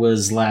Isekai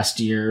was last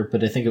year,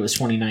 but I think it was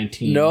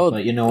 2019. No,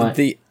 but you know what?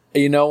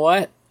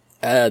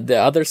 The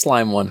other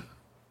slime one.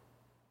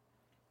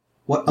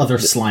 What other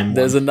slime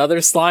There's one?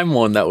 another slime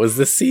one that was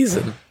this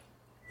season.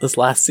 This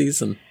last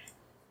season.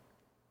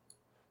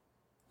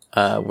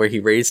 Where he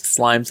raised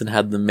slimes and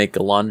had them make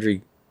a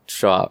laundry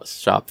shop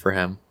for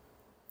him.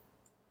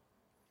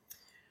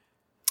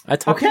 I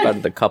talked Okay. about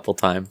it a couple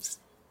times.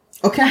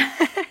 Okay.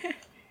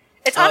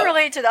 It's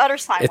unrelated to the other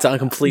slime. It's one, though.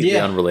 completely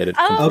Yeah. unrelated,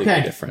 Oh, completely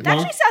okay. different. That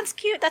actually sounds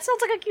cute. That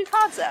sounds like a cute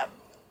concept.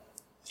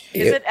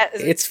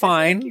 It's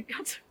fine. Is it a cute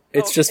concept?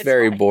 It's Oh, just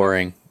very fine.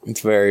 boring.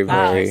 It's very,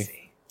 Ah, I very... see.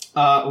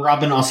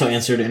 Robin also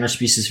answered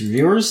interspecies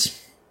reviewers.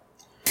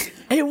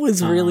 It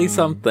was really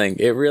something.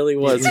 It really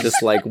was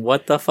just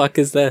what the fuck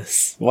is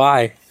this?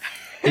 Why?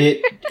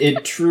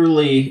 It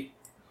truly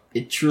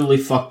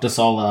fucked us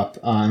all up,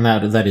 and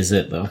that is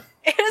it though.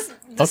 It has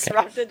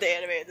disrupted the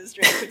anime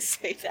industry. I would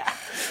say that,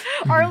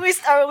 or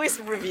at least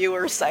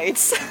reviewer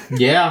sites.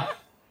 Yeah.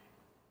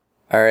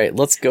 All right,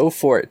 let's go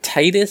for it.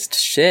 Tightest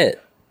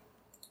shit.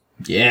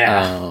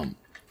 Yeah.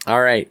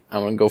 All right,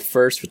 I'm gonna go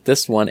first with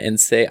this one and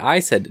say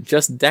I said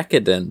just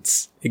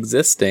Decadence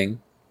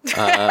existing.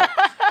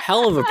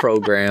 Hell of a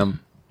program.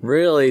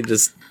 Really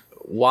just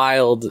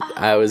wild.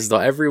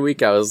 Every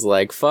week I was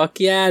like, fuck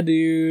yeah,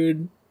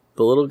 dude.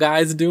 The little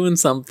guy's doing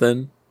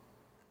something.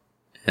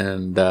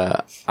 And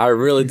I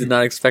really did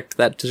not expect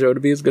that show to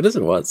be as good as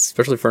it was,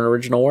 especially for an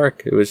original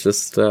work. It was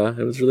just, it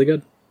was really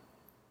good.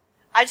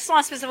 I just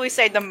want to specifically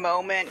say the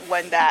moment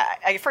when that,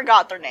 I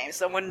forgot their names,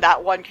 so when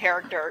that one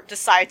character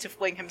decided to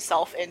fling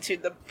himself into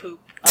the poop.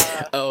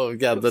 Oh,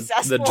 yeah, poop the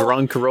cesspool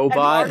drunk and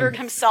robot. ordered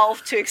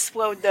himself to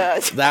explode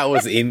the. That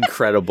was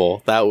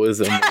incredible. That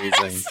was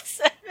amazing.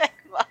 specific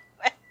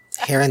moment.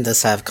 Hearing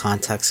this out of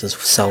context is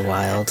so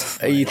wild.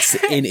 It's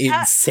an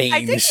insane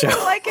I think show. you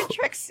would like it,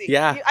 Trixie.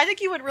 Yeah. I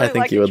think you would really I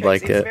think like you it, would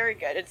like Trixie. it. It's very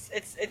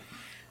good.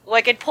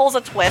 It pulls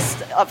a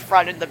twist up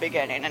front in the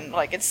beginning, and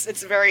like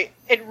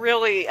it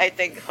really, I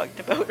think,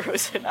 hooked both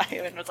Rose and I,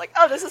 and was like,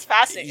 oh, this is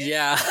fascinating.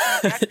 Yeah.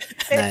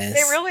 They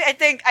Nice. really, I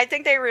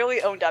think they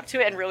really owned up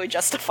to it and really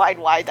justified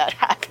why that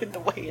happened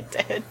the way it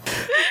did.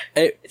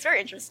 It's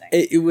very interesting.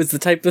 It was the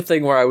type of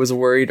thing where I was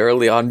worried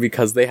early on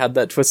because they had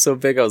that twist so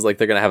big. I was like,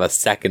 they're gonna have a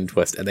second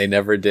twist, and they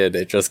never did.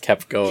 It just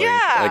kept going.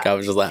 Yeah. Like I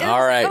was just like, It was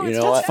all right, oh, you it's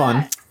know just what?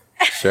 Fun.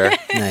 Sure.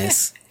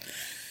 Nice.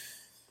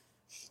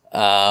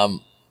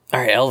 All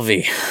right,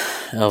 LV.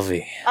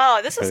 Oh,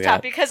 this was we tough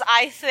got? because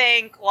I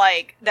think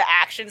like the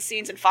action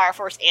scenes in Fire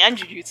Force and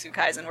Jujutsu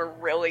Kaisen were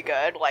really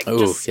good. Like Ooh,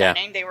 just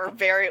stunning. They were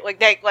very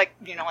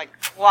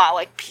wow,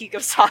 like peak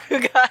of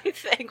Sakuga. I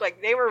think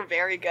like they were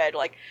very good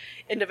like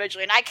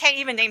individually, and I can't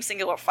even name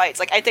singular fights.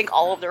 Like I think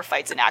all of their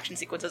fights and action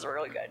sequences are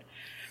really good.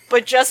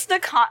 But just the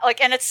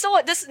and it's still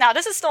this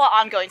is still an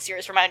ongoing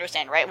series from my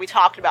understanding, right? We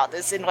talked about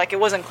this and like it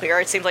wasn't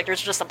clear. It seems like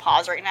there's just a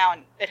pause right now,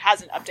 and it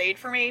hasn't updated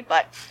for me,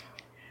 but.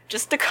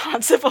 Just the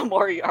concept of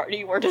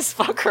Moriarty, where this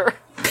fucker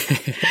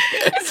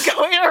is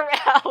going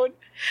around,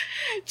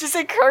 just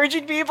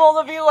encouraging people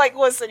to be like,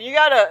 "Listen, you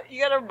gotta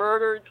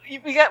murder,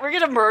 we're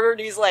gonna murder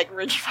these like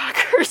rich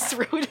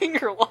fuckers ruining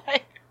your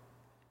life."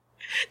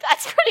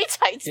 That's pretty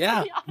tight. Yeah.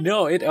 To be honest.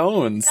 No, it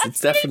owns. That's It's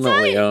definitely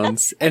pretty tight.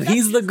 owns. And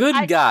he's the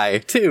good guy,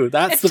 too.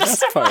 That's It's the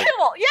best part.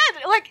 justifiable.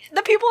 Yeah, like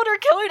the people that are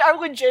killing are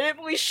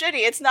legitimately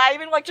shitty. It's not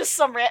even like just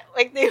some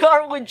like they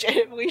are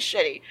legitimately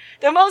shitty.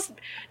 The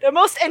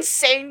most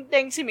insane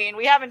thing to me, and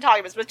we haven't talked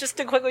about this, but just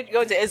to quickly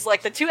go into is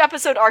like the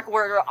 2-episode arc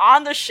where they're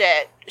on the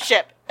ship.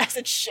 I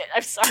said shit.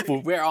 I'm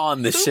sorry. We're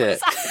on the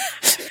shit.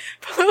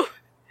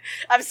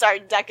 I'm sorry,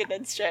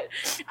 decadence shit.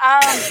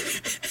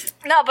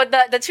 No, but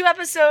the 2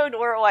 episodes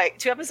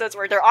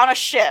where they're on a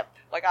ship,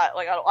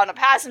 on a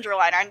passenger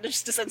liner, and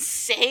there's this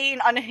insane,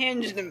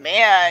 unhinged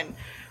man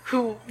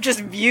who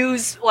just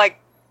views like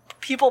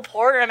people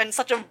poor him in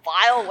such a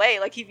vile way.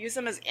 Like he views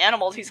them as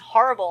animals. He's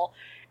horrible,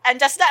 and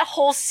just that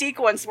whole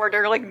sequence where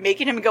they're like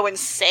making him go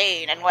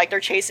insane and like they're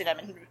chasing him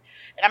and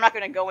I'm not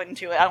going to go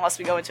into it unless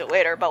we go into it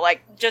later, but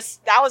like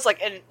just that was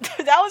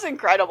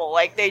incredible.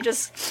 Like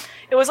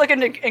it was like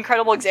an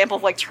incredible example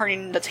of like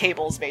turning the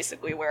tables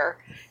basically, where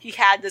he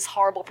had this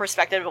horrible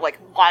perspective of like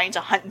wanting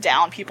to hunt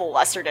down people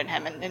lesser than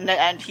him, and in the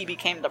end he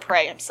became the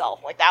prey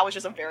himself. Like that was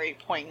just a very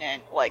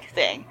poignant like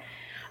thing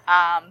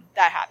that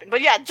happened.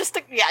 But yeah, just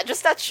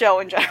that show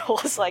in general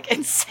was like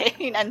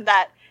insane, and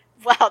that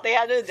wow, they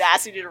had the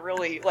audacity to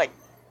really like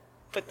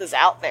put this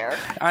out there.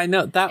 I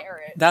know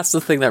that's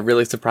the thing that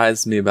really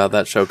surprised me about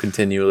that show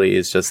continually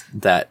is just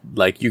that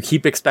like you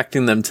keep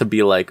expecting them to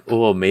be like,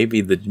 oh,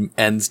 maybe the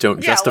ends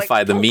don't justify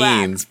like, the pull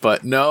back. means,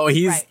 but no,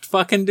 he's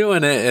fucking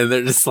doing it, and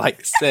they're just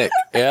like sick.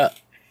 Yeah.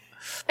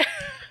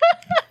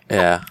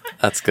 Yeah,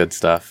 that's good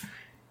stuff.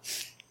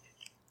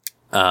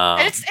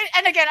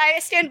 And again, I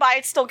stand by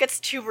it. Still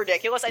gets too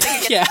ridiculous. I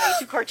think it gets way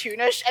too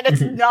cartoonish, and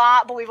it's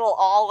not believable at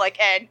all. Like,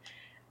 and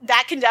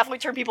that can definitely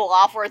turn people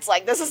off. Where it's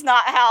like, this is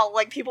not how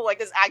like people like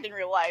this act in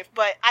real life.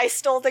 But I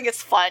still think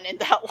it's fun in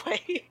that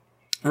way.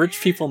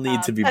 Rich people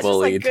need to be that's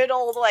bullied. Just like good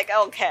old like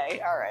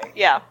okay, all right,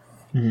 yeah.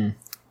 Mm-hmm.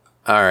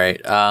 All right,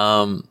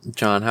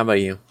 John, how about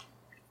you?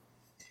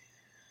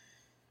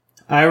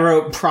 I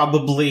wrote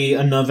probably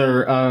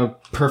another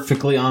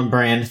perfectly on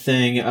brand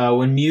thing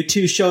when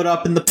Mewtwo showed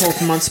up in the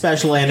Pokemon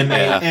Special anime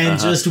and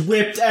just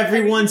whipped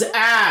everyone's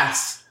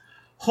ass.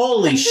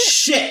 Holy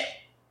shit!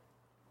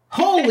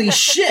 Holy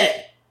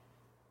shit!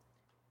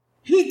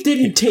 He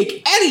didn't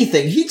take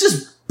anything. He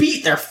just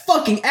beat their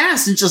fucking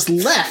ass and just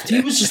left. He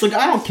was just like,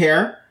 I don't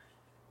care.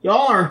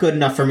 Y'all aren't good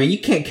enough for me. You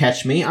can't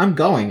catch me. I'm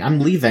going. I'm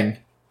leaving.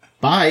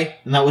 Bye.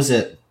 And that was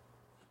it.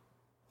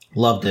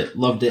 Loved it.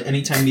 Loved it.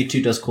 Anytime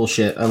Mewtwo does cool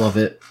shit, I love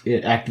it.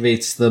 It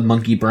activates the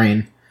monkey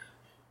brain.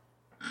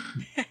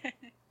 There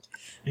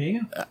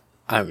you go.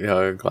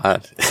 I'm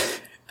glad.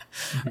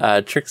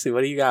 Trixie,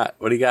 what do you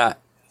got?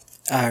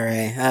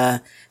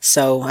 Alright,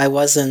 so I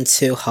wasn't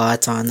too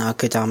hot on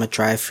Akudama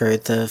Drive for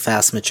the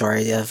vast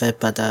majority of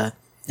it, but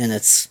in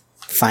its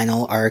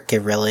final arc, it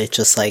really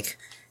just like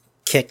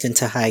kicked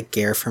into high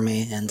gear for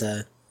me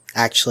and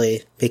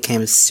actually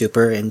became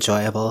super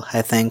enjoyable.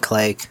 I think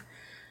like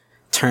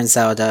turns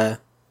out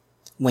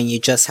when you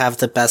just have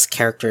the best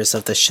characters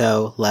of the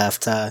show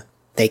left,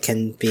 they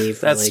can be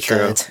really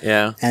good.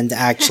 Yeah. And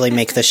actually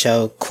make the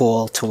show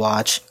cool to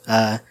watch.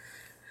 I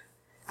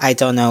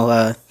don't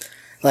know,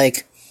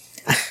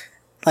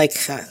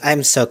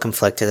 I'm so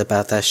conflicted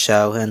about that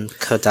show and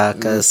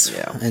Kodaka's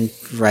and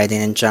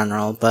writing in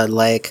general, but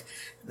like,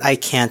 I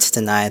can't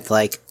deny,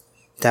 like,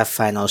 that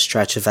final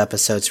stretch of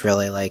episodes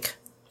really, like,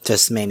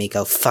 just made me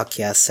go, fuck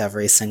yes,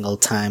 every single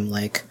time,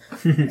 like,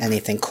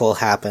 anything cool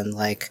happened.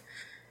 Like,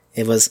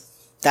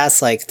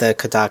 that's, like, the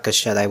Kodaka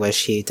shit I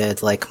wish he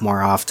did, like,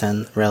 more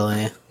often,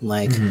 really.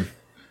 Like,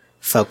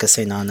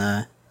 focusing on,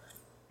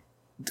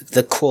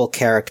 the cool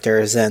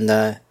characters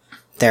and,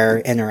 their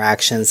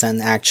interactions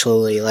and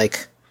actually,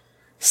 like,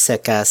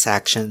 sick-ass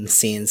action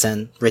scenes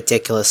and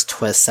ridiculous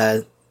twists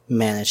that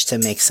manage to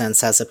make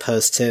sense as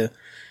opposed to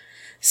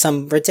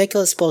some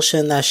ridiculous bullshit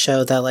in that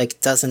show that, like,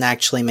 doesn't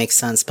actually make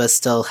sense but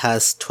still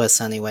has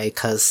twists anyway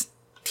because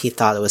he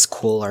thought it was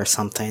cool or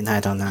something. I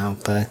don't know,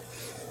 but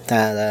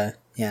that,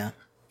 yeah.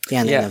 The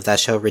ending of that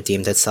show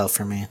redeemed itself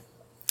for me.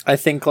 I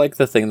think, like,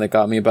 the thing that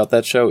got me about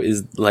that show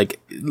is, like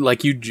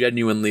you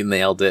genuinely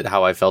nailed it,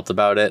 how I felt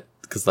about it,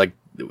 because, like,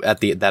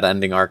 at that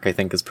ending arc, I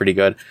think, is pretty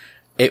good.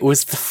 It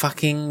was the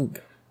fucking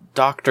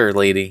doctor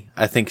lady.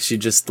 I think she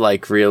just,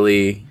 like,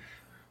 really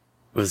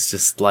was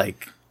just,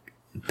 like,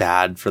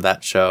 bad for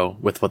that show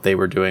with what they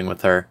were doing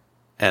with her,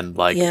 and,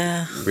 like,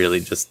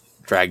 really just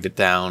dragged it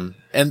down.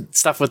 And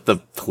stuff with the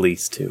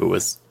police, too,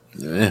 was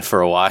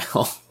for a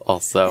while,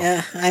 also.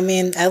 Yeah, I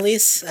mean, at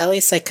least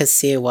I could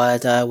see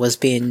what was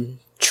being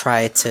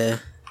tried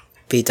to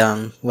be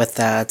done with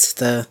that.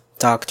 The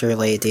doctor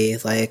lady,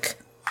 like,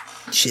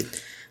 she...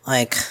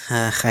 Like,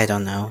 I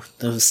don't know.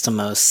 It was the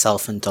most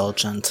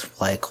self-indulgent,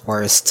 like,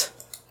 worst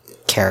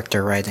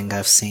character writing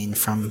I've seen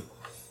from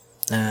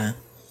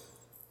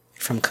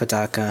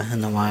Kodaka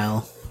in a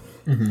while.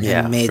 Mm-hmm.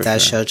 Yeah, and made that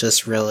show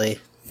just really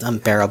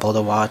unbearable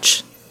to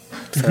watch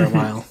for a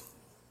while.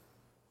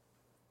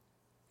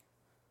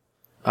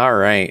 All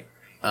right.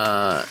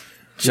 John,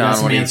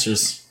 some what do you...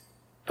 answers.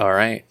 All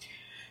right.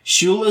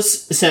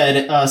 Shulas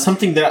said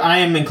something that I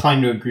am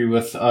inclined to agree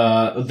with.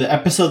 The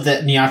episode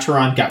that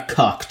Niacharon got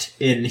cucked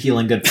in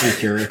Healing Good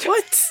Precure.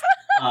 What?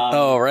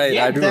 Oh, right.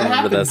 Yeah, I do that remember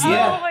happened, this.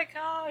 yeah. Oh my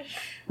gosh.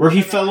 Where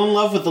he fell in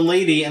love with the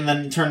lady and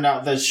then it turned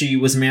out that she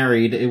was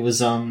married. It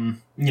was,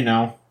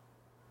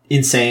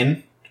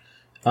 insane.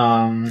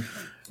 You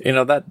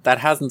know, that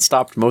hasn't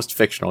stopped most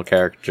fictional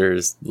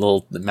characters,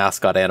 little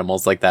mascot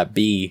animals like that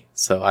bee,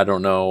 so I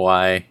don't know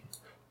why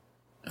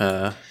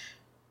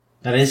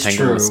That is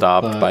Penguin true. was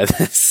stopped but by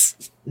this.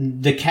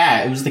 The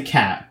cat. It was the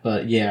cat,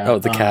 but yeah. Oh,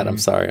 the cat. I'm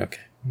sorry. Okay.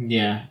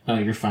 Yeah. Oh,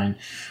 you're fine.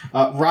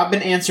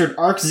 Robin answered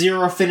Arc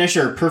Zero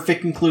finisher,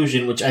 perfect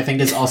conclusion, which I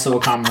think is also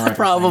a common writer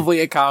Probably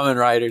a common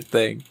writer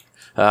thing.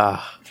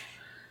 Ah.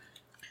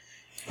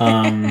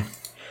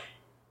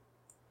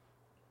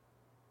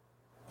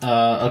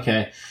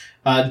 Okay.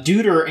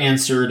 Duder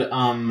answered,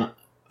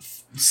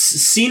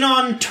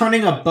 Xenon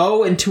turning a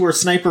bow into her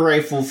sniper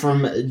rifle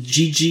from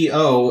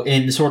GGO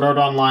in Sword Art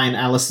Online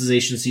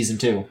Alicization Season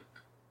 2.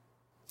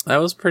 That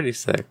was pretty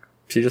sick.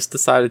 She just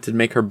decided to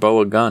make her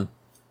bow a gun.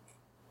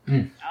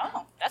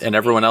 Oh, that's And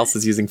everyone else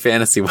is using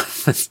fantasy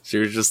weapons. She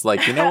was just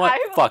like, you know what?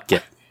 Fuck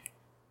it.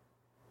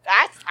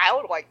 I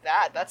would like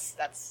that. That's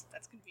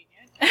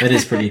convenient. That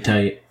is pretty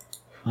tight.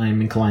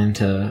 I'm inclined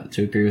to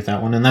agree with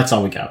that one, and that's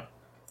all we got.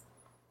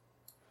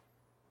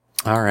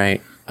 All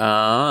right.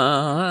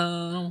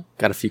 Got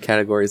a few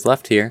categories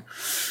left here.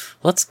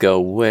 Let's go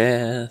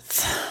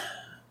with...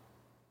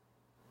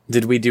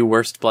 Did we do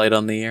Worst Blight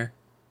on the Year?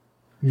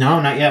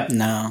 No, not yet.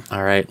 No.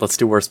 All right, let's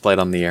do Worst Blight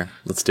on the Year.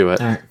 Let's do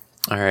it. All right.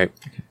 All right.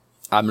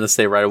 I'm going to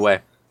say right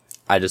away.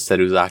 I just said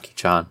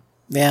Uzaki-chan.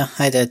 Yeah,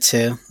 I did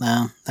too.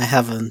 No, I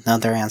have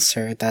another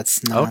answer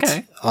that's not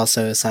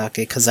also Uzaki,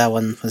 because that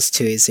one was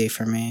too easy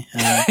for me.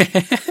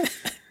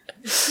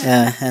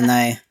 Yeah,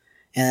 and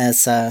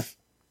it's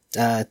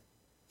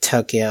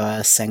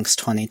Tokyo Sinks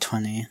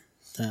 2020.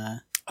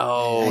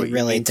 Oh, I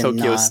really you did mean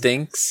Tokyo not.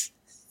 Stinks?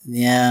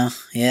 Yeah,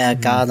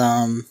 got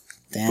him.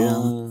 Damn.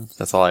 Boom.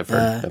 That's all I've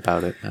heard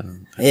about it.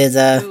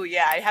 Ooh,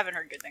 yeah, I haven't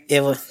heard good things.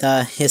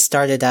 It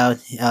started out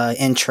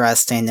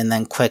interesting and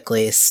then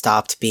quickly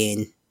stopped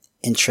being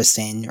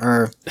interesting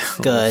or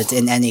good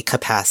in any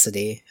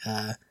capacity.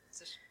 That's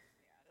a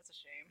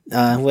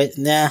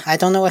shame. I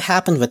don't know what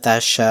happened with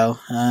that show,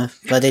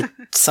 but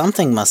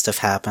something must have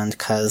happened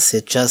because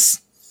it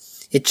just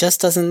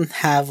doesn't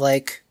have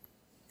like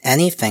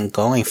anything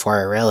going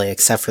for it really,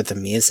 except for the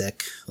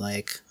music.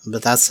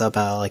 But that's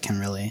about all I can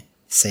really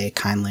say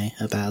kindly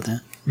about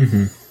it.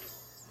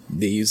 Mm-hmm.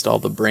 They used all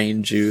the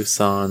brain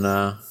juice on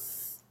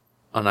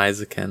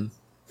Isaacin.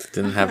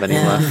 Didn't have any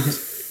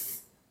left.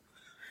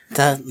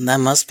 That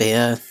must be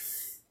it.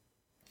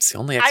 It's the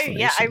only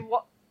explanation. I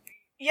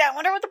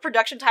wonder what the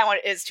production time on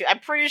it is too. I'm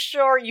pretty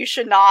sure you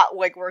should not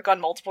work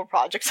on multiple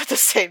projects at the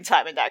same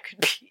time, and that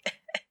could be it.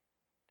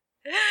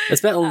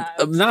 It's been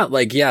not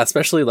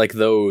especially like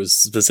those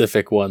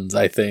specific ones.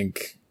 I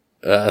think,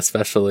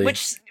 especially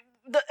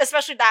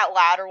especially that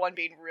latter one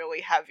being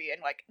really heavy,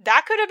 and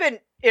that could have been,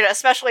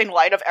 especially in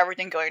light of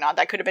everything going on,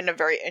 that could have been a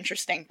very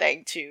interesting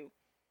thing to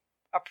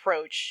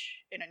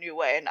approach in a new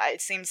way. And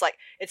it sounds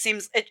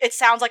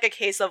like a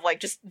case of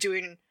just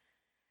doing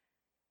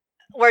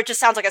where it just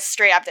sounds like a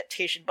straight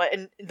adaptation, but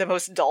in the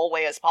most dull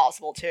way as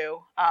possible too.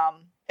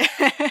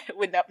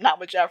 With not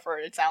much effort,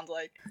 it sounds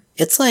like.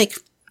 It's like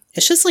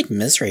It's just like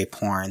misery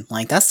porn.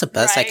 Like that's the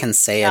best I Right? can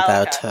say Yeah,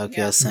 about okay,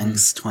 Tokyo yeah.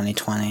 Sings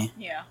 2020.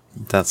 Yeah.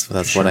 That's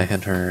what I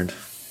had heard.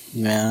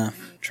 Yeah.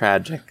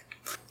 Tragic.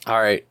 All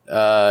right,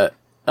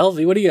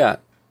 LV, what do you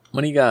got?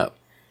 What do you got?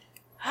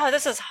 Oh,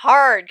 this is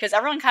hard because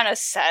everyone kind of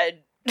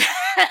said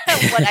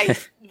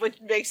what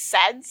makes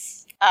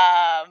sense.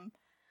 God,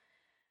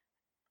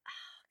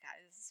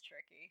 this is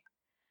tricky.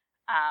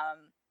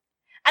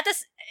 At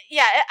this,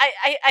 yeah,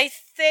 I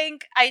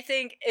think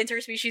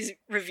interspecies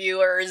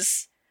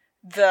reviewers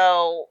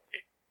though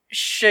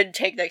should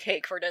take the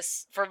cake for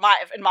this,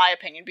 in my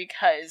opinion,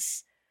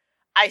 because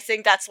I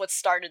think that's what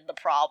started the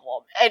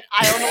problem, and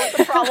I don't know what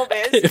the problem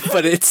is.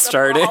 But it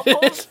started.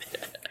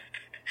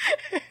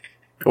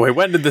 Wait,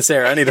 when did this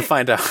air? I need to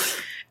find out.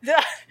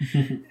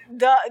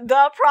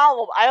 The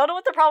problem. I don't know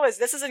what the problem is.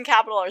 This is in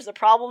capital letters. The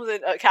problem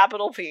is in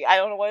capital P. I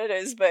don't know what it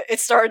is, but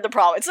it started the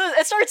problem. It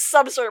started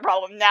some sort of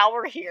problem. Now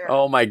we're here.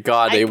 Oh my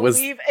god, it was.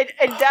 It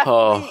definitely.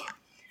 Oh.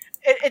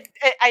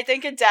 I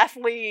think it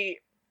definitely.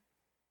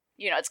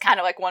 It's kind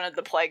of like one of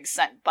the plagues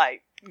sent by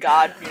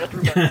God. Through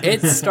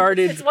It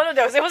started. It's one of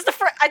those. It was the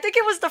first. I think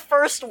it was the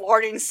first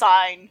warning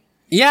sign.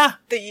 Yeah,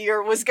 the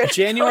year was going to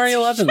January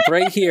 11th,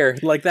 right here.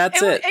 Like that's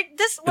it.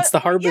 It's the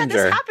harbinger. Yeah,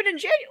 this happened in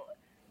January.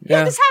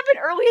 Yeah, this happened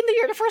early in the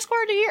year, the first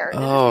quarter of the year.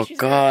 Oh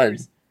god,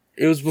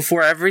 it was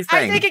before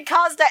everything. I think it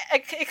caused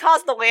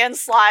the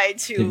landslide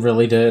to. It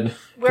really did.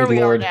 Where Good we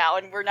Lord. are now,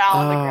 and we're now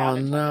on the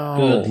ground. No.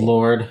 Good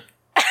Lord.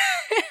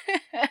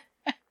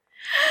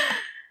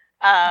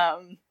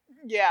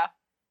 Yeah.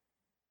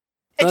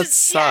 That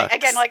sucks.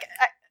 Again,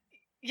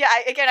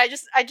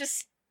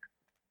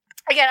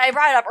 I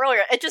brought it up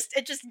earlier. It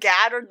just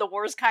gathered the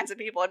worst kinds of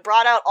people. It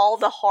brought out all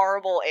the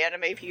horrible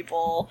anime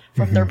people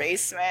from their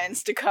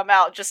basements to come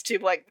out just to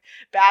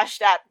bash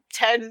that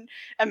 10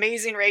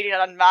 amazing rating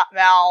on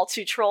Mal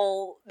to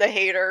troll the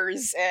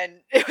haters,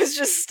 and it was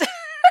just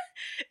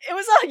it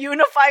was a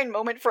unifying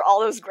moment for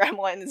all those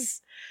gremlins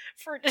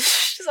for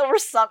just over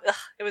something.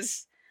 It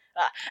was,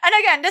 and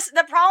again,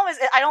 the problem is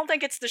I don't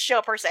think it's the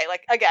show per se.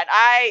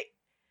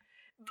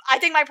 I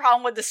think my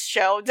problem with this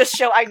show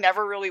I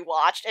never really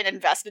watched and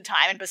invested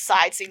time in,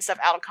 besides seeing stuff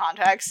out of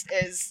context,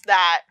 is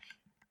that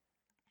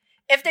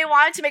if they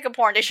wanted to make a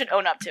porn, they should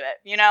own up to it,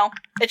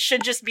 It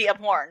should just be a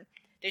porn.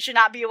 They should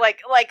not be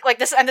like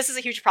this, and this is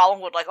a huge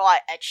problem with a lot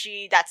of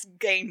ecchi that's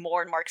getting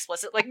more and more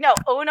explicit. No,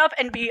 own up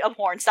and be a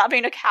porn. Stop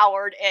being a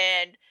coward,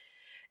 and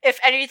if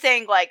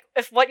anything,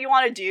 if what you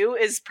want to do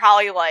is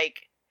probably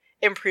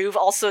improve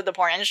also the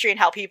porn industry and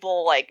how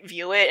people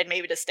view it and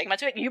maybe the stigma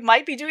to it, you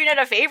might be doing it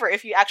a favor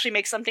if you actually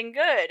make something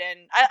good.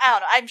 And I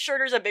don't know, I'm sure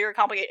there's a bigger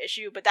complicated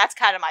issue, but that's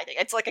kind of my thing.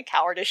 It's like a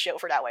cowardice show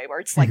for that way, where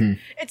it's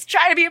it's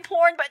trying to be a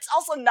porn, but it's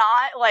also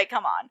not.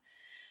 Come on.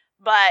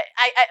 But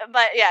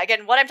but yeah,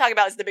 again, what I'm talking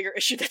about is the bigger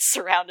issue that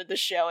surrounded the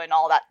show and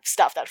all that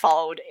stuff that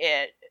followed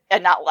it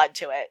and not led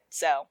to it.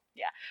 So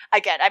yeah,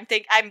 again,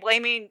 I'm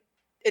blaming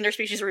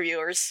interspecies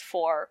reviewers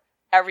for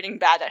everything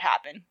bad that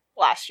happened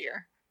last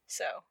year.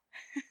 So.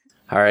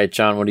 All right,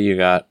 John, what do you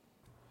got?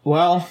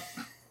 Well,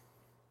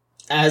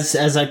 as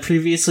I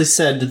previously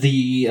said,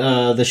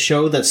 the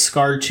show that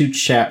scarred Toot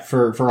Chat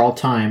for all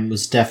time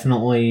was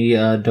definitely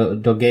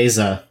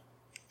Dogeza.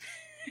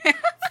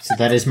 So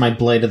that is my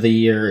Blade of the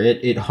Year.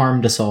 It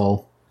harmed us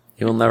all.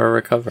 You'll never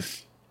recover.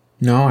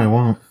 No, I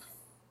won't.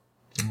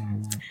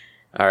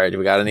 All right, do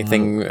we got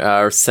anything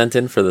sent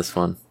in for this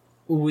one?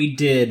 We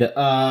did.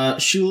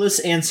 Shoeless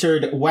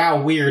answered,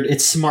 "Wow, weird.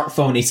 It's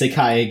smartphone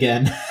isekai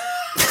again."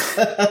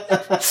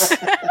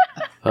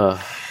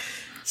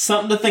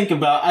 Something to think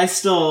about. I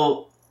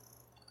still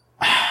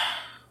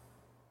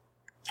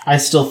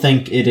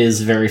think it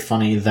is very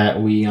funny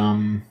that we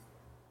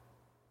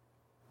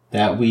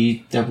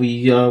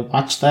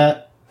watched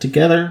that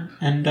together,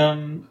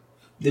 and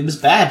it was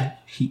bad.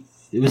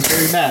 It was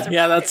very bad.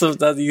 Yeah, that's yeah.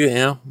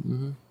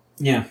 Mm-hmm.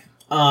 Yeah.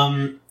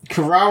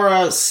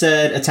 Carrara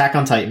said Attack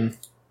on Titan,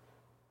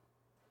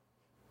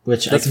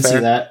 which That's I can fair. see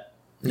that.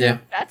 Yeah.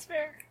 That's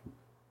fair.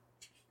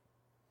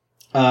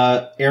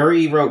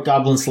 Ari wrote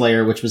Goblin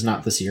Slayer, which was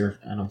not this year,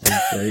 I don't think,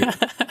 right?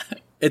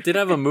 It did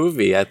have a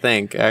movie, I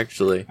think,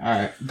 actually.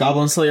 Alright,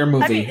 Goblin Slayer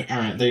movie. I mean,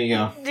 Alright, there you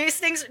go. These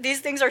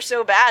things are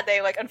so bad, they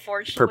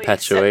unfortunately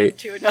Perpetuate.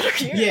 send it to another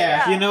year.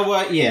 Yeah, you know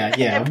what? Yeah.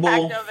 Impact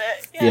Well, of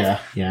it. Yeah.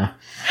 yeah.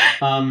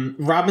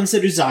 Robin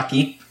said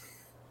Uzaki.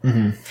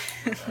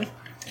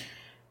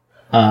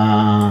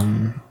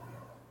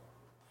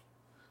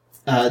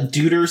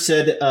 Duder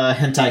said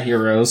Hentai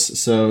Heroes,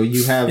 so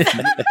you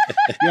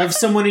have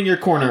someone in your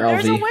corner, LV.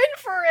 There's a win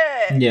for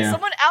it. Yeah.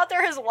 Someone out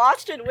there has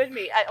watched it with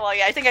me.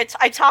 I think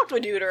I talked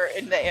with Duder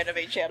in the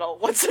anime channel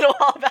once in a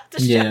while about the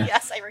show. Yeah.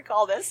 Yes, I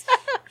recall this.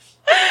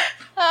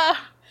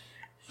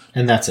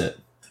 And that's it.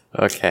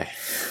 Okay.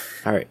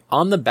 All right.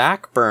 On the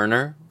back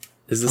burner,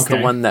 is this the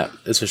Okay. one that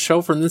is a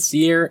show from this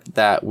year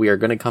that we are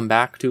going to come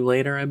back to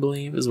later, I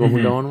believe, is what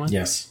we're going with?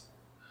 Yes.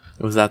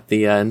 Was that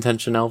the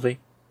intention, LV?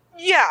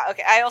 Yeah,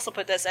 okay. I also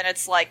put this, and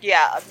it's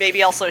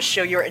maybe also a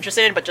show you were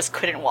interested in, but just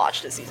couldn't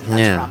watch this season.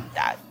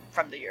 That's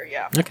from the year,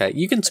 yeah. Okay.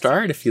 You can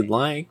start if you'd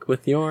like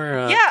with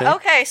your Yeah, pick.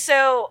 okay,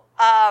 so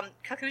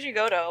Kakuji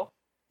Goto,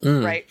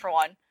 Mm. right, for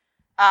one.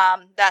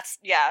 That's,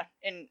 yeah,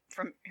 and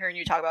from hearing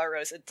you talk about it,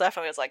 Rose, it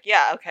definitely was like,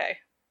 yeah, okay.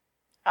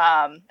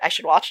 I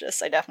should watch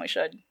this. I definitely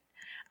should.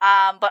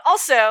 But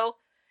also,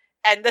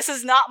 and this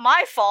is not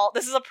my fault,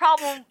 this is a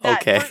problem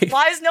that, Okay.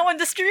 why is no one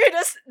distributing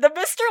this, the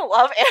Mr.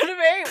 Love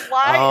anime?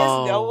 Why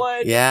is no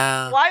one,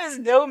 Yeah. why is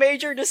no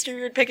major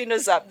distributor picking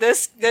this up?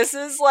 This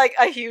is like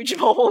a huge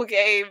mobile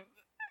game.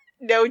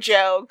 No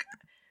joke.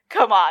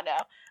 Come on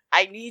now.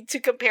 I need to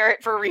compare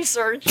it for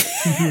research.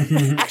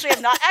 Actually,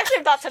 I've not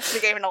touched the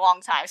game in a long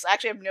time, so I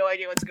actually have no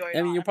idea what's going on.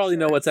 I mean, you'll I'm probably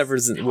sure know it's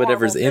whatever's horrible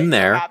in things are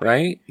there, happening.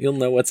 right? You'll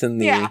know what's in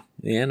the Yeah.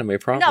 the anime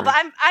proper. No, but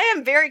I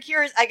am very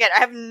curious. Again,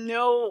 I have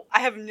no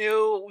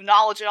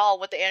knowledge at all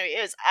what the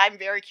anime is. I'm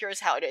very curious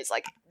how it is.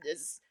 Like,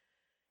 is,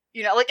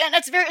 you know, like, and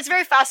it's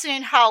very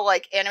fascinating how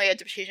like anime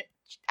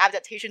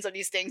adaptations of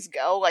these things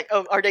go. Like,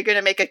 oh, are they going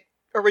to make a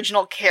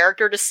original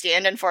character to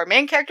stand in for a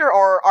main character,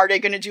 or are they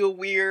going to do a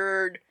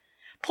weird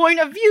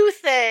point of view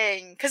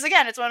thing? Because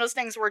again, it's one of those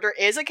things where there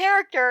is a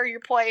character you're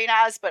playing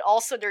as, but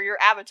also they're your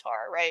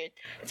avatar, right?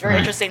 It's very Right.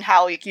 interesting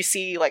how like you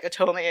see like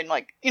Otome and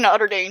like, you know,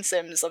 other dating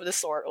sims of this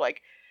sort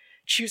like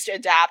choose to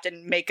adapt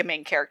and make a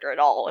main character at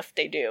all if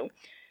they do.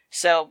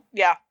 So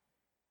yeah,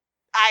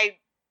 I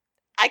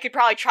could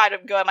probably try to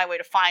go out my way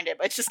to find it,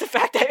 but it's just the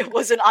fact that it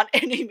wasn't on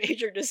any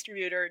major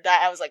distributor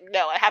that I was like,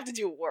 no, I have to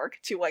do work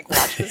to like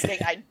watch this thing.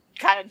 I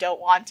kind of don't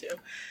want to.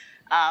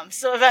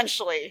 So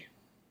eventually,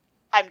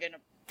 I'm gonna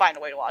find a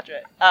way to watch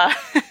it.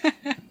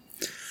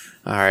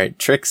 All right,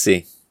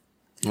 Trixie.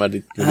 What do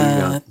you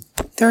got?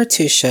 There are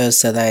two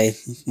shows that I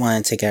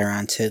wanted to get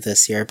around to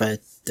this year,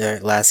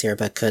 last year,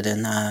 but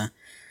couldn't.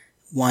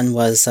 One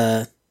was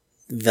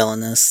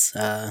Villainous,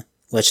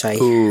 which I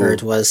Ooh.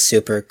 heard was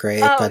super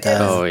great, but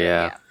Oh,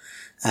 yeah.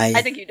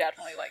 I think you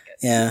definitely like it.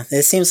 yeah,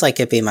 it seems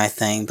like it'd be my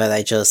thing, but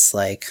I just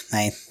like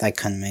I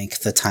couldn't make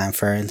the time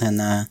for it.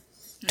 And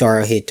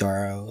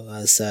Dorohedoro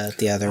was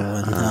the other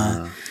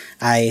one.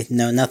 I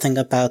know nothing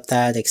about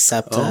that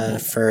except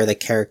for the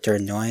character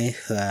Noi,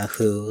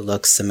 who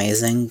looks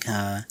amazing.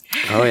 Oh,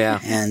 yeah.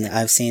 And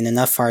I've seen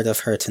enough art of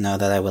her to know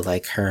that I would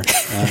like her.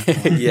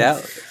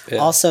 Yeah.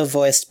 Also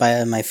voiced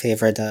by my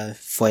favorite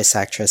voice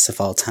actress of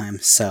all time.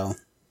 So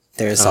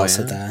there's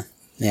also that.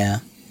 Yeah.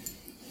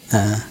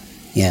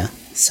 Yeah.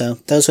 So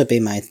those would be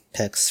my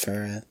picks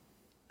for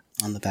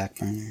on the back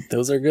burner.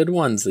 Those are good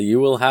ones. You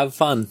will have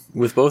fun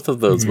with both of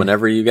those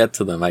whenever you get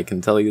to them. I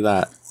can tell you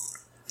that.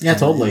 Yeah,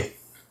 totally.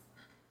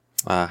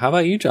 How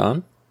about you,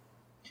 John?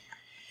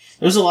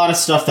 There's a lot of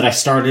stuff that I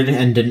started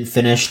and didn't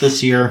finish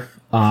this year.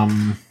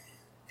 Or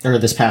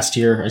this past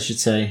year, I should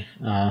say.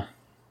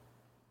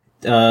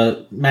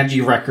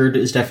 Magi Record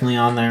is definitely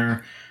on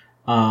there.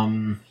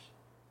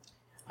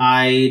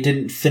 I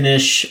didn't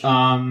finish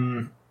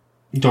Dorohedoro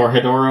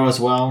as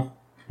well.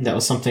 That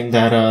was something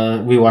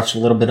that we watched a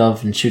little bit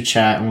of in Shoot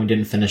Chat, and we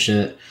didn't finish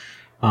it.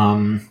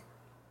 But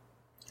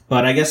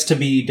I guess to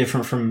be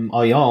different from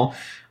all y'all,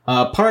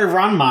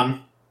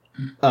 Pariranman,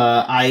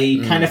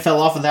 I kind of fell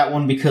off of that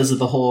one because of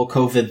the whole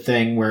COVID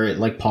thing where it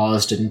like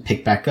paused and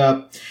picked back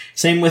up.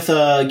 Same with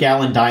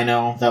Gallon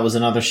Dino. That was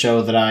another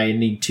show that I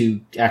need to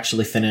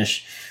actually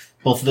finish.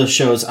 Both of those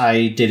shows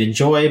I did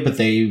enjoy, but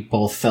they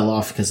both fell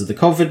off because of the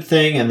COVID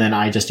thing, and then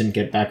I just didn't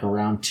get back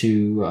around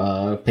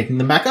to picking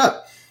them back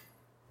up.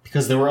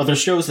 Because there were other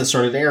shows that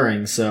started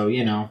airing, so,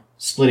 you know,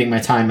 splitting my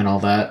time and all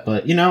that.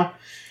 But, you know,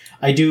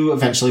 I do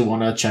eventually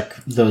want to check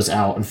those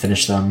out and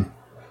finish them.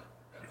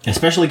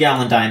 Especially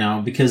Gallon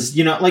Dino, because,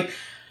 you know, like,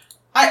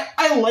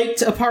 I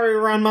liked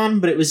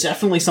Pariranman, but it was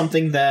definitely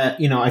something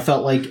that, you know, I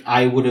felt like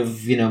I would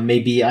have, you know,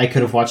 maybe I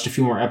could have watched a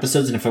few more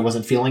episodes, and if I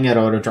wasn't feeling it,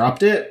 I would have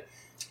dropped it.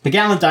 But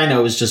Gallon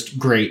Dino is just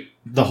great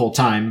the whole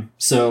time,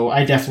 so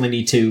I definitely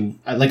need to,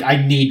 like, I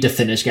need to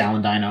finish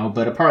Gallon Dino,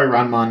 but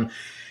Pariranman,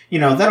 you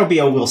know, that'll be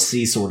a we'll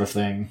see sort of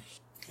thing.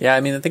 Yeah,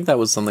 I mean, I think that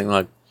was something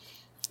like...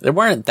 There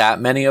weren't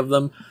that many of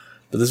them,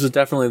 but this was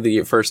definitely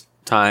the first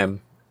time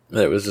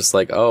that it was just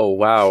like, oh,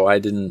 wow, I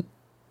didn't...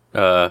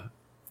 I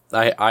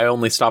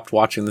only stopped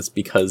watching this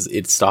because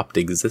it stopped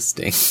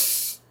existing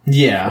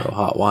Yeah. for a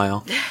hot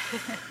while.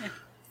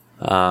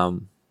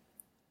 All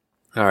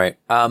right.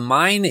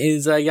 Mine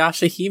is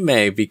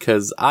Yashahime,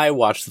 because I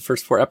watched the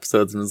first 4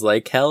 episodes and was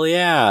like, hell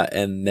yeah,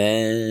 and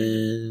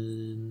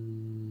then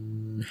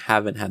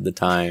haven't had the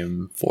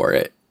time for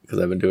it because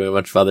I've been doing a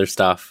bunch of other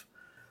stuff.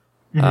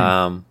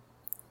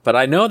 But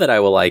I know that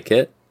I will like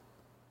it.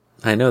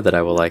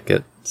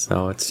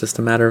 So it's just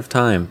a matter of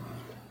time.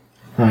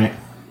 Right.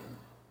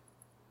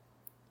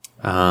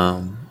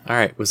 All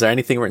right. Was there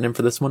anything written in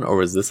for this one, or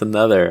was this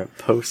another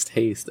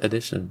post-haste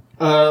edition?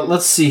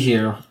 Let's see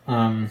here.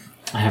 I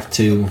have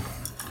to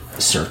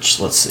search.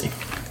 Let's see.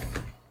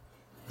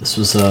 This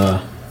was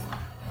a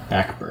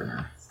back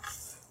burner.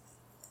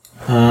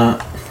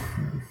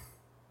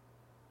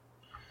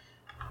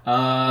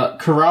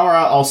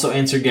 Kurawara also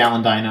answered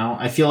Gallon Dino.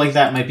 I feel like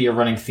that might be a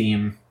running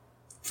theme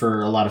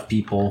for a lot of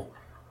people.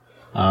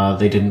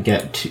 They didn't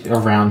get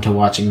around to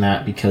watching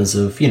that because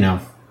of, you know,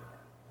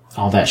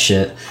 all that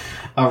shit.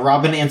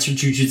 Robin answered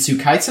Jujutsu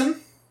Kaisen.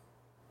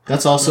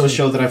 That's also a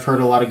show that I've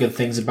heard a lot of good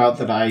things about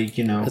that I,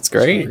 It's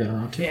great. sort of got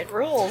around to. It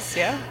rules,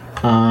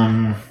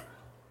 yeah.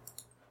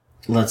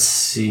 Let's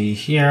see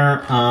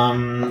here.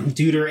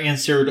 Duder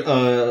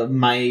answered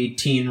My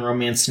Teen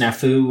Romance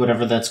Snafu,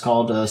 whatever that's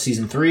called,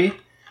 Season 3.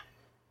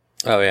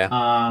 Oh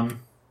yeah.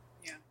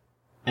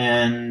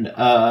 And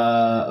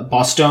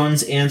Boss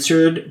Stones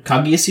answered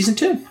Kaguya Season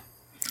 2.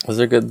 Those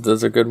are good.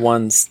 Those are good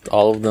ones.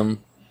 All of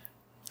them.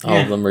 All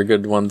of them are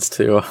good ones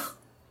to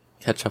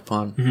catch up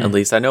on. Mm-hmm. At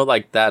least I know,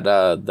 like that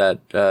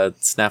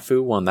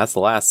Snafu one. That's the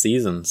last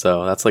season,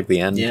 so that's like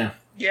the end. Yeah.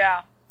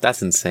 Yeah.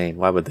 That's insane.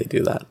 Why would they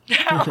do that?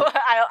 I don't know.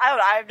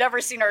 I've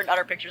never seen her in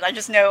other pictures. I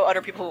just know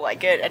other people who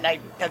like it, and I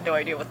have no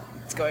idea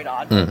what's going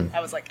on. Mm-hmm. I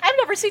was like, I've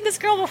never seen this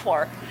girl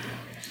before.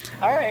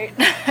 All right.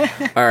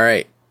 All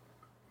right.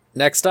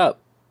 Next up,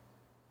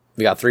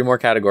 we got 3 more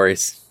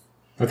categories.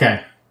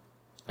 Okay.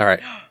 All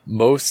right.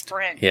 Most.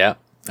 Sprint. Yeah.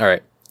 All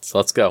right. So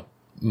let's go.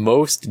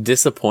 Most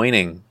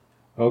disappointing.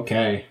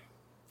 Okay.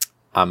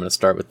 I'm gonna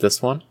start with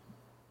this one.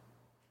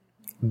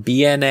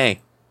 BNA.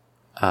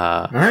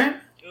 All right.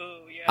 Ooh,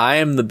 yeah. I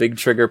am the big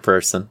trigger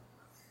person.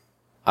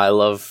 I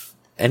love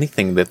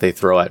anything that they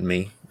throw at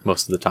me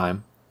most of the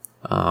time.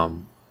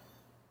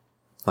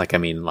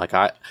 Gridman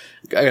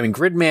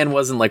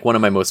wasn't like one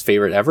of my most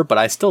favorite ever, but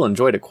I still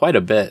enjoyed it quite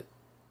a bit.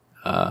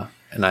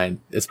 And I,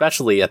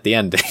 especially at the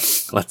ending,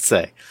 let's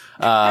say.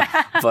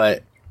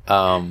 But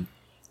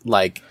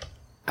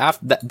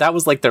after that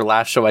was like their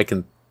last show I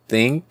can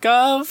think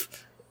of,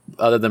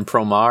 other than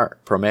Promare.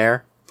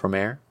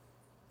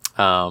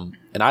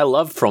 And I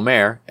loved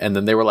Promare, and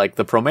then they were like,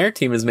 the Promare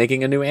team is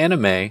making a new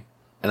anime,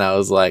 and I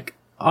was like,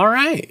 all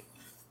right,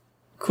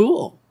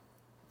 cool.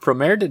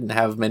 Promare didn't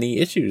have many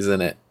issues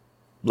in it,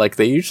 like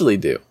they usually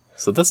do,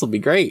 so this will be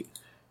great.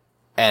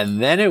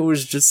 And then it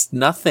was just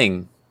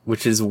nothing,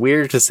 which is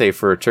weird to say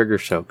for a Trigger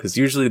show, because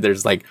usually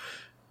there's like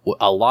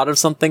a lot of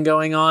something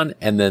going on,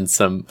 and then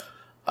some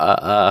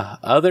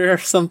other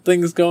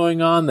somethings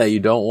going on that you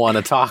don't want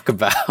to talk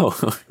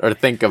about or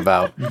think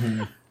about.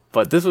 Mm-hmm.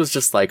 But this was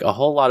just like a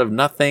whole lot of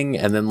nothing,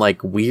 and then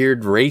like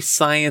weird race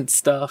science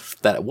stuff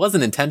that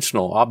wasn't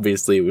intentional.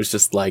 Obviously, it was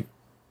just like,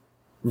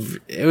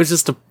 it was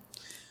just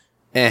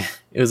it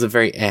was a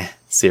very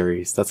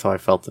series. That's how I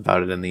felt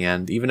about it in the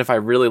end. Even if I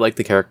really like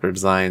the character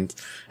designs,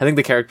 I think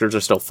the characters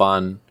are still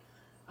fun.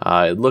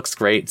 It looks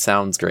great,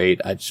 sounds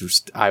great.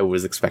 I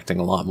was expecting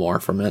a lot more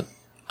from it.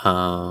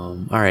 All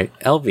right,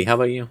 LV, how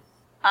about you?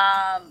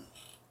 I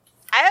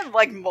have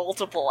like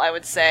multiple, I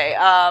would say,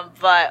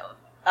 but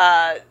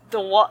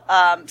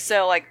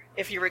so like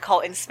if you recall,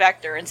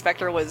 Inspector had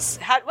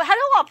a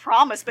lot of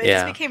promise, but it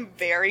just became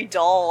very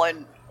dull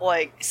and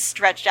like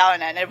stretched out,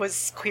 and it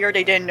was clear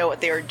they didn't know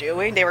what they were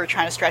doing. They were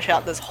trying to stretch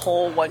out this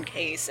whole one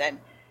case, and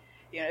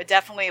it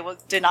definitely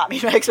did not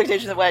meet my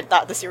expectations of what I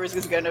thought the series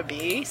was going to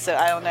be. So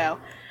I don't know.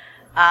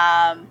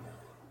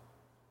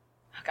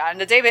 God,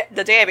 and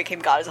the day I became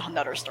God is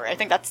another story. I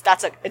think that's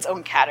its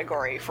own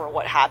category for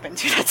what happened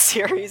to that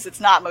series. It's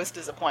not most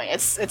disappointing.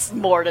 It's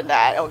more than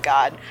that. Oh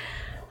God.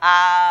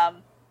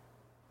 And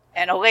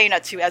Elena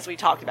too, as we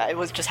talked about,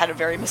 it just had a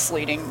very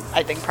misleading,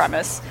 I think,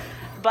 premise.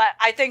 But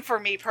I think for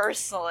me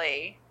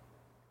personally,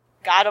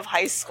 God of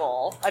High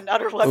School,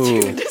 another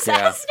webtoon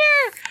disaster.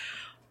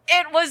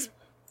 Yeah.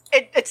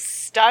 It's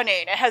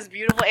stunning. It has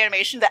beautiful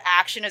animation. The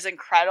action is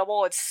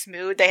incredible. It's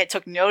smooth. They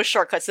took no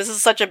shortcuts. This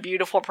is such a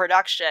beautiful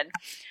production.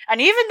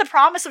 And even the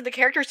promise of the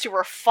characters too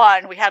were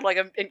fun. We had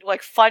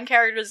like fun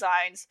character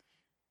designs.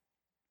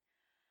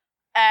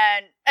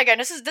 And again,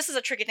 this is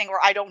a tricky thing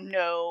where I don't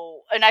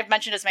know, and I've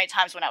mentioned this many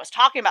times when I was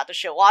talking about the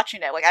show,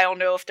 watching it. Like, I don't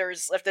know if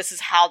this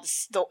is how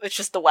it's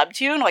just the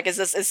webtoon. Like, is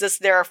this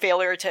their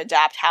failure to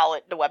adapt how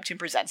the webtoon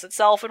presents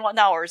itself and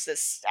whatnot, or is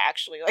this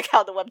actually like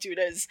how the webtoon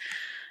is?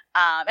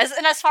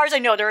 As far as I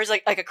know, there is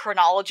like a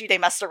chronology. They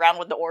messed around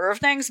with the order of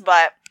things,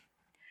 but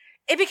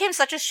it became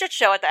such a shit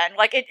show at the end.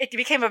 Like, it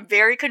became a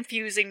very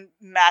confusing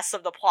mess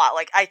of the plot.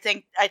 Like, I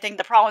think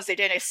the problem is they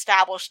didn't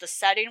establish the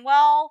setting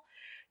well.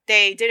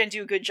 They didn't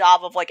do a good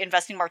job of like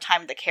investing more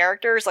time in the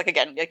characters. Like,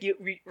 again, like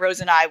Rose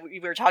and I,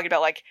 we were talking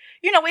about, like,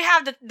 we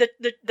have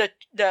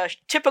the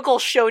typical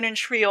shonen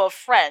trio of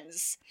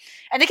friends,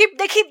 and they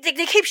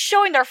keep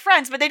showing their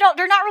friends, but they're not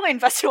really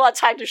investing a lot of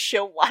time to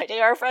show why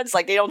they are friends.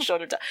 Like, they don't show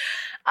them.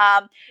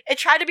 It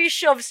tried to be a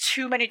show of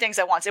too many things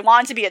at once. It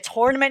wanted to be a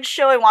tournament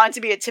show. It wanted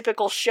to be a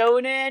typical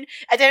shonen,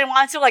 and then it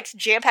wanted to like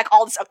jam pack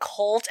all this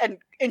occult and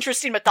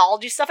interesting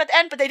mythology stuff at the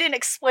end. But they didn't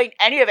explain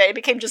any of it. It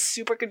became just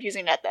super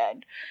confusing at the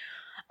end.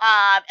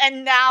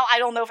 And now I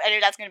don't know if any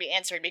of that's going to be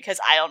answered,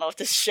 because I don't know if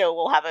this show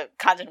will have a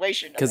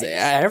continuation. Because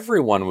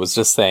everyone was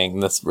just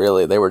saying this,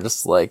 really. They were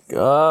just like,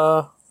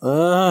 Right.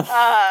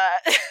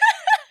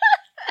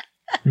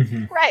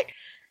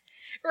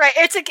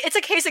 It's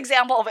a case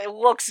example of it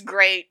looks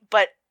great,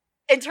 but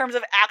in terms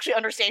of actually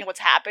understanding what's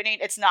happening,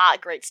 it's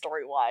not great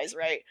story-wise,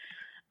 right?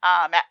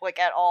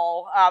 At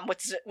all,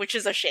 which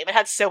is a shame. It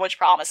had so much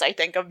promise, I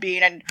think, of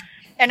being, and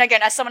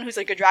again, as someone who's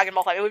like a Dragon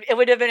Ball fan, it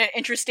would have been an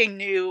interesting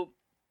new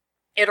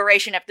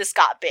iteration if this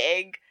got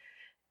big,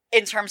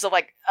 in terms of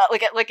like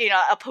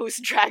a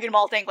post Dragon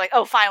Ball thing, like,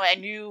 oh, finally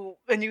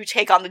a new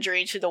take on the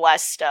Journey to the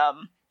West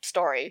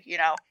story,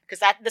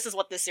 because this is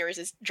what this series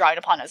is drawing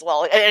upon as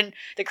well. And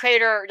the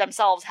creator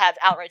themselves have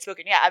outright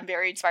spoken, yeah, I'm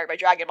very inspired by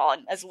Dragon Ball,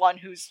 and as one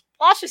who's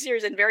watched the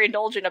series and very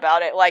indulgent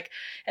about it, like,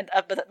 and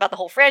about the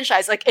whole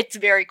franchise, like, it's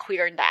very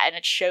clear in that, and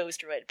it shows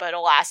through it. But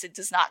alas, it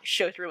does not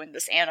show through in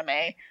this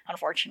anime,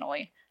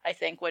 unfortunately. I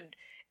think would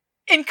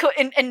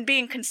in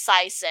being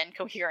concise and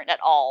coherent at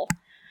all,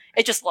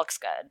 it just looks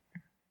good.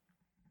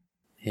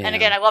 Yeah. And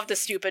again, I love the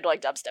stupid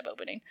like dubstep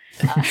opening.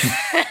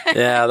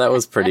 Yeah, that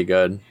was pretty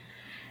good.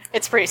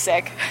 It's pretty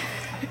sick.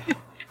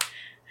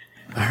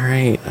 All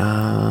right,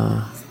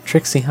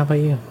 Trixie, how about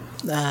you?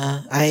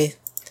 I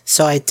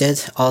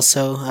did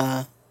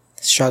also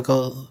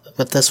struggle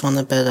with this one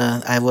a bit.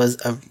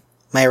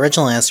 My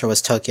original answer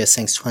was Tokyo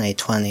Sinks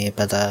 2020,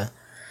 but I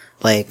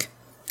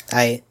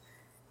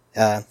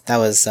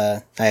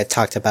had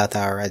talked about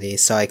that already,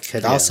 so I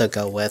could also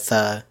go with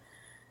the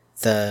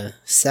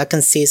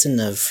second season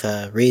of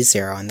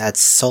ReZero, and that's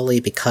solely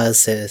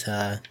because it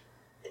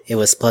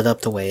was split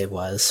up the way it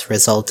was,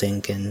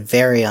 resulting in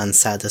very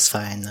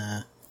unsatisfying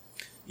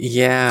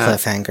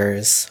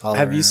cliffhangers all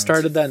Have around. you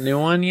started that new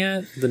one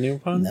yet? The new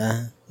one?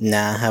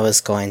 Nah, I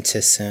was going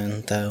to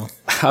soon, though.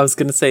 I was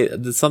gonna say,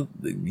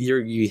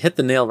 you hit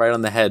the nail right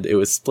on the head. It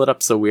was split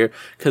up so weird,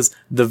 because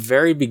the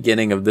very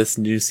beginning of this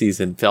new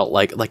season felt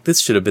like this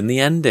should have been the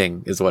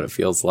ending, is what it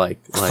feels like.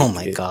 Oh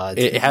my god.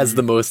 It has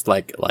the most,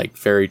 like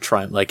very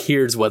like,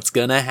 here's what's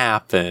gonna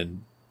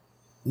happen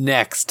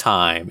next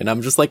time. And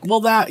I'm just like,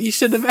 well, that, you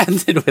should have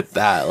ended with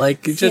that.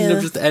 Like, you shouldn't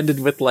have just ended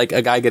with, like,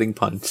 a guy getting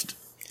punched.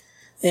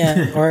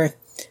 Yeah, or...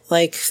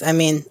 Like, I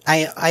mean,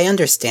 I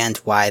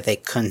understand why they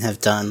couldn't have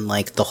done,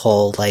 like, the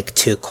whole, like,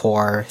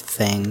 2-core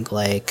thing,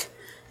 like,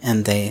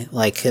 and they,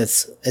 like,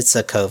 it's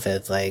a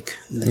COVID, like,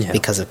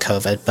 because of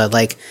COVID, but,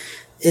 like,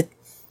 it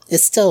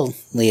still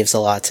leaves a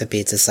lot to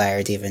be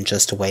desired, even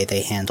just the way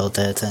they handled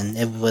it, and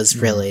it was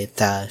really,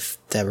 that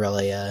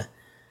really,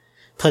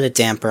 put a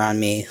damper on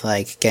me,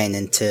 like, getting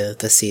into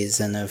the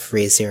season of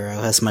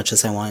ReZero as much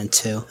as I wanted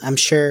to. I'm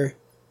sure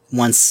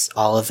once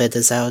all of it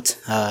is out,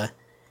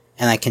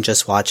 and I can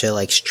just watch it,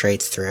 like,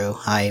 straight through,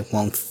 I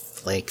won't,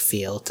 like,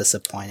 feel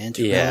disappointed,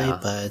 really,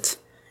 but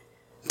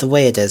the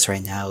way it is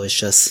right now is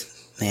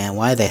just, man,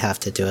 why they have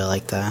to do it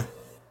like that?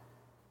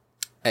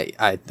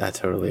 I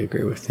totally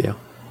agree with you.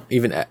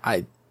 Even,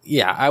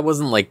 I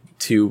wasn't, like,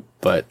 too,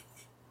 but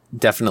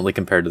definitely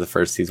compared to the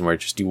first season where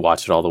just you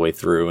watch it all the way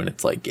through and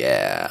it's like,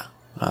 yeah,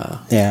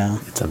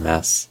 it's a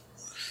mess.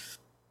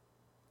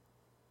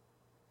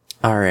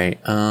 All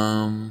right,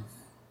 John,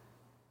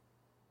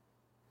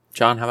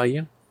 how about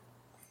you?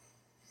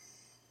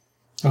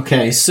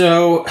 Okay,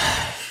 so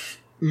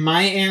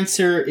my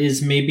answer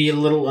is maybe a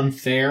little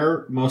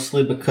unfair,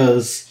 mostly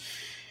because,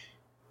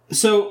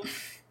 most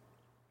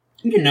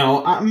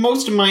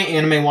of my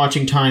anime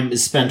watching time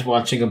is spent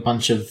watching a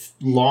bunch of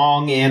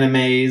long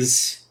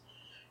animes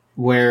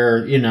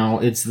where,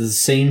 it's the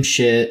same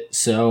shit,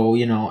 so,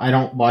 I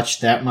don't watch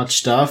that much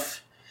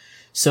stuff.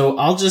 So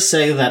I'll just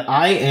say that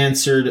I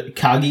answered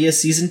Kaguya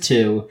Season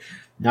 2,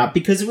 not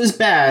because it was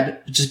bad,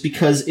 but just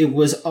because it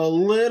was a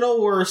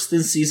little worse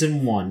than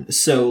Season 1.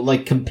 So,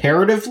 like,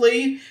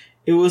 comparatively,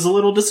 it was a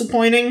little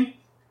disappointing,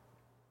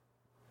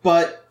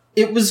 but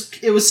it was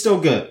still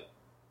good.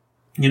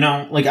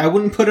 I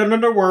wouldn't put it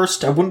under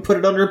worst, I wouldn't put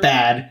it under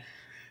bad,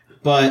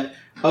 but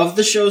of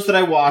the shows that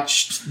I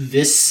watched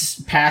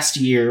this past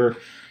year,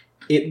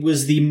 it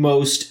was the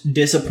most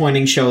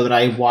disappointing show that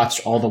I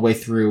watched all the way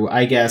through.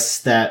 I guess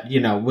that,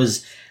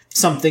 was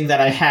something that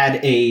I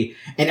had an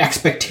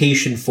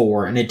expectation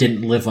for, and it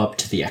didn't live up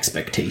to the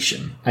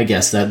expectation. I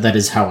guess that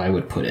is how I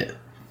would put it.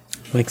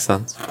 Makes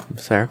sense.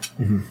 Fair.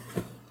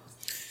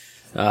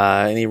 Mm-hmm.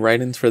 Any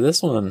write-ins for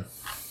this one?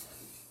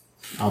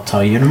 I'll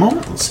tell you in a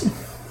moment. Let's see.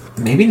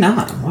 Maybe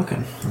not. I'm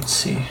looking. Let's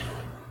see.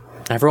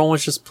 Everyone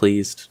was just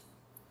pleased.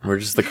 We're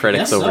just the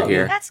critics over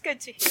here. That's good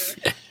to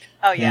hear.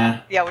 Oh,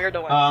 yeah. Yeah, we were the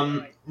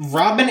ones.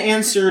 Robin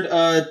answered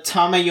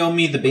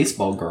Tamayomi the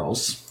Baseball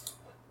Girls.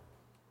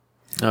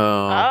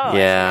 Oh,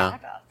 yeah.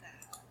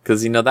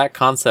 Because, that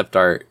concept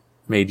art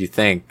made you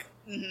think.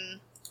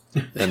 Mm-hmm.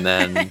 And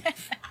then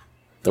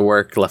the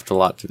work left a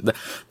lot to...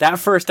 That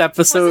first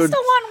episode... Was this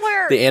the one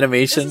where... The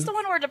animation... This is the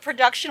one where the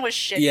production was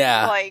shitty?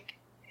 Yeah.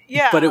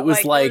 Yeah, but it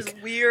was it was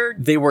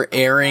weird. They were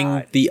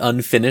airing the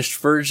unfinished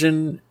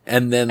version,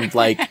 and then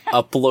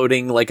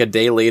uploading a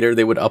day later,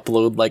 they would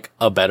upload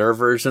a better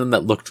version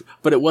that looked,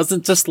 but it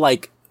wasn't just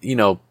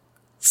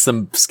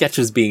some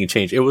sketches being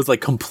changed. It was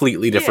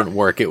completely different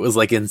work. It was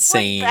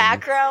insane.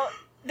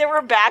 There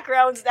were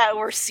backgrounds that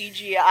were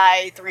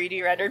CGI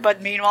 3D rendered,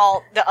 but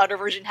meanwhile, the other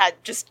version had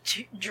just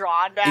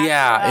drawn backgrounds.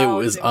 Yeah, it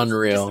was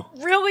unreal.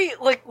 Really,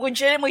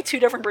 legitimately two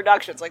different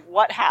productions.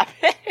 What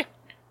happened?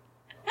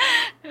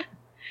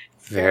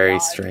 Very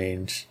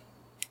strange.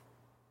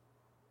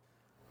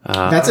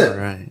 That's it.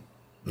 Right.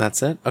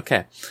 That's it?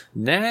 Okay.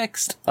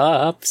 Next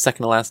up,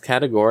 second to last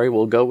category,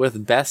 we'll go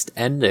with best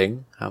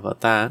ending. How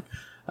about that?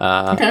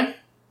 Okay.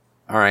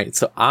 All right,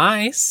 so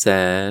I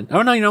said...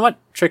 Oh, no, you know what?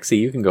 Trixie,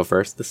 you can go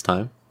first this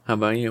time. How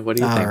about you? What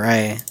do you think? All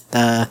right.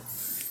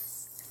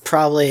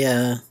 Probably,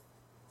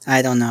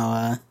 I don't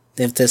know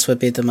if this would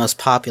be the most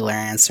popular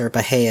answer,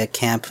 but Heya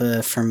Camp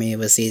for me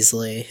was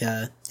easily...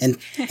 in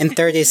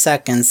 30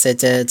 seconds, it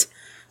did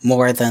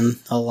more than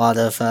a lot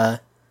of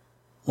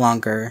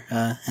longer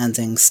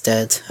endings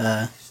did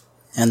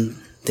in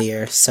the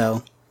year.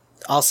 So,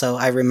 also,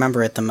 I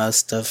remember it the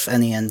most of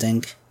any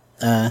ending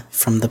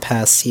from the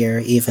past year,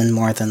 even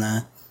more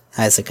than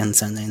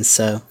Isaac's ending.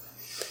 So,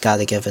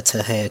 gotta give it to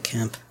Heya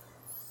Camp.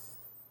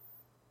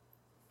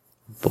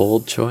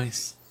 Bold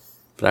choice,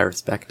 but I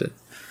respect it.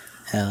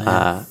 Hell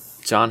yeah.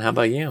 John, how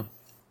about you?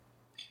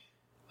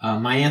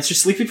 My answer,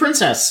 Sleepy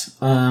Princess.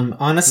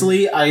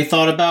 Honestly, I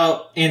thought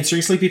about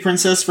answering Sleepy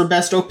Princess for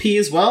best OP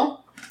as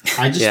well.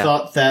 I just Yeah.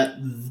 thought that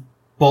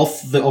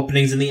both the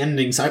openings and the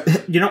endings,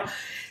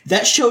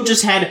 that show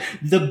just had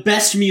the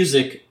best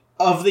music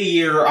of the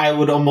year, I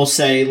would almost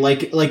say.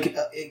 Like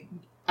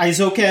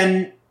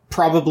Aizoken,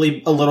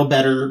 probably a little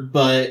better,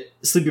 but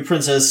Sleepy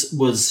Princess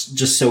was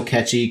just so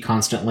catchy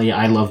constantly.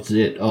 I loved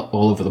it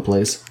all over the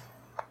place.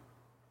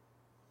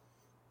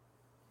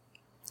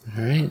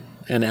 All right.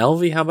 And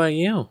Elvie, how about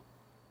you?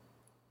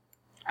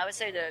 I would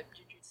say the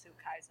Jujutsu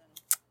Kaisen.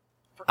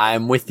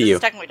 I'm with This you.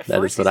 is technically the That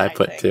first is what I season,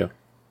 put think. too.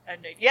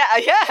 Ending. Yeah,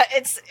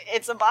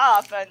 it's a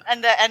bop,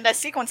 and the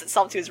sequence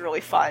itself too is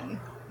really fun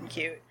and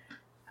cute.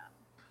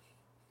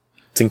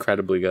 It's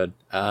incredibly good.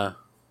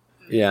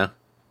 Yeah.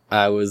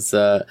 I was,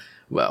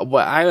 well,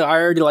 I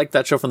already liked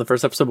that show from the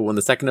first episode, but when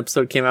the second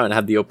episode came out and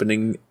had the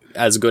opening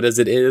as good as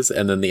it is,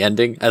 and then the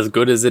ending as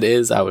good as it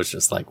is, I was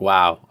just like,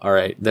 wow, all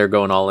right, they're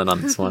going all in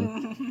on this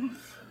one.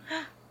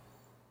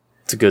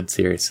 It's a good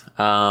series.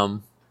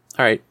 All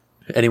right.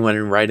 Anyone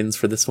in write-ins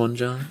for this one,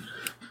 John?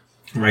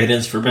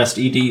 Write-ins for best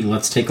ED.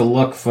 Let's take a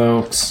look,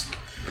 folks.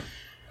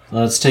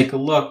 Let's take a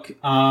look.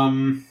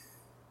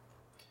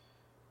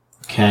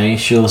 Okay,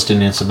 Sheila's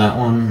didn't answer that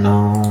one.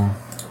 No.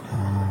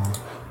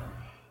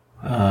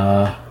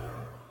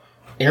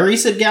 Ari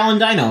said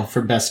Galendino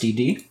for best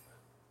ED.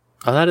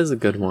 Oh, that is a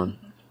good one.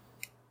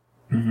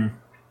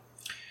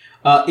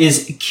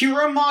 Is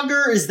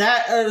Kiramager, is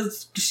that a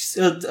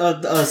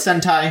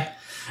Sentai?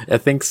 I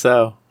think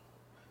so.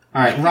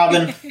 Alright,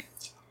 Robin.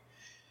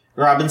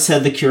 Robin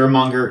said the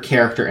Kiramonger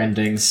character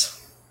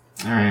endings.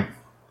 Alright.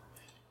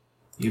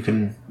 You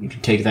can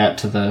take that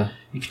to the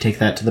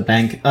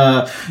bank.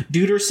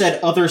 Duder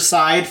said Other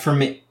Side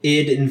from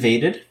Id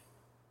Invaded.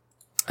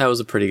 That was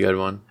a pretty good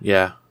one.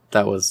 Yeah,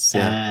 that was,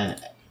 yeah.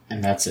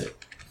 And that's it.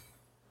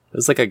 It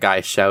was like a guy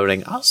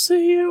shouting, "I'll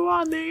see you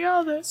on the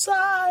other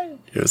side."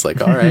 It was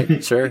like, all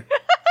right, sure.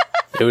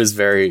 It was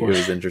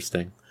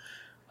interesting.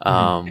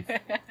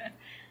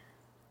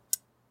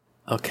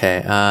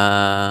 Okay,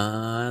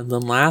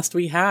 then last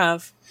we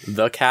have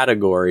the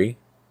category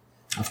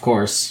Of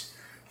course.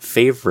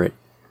 favorite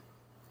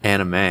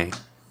anime.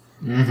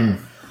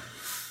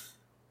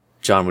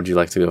 John, would you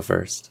like to go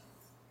first?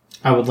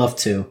 I would love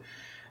to.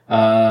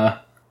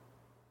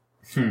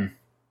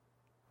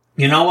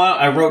 You know what?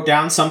 I wrote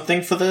down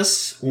something for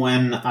this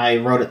when I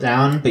wrote it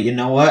down, but you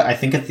know what? I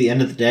think at the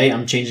end of the day,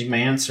 I'm changing my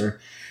answer.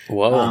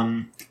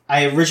 Whoa.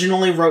 I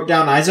originally wrote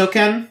down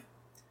Aizoken,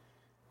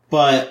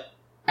 but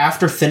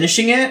after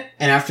finishing it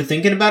and after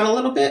thinking about it a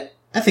little bit,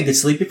 I think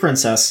it's Sleepy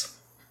Princess.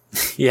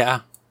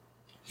 Yeah.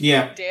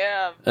 Yeah.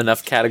 Damn.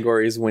 Enough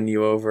categories win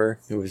you over.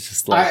 It was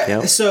just like,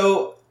 yep.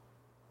 So,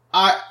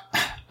 I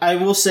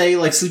will say,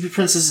 like, Sleepy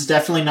Princess is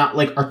definitely not,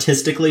 like,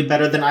 artistically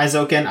better than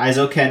Aizoken.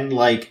 Aizoken,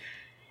 like,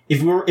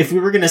 if we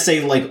were gonna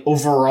say, like,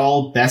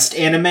 overall best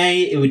anime,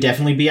 it would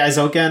definitely be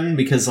Aizoken,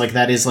 because, like,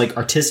 that is, like,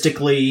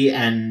 artistically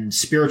and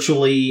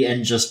spiritually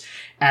and just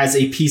as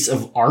a piece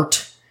of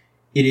art,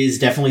 it is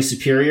definitely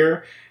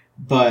superior.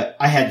 But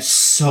I had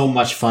so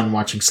much fun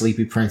watching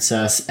Sleepy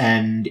Princess,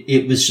 and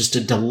it was just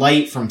a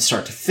delight from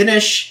start to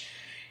finish.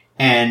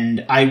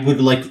 And I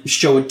would, like,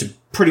 show it to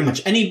pretty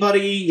much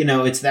anybody. You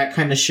know, it's that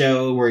kind of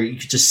show where you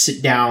could just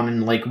sit down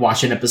and, like,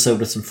 watch an episode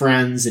with some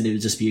friends, and it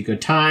would just be a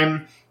good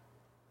time.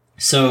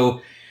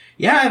 So,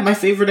 yeah, my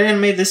favorite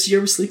anime this year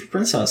was Sleepy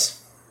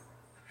Princess.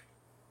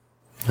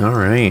 All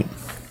right.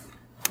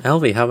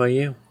 Elvie, how about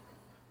you?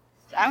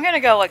 I'm gonna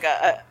go like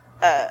a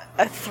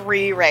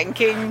 3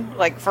 ranking,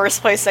 like first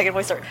place, second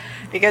place, third,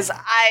 because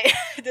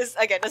this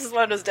is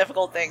one of those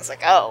difficult things. Like,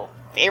 oh,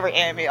 favorite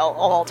anime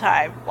all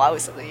time,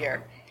 wowest of the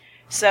year.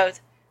 So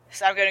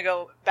I'm gonna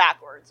go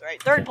backwards,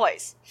 right? Third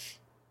place.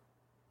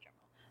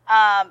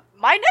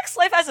 My Next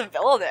Life as a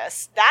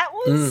Villainess. That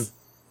was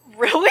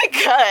really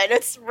good.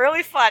 It's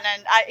really fun,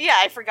 and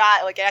I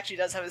forgot. Like, it actually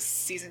does have a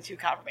season 2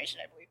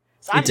 confirmation, I believe.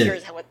 So I'm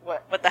curious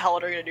what the hell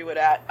they're gonna do with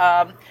that.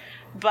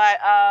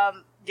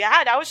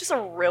 Yeah, that was just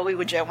a really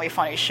legitimately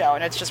funny show,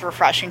 and it's just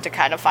refreshing to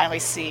kind of finally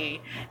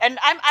see. And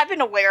I've been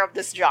aware of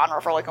this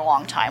genre for like a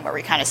long time, where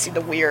we kind of see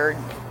the weird,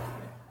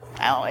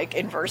 I don't know, like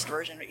inverse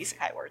version of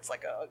isekai, where it's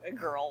like a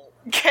girl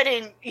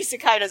getting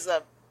isekai as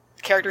a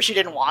character she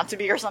didn't want to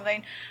be or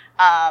something.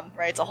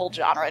 Right? It's a whole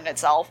genre in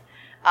itself.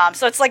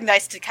 So it's like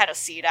nice to kind of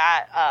see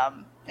that.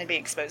 and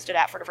being exposed to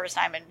that for the first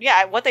time. And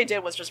yeah, what they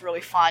did was just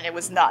really fun. It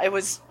was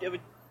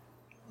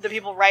the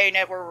people writing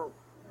it were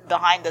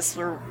behind this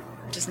were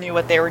just knew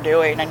what they were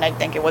doing, and I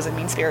think it wasn't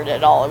mean-spirited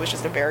at all. It was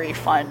just a very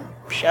fun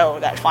show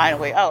that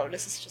finally,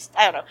 this is just,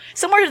 I don't know,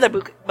 similar to the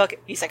book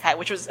Isekai,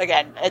 which was,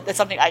 again, it's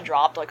something I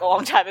dropped like a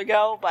long time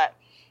ago, but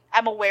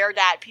I'm aware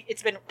that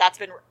that's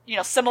been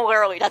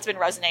similarly that's been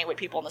resonating with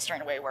people in a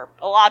certain way, where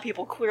a lot of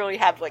people clearly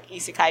have like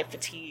Isekai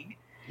fatigue,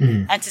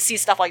 and to see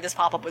stuff like this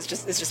pop up is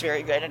just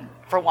very good, and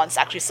for once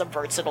actually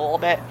subverts it a little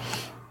bit.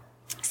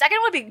 Second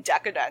would be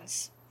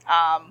Decadence.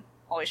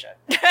 Holy shit.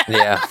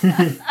 Yeah.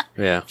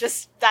 Yeah.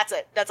 Just, that's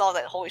it. That's all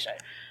that. Holy shit.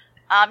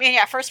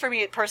 Yeah, first for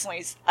me personally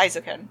is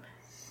Eizouken.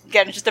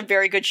 Again, it's just a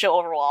very good show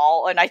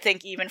overall, and I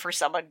think even for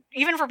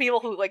people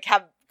who like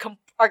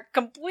are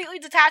completely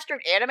detached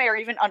from anime or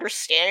even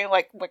understanding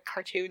like what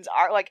cartoons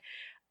are, like,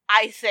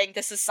 I think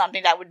this is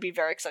something that would be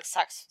very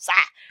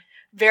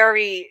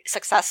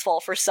successful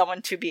for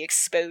someone to be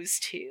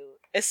exposed to,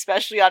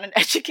 especially on an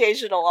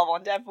educational level,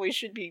 and definitely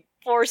should be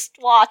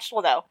watched.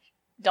 Well, no.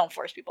 Don't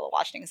force people to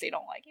watch things they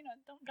don't like.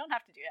 Don't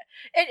have to do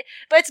it.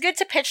 But it's good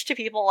to pitch to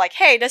people like,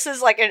 hey, this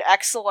is like an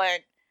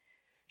excellent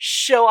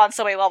show on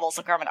so many levels.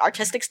 Like from an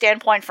artistic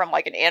standpoint, from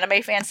like an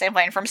anime fan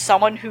standpoint, and from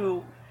someone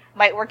who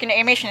might work in the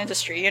animation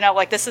industry.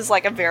 Like this is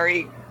like a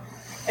very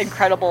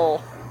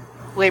incredible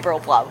labor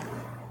of love,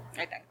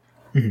 I think.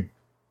 Mm-hmm.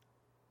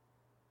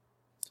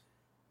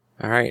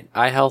 All right.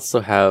 I also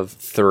have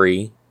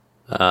 3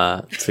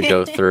 to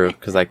go through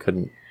because I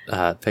couldn't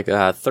pick.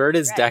 Third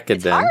is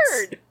Decadence.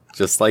 It's hard.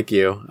 Just like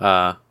you.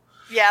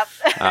 Yep.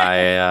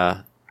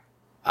 I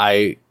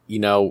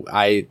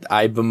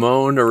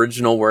bemoan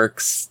original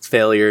works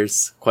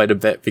failures quite a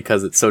bit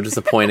because it's so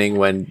disappointing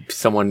when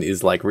someone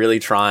is like really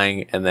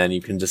trying and then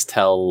you can just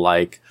tell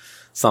like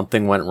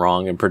something went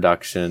wrong in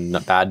production,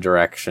 bad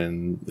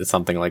direction,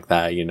 something like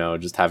that,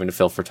 just having to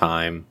fill for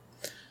time.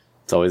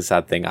 It's always a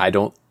sad thing. I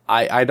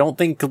don't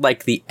think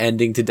like the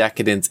ending to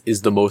Decadence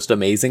is the most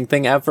amazing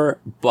thing ever,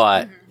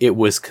 but it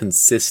was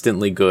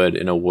consistently good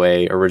in a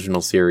way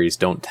original series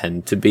don't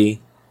tend to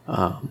be.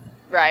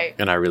 Right.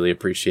 And I really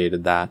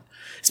appreciated that.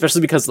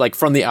 Especially because like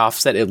from the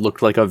offset, it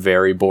looked like a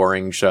very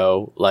boring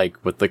show, like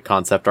with the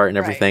concept art and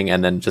everything. Right.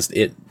 And then just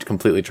it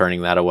completely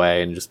turning that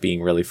away and just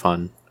being really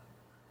fun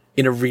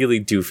in a really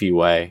doofy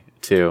way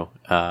too.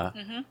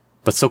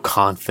 But so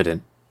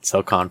confident.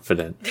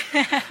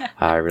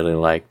 I really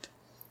liked.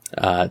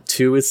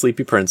 2 is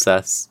Sleepy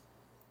Princess,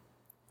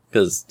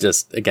 because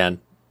just, again,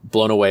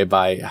 blown away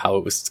by how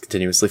it was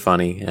continuously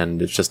funny,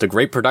 and it's just a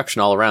great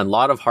production all around. A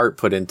lot of heart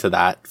put into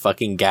that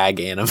fucking gag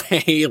anime,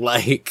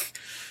 like,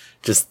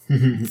 just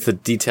the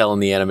detail in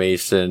the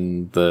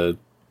animation,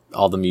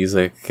 all the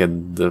music,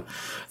 and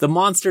the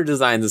monster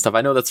designs and stuff.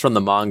 I know that's from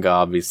the manga,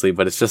 obviously,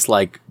 but it's just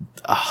like,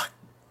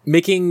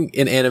 making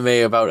an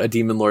anime about a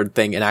Demon Lord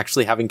thing and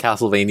actually having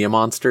Castlevania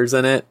monsters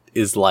in it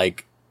is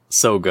like,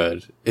 so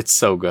good. It's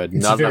so good.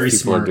 Not enough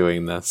people are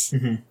doing this.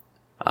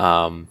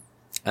 And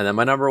then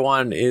my number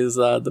 1 is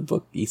the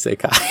book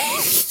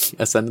Isekai,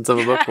 Ascendance of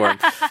a Bookworm,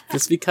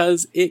 just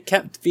because it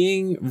kept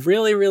being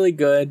really, really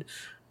good.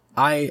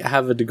 I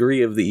have a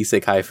degree of the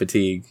Isekai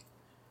fatigue,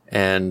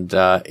 and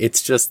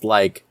it's just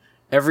like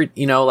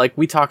like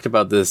we talked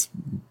about this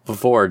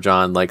before,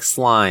 John, like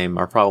Slime.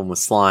 Our problem with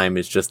Slime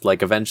is just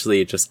like eventually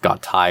it just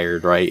got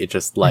tired, right? It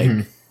just like.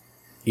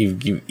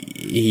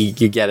 You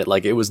get it.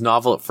 Like, it was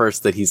novel at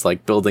first that he's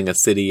like building a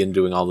city and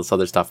doing all this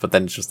other stuff, but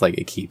then it's just like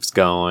it keeps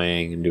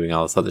going and doing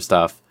all this other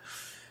stuff.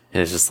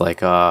 And it's just like,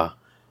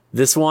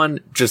 this one,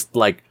 just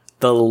like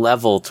the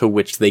level to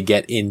which they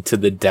get into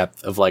the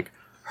depth of like,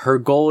 her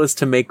goal is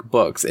to make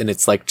books, and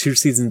it's like 2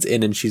 seasons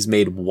in and she's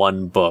made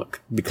 1 book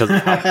because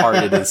of how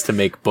hard it is to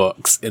make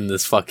books in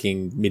this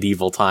fucking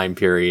medieval time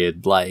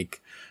period.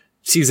 Like,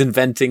 she's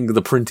inventing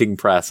the printing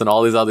press and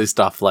all these other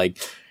stuff. Like,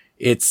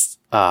 it's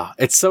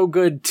so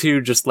good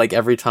too, just like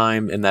every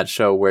time in that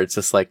show where it's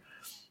just like,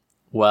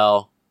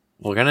 well,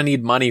 we're gonna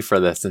need money for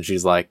this. And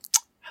she's like,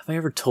 have I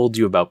ever told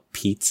you about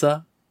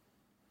pizza?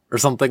 Or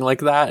something like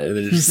that. And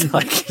it's just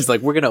like, she's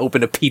like, we're gonna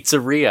open a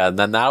pizzeria and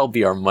then that'll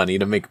be our money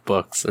to make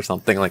books or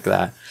something like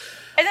that.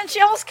 And then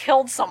she almost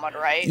killed someone,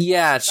 right?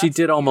 Yeah, she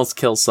did almost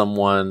kill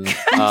someone.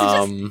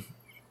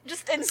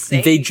 Just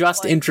insane. They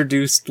just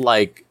introduced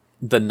like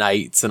the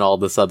knights and all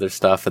this other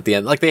stuff at the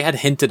end. Like, they had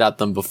hinted at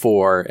them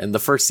before, and the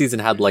first season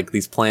had like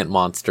these plant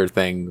monster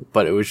thing,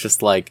 but it was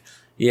just like,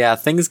 yeah,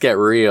 things get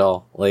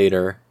real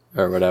later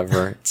or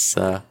whatever. It's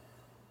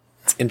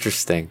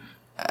interesting,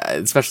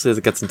 especially as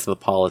it gets into the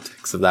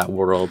politics of that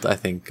world. I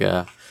think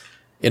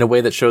in a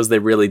way that shows they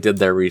really did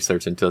their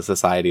research into a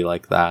society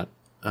like that,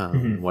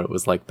 what it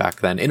was like back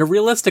then, in a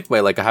realistic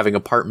way, like having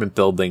apartment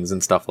buildings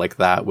and stuff like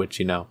that, which,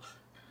 you know,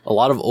 a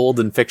lot of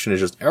olden fiction is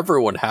just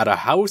everyone had a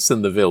house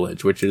in the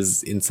village, which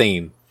is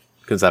insane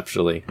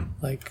conceptually.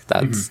 Like,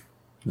 that's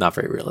not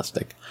very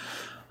realistic.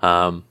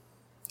 So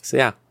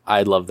yeah,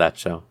 I love that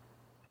show.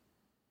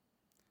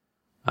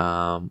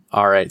 All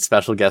right,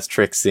 special guest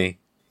Trixie,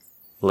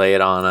 lay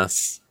it on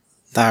us.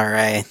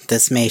 Alright,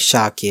 this may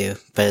shock you,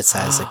 but it's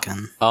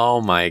Eizouken.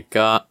 Oh my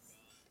god.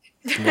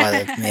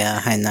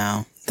 Yeah, I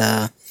know.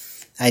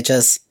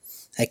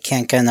 I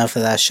can't get enough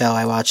of that show.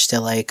 I watched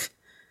it like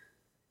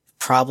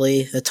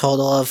probably a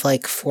total of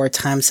like 4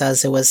 times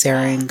as it was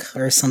airing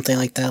or something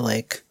like that.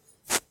 Like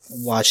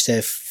watched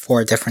it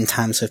 4 different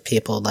times with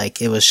people.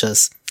 Like it was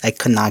just, I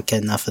could not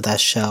get enough of that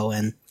show,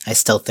 and I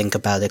still think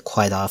about it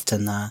quite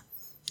often,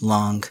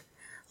 long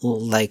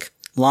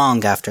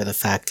after the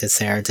fact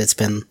it's aired. It's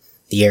been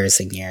years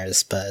and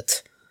years,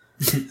 but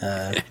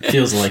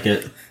Feels like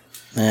it.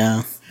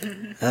 yeah.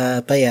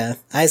 But yeah,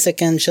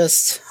 Isaac and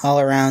just all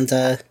around,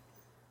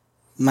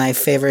 my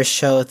favorite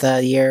show of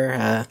the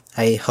year.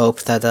 I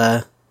hope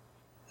that,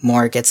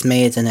 more gets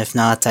made, and if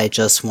not, I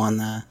just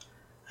wanna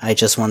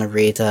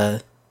read,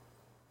 the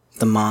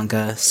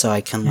manga so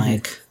I can,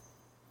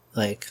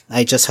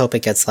 I just hope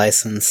it gets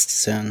licensed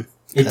soon.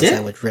 It 'Cause did? I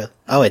would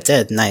oh, it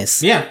did,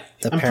 nice. Yeah.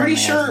 I'm Apparently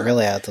pretty I'm sure.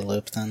 really out of the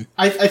loop then.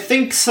 I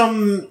think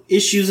some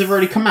issues have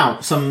already come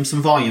out, some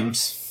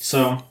volumes.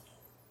 So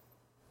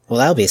Well,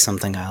 that'll be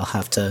something I'll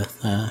have to,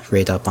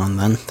 read up on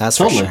then, that's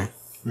Totally.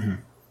 for sure.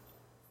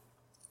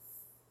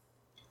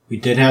 we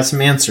did have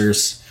some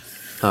answers.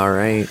 All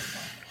right.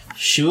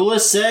 Shula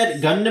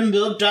said Gundam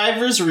Build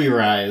Divers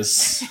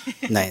Re-Rise.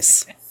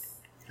 Nice.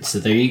 So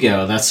there you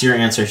go. That's your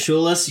answer,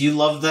 Shulis. You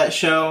love that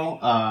show.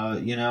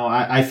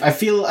 I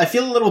feel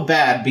a little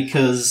bad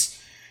because,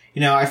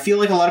 I feel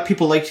like a lot of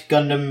people liked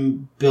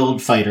Gundam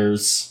Build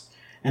Fighters,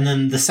 and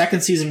then the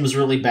second season was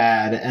really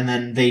bad, and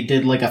then they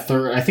did like a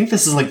third. I think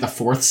this is like the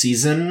 4th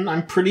season.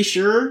 I'm pretty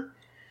sure,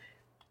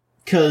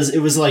 because it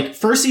was like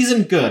first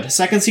season good,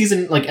 second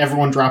season like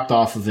everyone dropped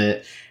off of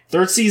it.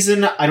 Third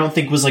season, I don't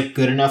think was like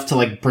good enough to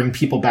like bring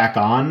people back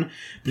on.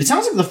 But it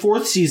sounds like the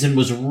 4th season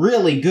was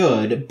really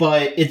good,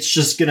 but it's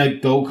just gonna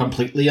go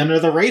completely under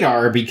the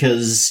radar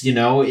because,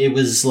 it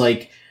was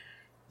like,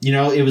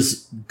 it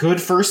was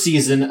good first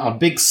season, a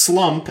big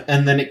slump,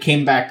 and then it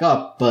came back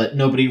up, but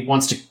nobody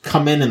wants to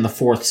come in the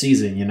 4th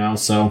season,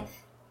 so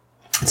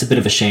it's a bit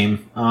of a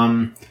shame.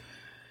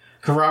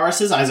 Carrara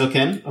says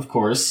Aizoken, of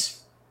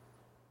course.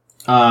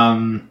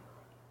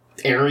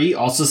 Eri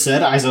also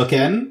said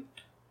Aizoken.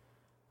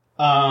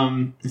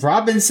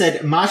 Robin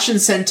said Machin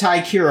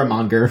Sentai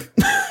Kiramonger.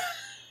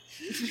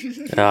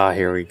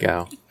 Here we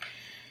go.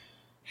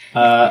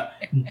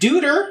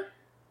 Duder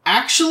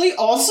actually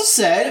also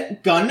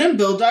said Gundam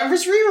Build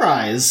Divers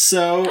Re-Rise.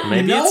 So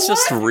Maybe it's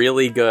just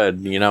really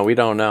good. We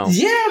don't know.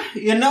 Yeah,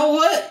 you know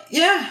what?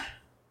 Yeah.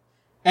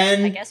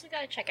 And I guess we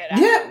gotta check it out.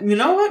 yeah, you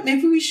know what?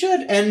 Maybe we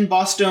should. And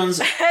Boss Stones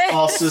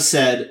also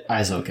said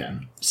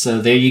Aizoken. So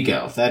there you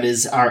go. That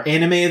is our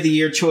Anime of the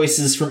Year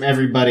choices from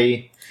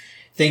everybody.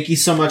 Thank you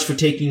so much for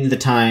taking the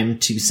time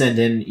to send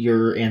in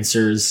your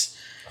answers.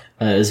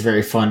 It was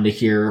very fun to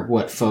hear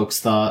what folks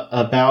thought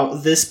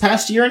about this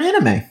past year in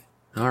anime.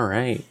 All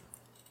right.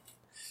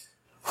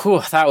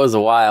 Whew, that was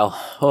a while.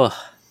 Oh,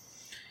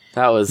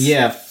 that was...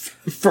 Yeah,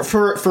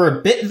 for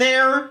a bit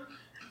there,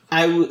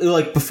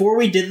 before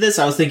we did this,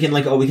 I was thinking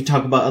we could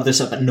talk about other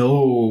stuff, but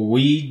no,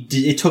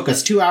 it took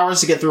us 2 hours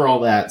to get through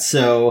all that,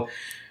 so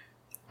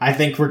I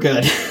think we're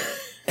good.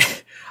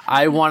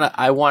 I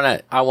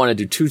wanna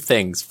do 2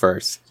 things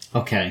first.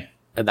 Okay.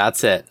 And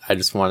that's it. I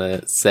just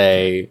want to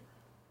say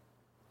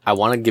I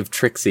want to give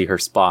Trixie her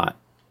spot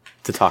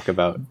to talk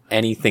about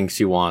anything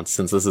she wants,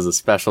 since this is a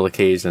special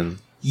occasion.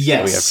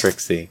 Yes. We have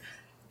Trixie.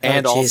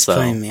 And she's also,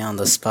 putting me on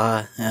the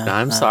spot. Yeah,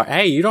 I'm sorry.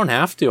 Hey, you don't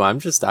have to. I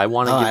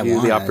want to give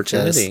you the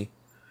opportunity.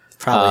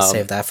 Probably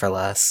save that for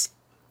last.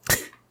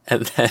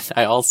 And then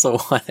I also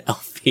want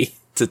LP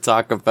to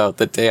talk about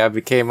the day I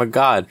became a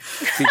god,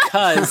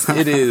 because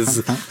it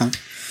is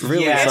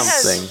really Yes. It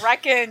has something.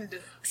 reckoned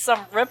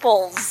some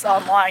ripples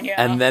online,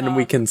 yeah. And then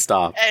we can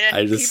stop.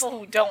 And people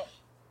who don't,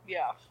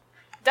 yeah.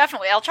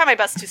 Definitely, I'll try my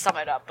best to sum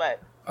it up, but...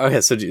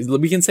 Okay, so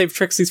we can save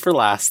Trixie's for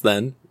last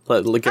then.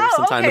 Give her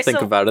some time to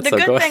think about it. The so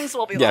good go ahead. things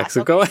will be Yeah, last.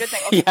 so Okay, go good ahead.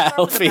 thing. Okay, Yeah, start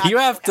with the LP, bad you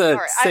things. have to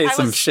Sorry. say I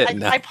some was- shit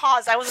now. I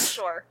paused. I wasn't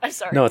sure. I'm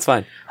sorry. No, it's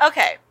fine.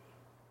 Okay.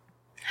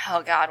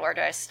 Oh God, where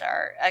do I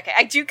start? Okay,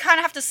 I do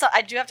have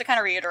to kind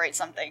of reiterate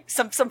something,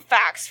 some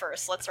facts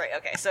first. Let's write.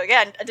 Okay, so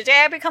again, The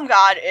Day I Become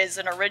God is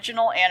an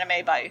original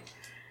anime by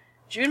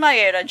Jun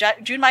Maeda.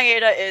 Jun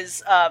Maeda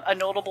is a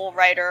notable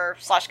writer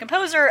 /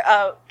 composer.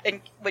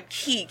 And with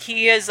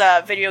Key is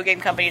a video game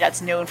company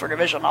that's known for their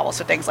visual novels,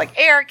 so things like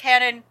Air,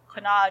 Canon,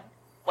 Clannad,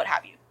 what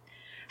have you.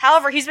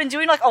 However, he's been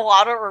doing a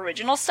lot of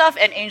original stuff,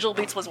 and Angel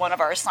Beats was one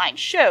of our assigned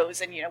shows,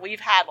 and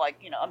we've had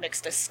a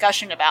mixed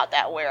discussion about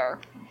that where.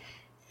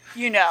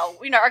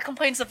 Our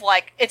complaints of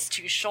it's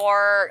too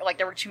short,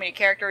 there were too many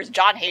characters.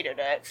 John hated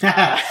it.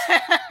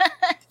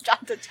 John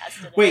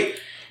detested it. Wait,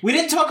 we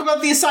didn't talk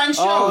about the assigned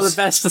shows. Oh, the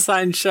best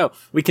assigned show.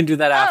 We can do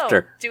that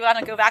after. Do you want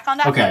to go back on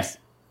that? Okay. first?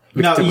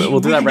 No, we'll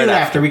do that right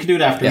after. We can do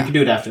it after. Yeah. We can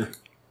do it after.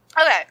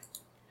 Okay.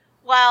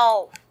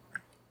 Well,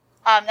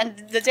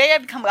 And The Day I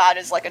Become God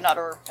is like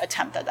another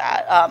attempt at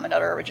that,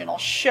 another original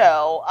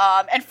show.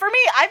 And for me,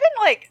 I've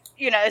been like,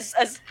 you know,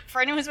 as for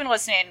anyone who's been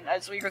listening,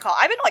 as we recall,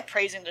 I've been like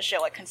praising the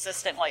show like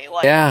consistently,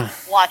 like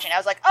watching. I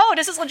was like, oh,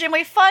 this is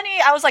legitimately funny.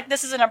 I was like,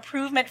 this is an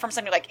improvement from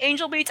something like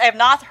Angel Beats. I have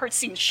not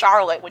seen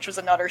Charlotte, which was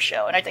another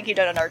show, and I think he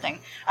did another thing.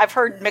 I've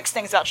heard mixed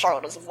things about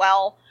Charlotte as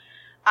well.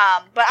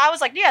 But I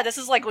was like, yeah, this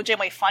is like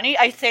legitimately funny.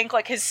 I think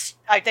like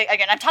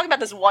again, I'm talking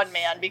about this one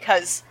man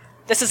because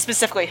this is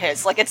specifically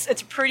his. Like,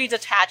 it's pretty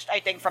detached, I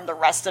think, from the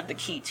rest of the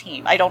key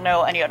team. I don't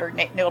know any other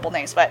notable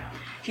names, but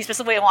he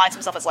specifically aligns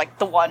himself as, like,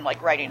 the one,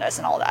 like, writing this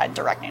and all that and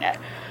directing it.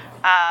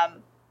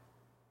 And,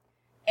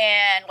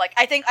 like,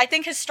 I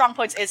think his strong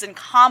points is in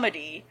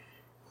comedy.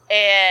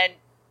 And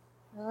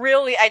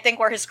really, I think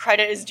where his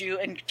credit is due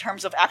in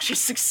terms of actually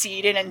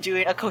succeeding and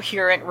doing a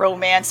coherent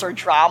romance or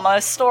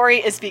drama story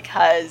is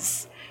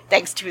because,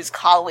 thanks to his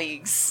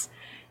colleagues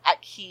at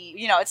Key,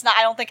 you know, it's not.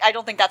 I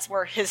don't think that's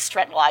where his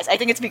strength lies. I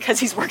think it's because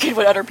he's working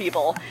with other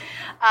people,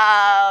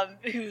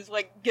 who's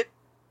like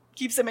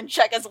keeps him in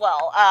check as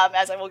well,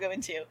 as I will go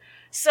into.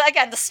 So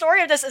again, the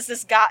story of this is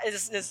this guy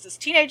is this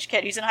teenage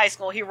kid. He's in high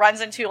school. He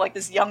runs into like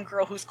this young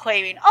girl who's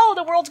claiming, "Oh,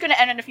 the world's going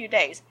to end in a few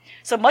days."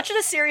 So much of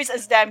the series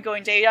is them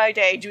going day by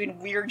day, doing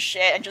weird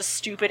shit and just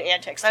stupid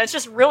antics, and it's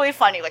just really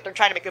funny. Like they're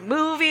trying to make a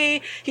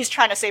movie. He's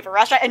trying to save a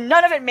restaurant, and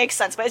none of it makes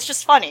sense. But it's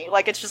just funny.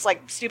 Like it's just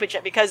like stupid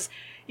shit because,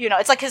 you know,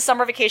 it's like his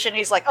summer vacation.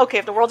 He's like, okay,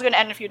 if the world's going to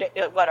end in a few days,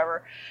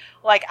 whatever.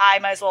 Like, I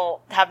might as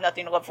well have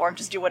nothing to live for and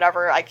just do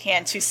whatever I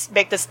can to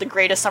make this the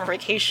greatest summer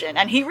vacation.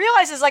 And he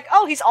realizes, like,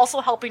 oh, he's also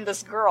helping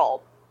this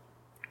girl.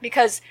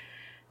 Because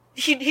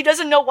he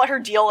doesn't know what her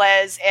deal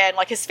is, and,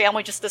 like, his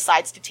family just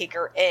decides to take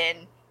her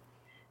in.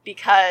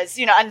 Because,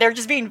 you know, and they're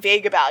just being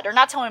vague about it. They're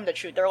not telling him the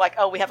truth. They're like,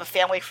 oh, we have a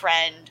family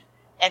friend,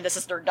 and this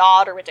is their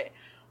daughter.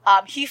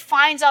 He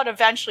finds out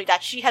eventually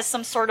that she has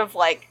some sort of,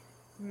 like,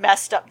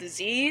 messed up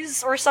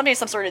disease or something,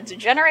 some sort of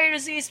degenerative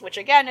disease, which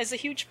again is a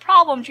huge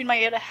problem Jun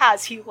Maeda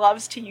has. He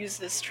loves to use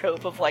this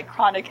trope of like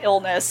chronic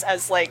illness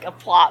as like a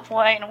plot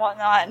point and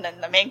whatnot, and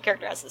then the main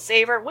character has to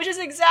save her, which is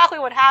exactly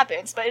what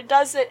happens, but he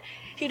does it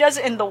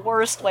in the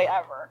worst way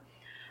ever.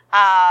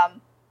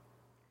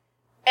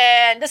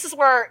 And this is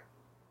where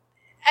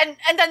and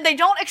then they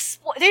don't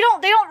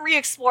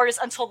re-explore this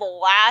until the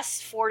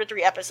last 4 to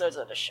 3 episodes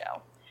of the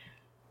show.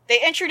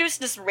 They introduced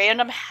this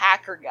random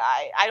hacker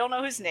guy. I don't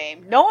know his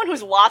name. No one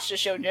who's watched the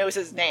show knows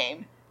his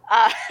name.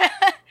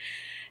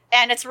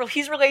 And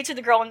he's related to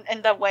the girl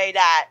in the way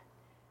that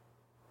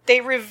they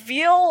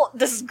reveal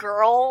this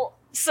girl.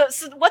 So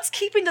what's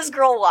keeping this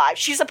girl alive?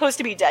 She's supposed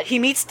to be dead. He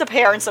meets the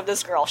parents of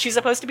this girl. She's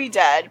supposed to be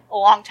dead a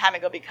long time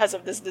ago because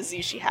of this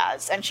disease she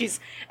has. And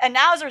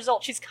now as a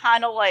result, she's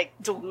kind of like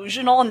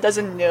delusional and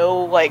doesn't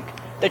know like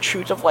the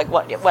truth of like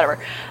whatever.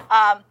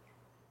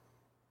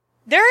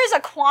 There is a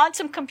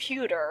quantum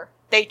computer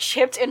they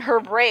chipped in her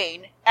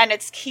brain, and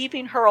it's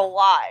keeping her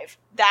alive.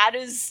 That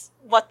is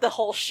what the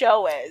whole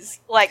show is.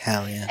 Like,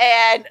 hell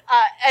yeah.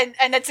 And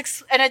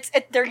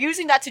they're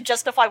using that to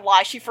justify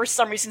why she, for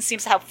some reason,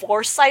 seems to have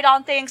foresight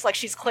on things. Like,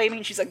 she's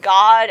claiming she's a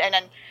god, and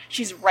then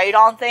she's right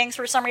on things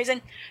for some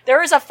reason.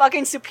 There is a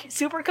fucking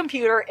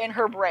supercomputer in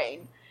her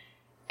brain,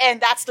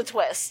 and that's the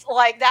twist.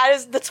 Like, that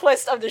is the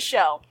twist of the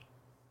show.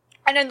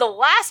 And in the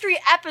last 3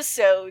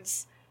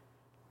 episodes,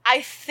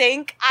 I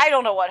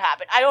don't know what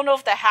happened. I don't know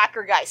if the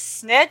hacker guy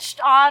snitched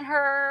on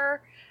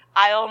her.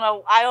 I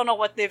don't know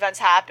what the events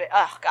happened.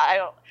 Oh, God, I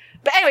don't.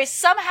 But anyway,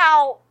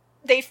 somehow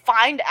they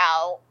find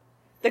out,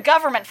 the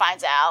government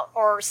finds out,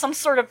 or some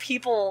sort of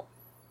people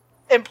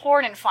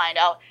important find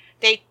out.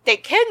 They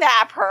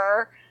kidnap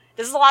her.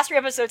 This is the last 3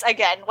 episodes.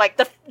 Again, like,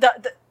 the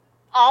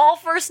all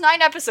first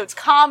 9 episodes,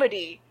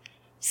 comedy,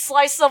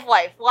 slice of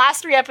life.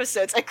 Last 3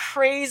 episodes, a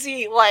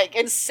crazy, like,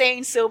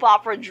 insane soap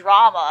opera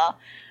drama.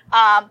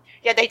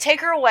 Yeah, they take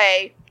her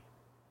away,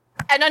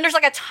 and then there's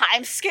like a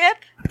time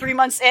skip 3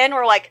 months in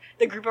where like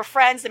the group of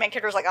friends, the main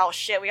character's like, oh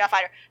shit, we gotta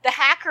find her. The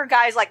hacker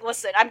guy's like,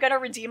 listen, I'm gonna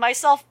redeem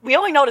myself. We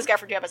only know this guy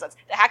for 2 episodes.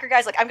 The hacker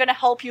guy's like, I'm gonna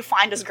help you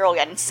find this girl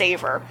again and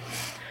save her.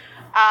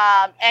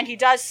 And he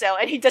does so,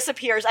 and he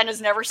disappears and is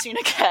never seen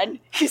again.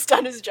 He's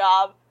done his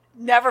job,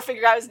 never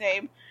figured out his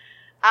name.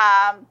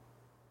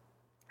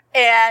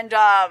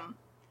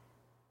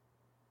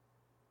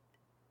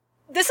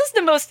 This is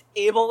the most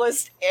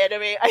ableist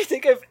anime I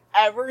think I've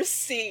ever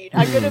seen.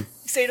 I'm gonna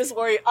say this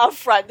Lori up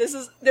front. This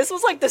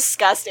was like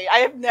disgusting. I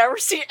have never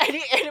seen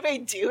any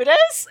anime do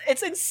this.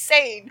 It's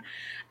insane.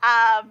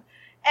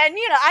 And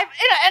you know,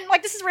 and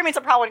like this remains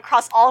a problem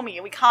across all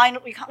media.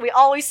 We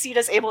always see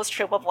this ableist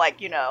trope of like,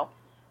 you know,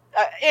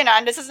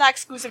 and this is not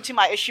exclusive to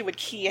my issue with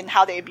Key and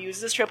how they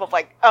abuse this trope of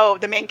like, oh,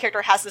 the main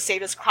character has to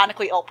save this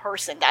chronically ill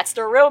person. That's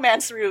their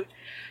romance route.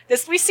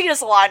 We see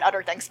this a lot in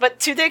other things, but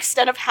to the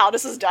extent of how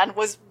this is done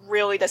was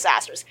really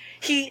disastrous.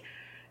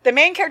 The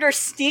main character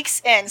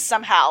sneaks in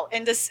somehow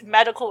in this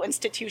medical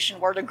institution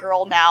where the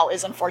girl now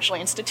is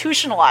unfortunately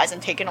institutionalized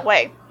and taken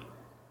away.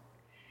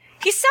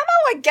 He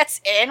somehow like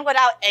gets in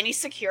without any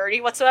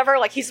security whatsoever.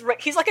 Like he's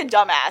like a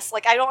dumbass.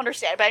 Like I don't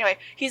understand. But anyway,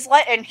 he's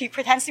let in. He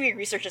pretends to be a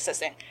research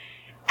assistant.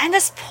 And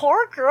this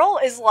poor girl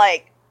is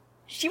like,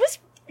 she was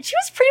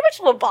pretty much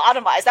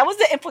lobotomized. That was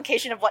the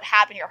implication of what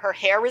happened here. Her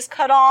hair was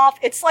cut off.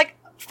 It's like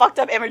fucked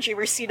up imagery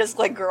where you see this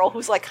like girl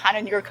who's like kind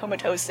of near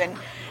comatose and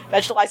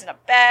vegetalized in a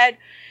bed.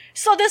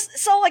 So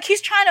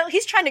he's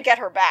trying to get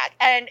her back,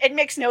 and it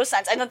makes no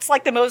sense. And it's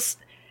like the most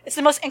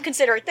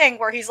inconsiderate thing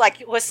where he's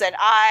like, listen,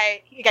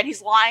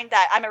 he's lying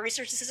that I'm a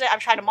research assistant. I'm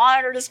trying to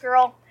monitor this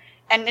girl.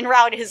 And in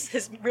reality,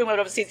 his real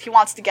motive is he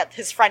wants to get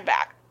his friend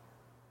back.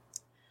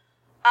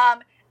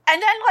 And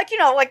then, like, you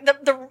know, like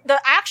the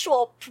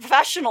actual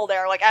professional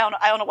there, like, I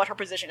don't know what her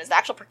position is. The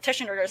actual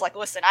practitioner is like,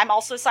 listen, I'm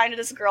also assigned to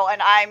this girl,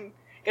 and I'm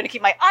gonna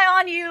keep my eye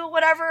on you,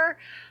 whatever.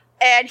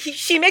 And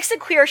she makes it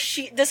clear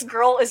this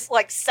girl is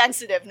like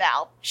sensitive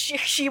now.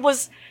 She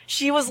was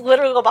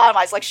literally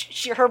lobotomized. Like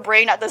her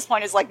brain at this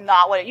point is like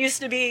not what it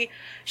used to be.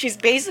 She's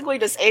basically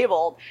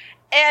disabled,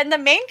 and the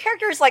main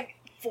character is like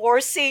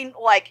forcing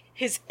like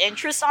his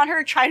interest on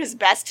her, trying his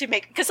best to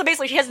make, because so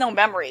basically she has no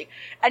memory,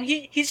 and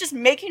he's just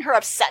making her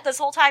upset this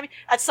whole time.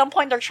 At some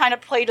point they're trying to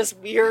play this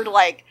weird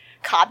like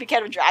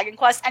copycat of Dragon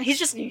Quest, and he's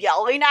just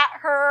yelling at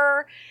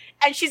her,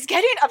 and she's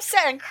getting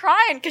upset and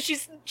crying because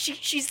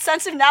she's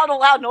sensitive now to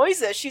loud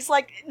noises. She's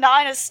like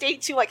not in a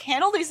state to like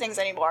handle these things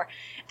anymore,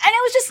 and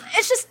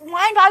it's just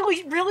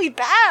mind-boggling really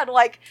bad.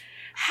 Like,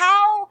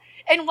 how,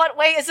 in what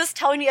way is this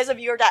telling me as a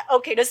viewer that,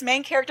 okay, this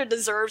main character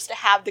deserves to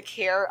have the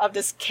care of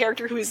this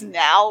character who is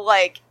now,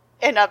 like,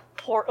 in a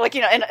poor, like,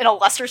 you know, in a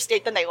lesser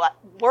state than they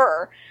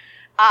were.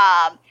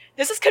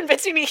 This is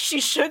convincing me she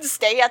should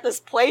stay at this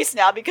place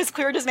now, because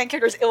clearly this main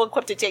character is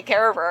ill-equipped to take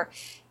care of her.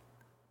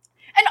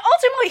 And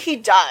ultimately he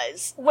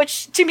does,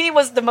 which to me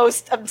was the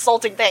most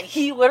insulting thing.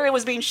 He literally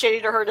was being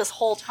shitty to her this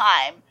whole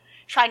time,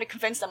 trying to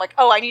convince them, like,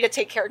 oh, I need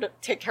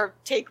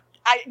to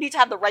I need to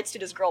have the rights to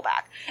this girl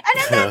back.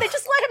 And then they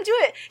just let him do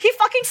it. He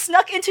fucking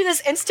snuck into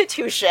this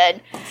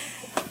institution,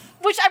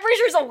 which I'm pretty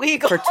sure is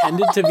illegal.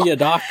 Pretended to be a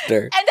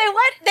doctor. And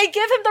they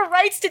give him the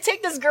rights to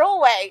take this girl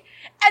away.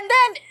 And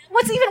then,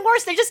 what's even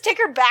worse, they just take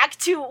her back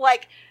to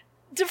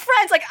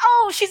friends. Like,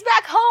 oh, she's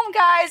back home,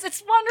 guys.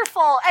 It's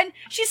wonderful. And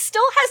she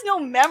still has no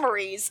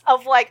memories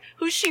of, like,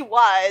 who she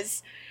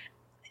was.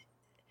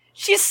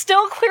 She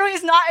still clearly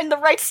is not in the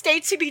right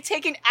state to be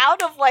taken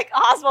out of, like,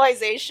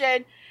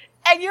 hospitalization.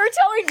 And you're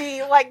telling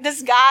me, like,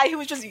 this guy who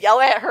was just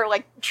yelling at her,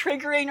 like,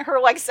 triggering her,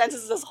 like,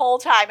 senses this whole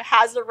time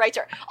has the right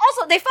to her.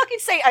 Also, they fucking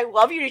say, I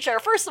love you to each other.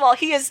 First of all,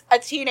 he is a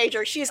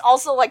teenager. She's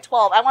also, like,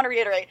 12. I want to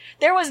reiterate.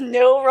 There was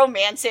no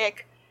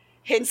romantic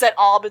hints at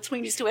all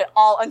between these two at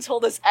all until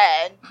this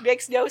end.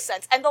 Makes no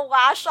sense. And the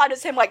last shot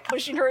is him, like,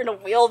 pushing her in a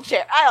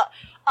wheelchair.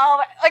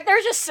 Like,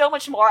 there's just so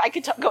much more I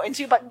could go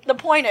into, but the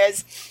point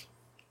is,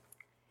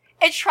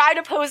 it tried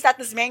to pose that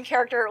this main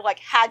character, like,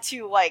 had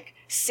to, like,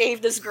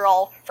 save this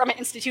girl from an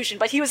institution,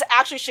 but he was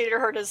actually shading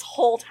her this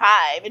whole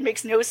time. It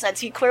makes no sense.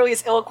 He clearly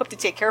is ill-equipped to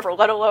take care of her,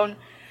 let alone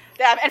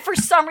them. And for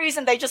some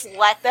reason, they just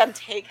let them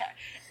take her.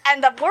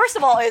 And the worst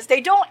of all is, they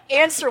don't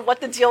answer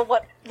what the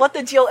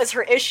deal is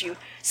her issue.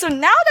 So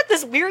now that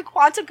this weird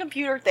quantum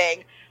computer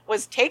thing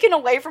was taken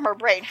away from her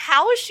brain,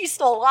 how is she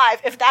still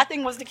alive if that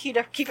thing was the key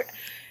to keep her?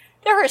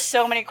 There are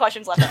so many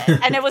questions left in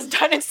it, and it was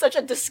done in such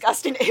a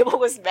disgusting,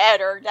 ableist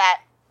manner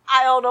that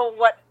I don't know.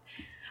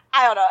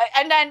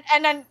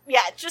 And then,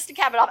 yeah, just to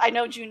cap it off, I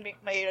know June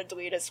made a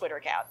delete his Twitter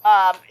account.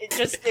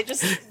 This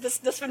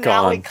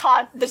finale,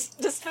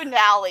 this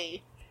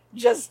finale,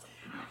 just,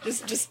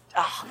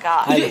 oh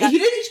god.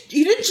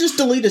 He didn't just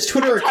delete his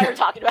Twitter account. I'm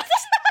talking about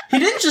this. He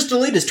didn't just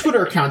delete his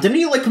Twitter account. Didn't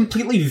he, like,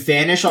 completely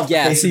vanish off the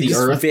face of the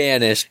earth?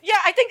 Vanished. Yeah,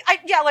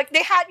 like,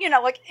 they had,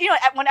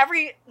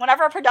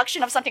 whenever a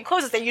production of something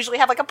closes, they usually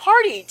have, like, a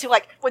party to,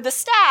 like, with the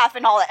staff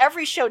and all that.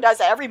 Every show does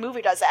that. Every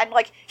movie does that. And,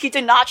 like, he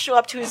did not show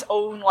up to his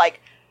own,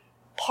 like,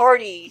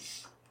 party,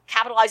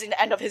 capitalizing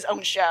the end of his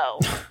own show.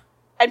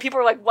 And people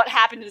were like, what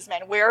happened to this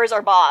man? Where is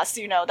our boss?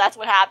 You know, that's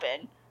what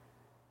happened.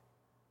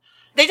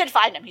 They did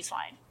find him. He's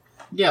fine.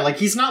 Yeah, like,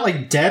 he's not,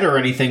 like, dead or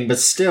anything, but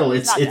still,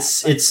 it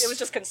was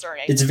just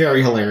concerning. It's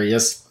very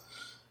hilarious.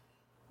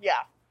 Yeah.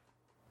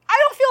 I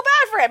don't feel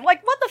bad for him.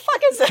 Like, what the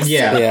fuck is this?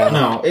 Yeah.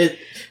 No, it's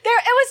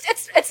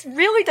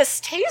really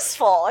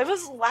distasteful. It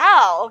was,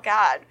 wow, oh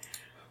god.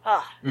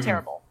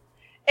 Terrible.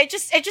 It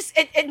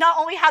not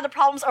only had the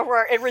problems of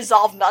where it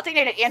resolved nothing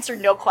and it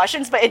answered no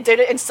questions, but it did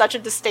it in such a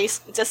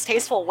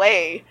distasteful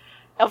way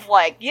of,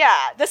 like,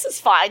 yeah, this is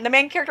fine. The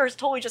main character is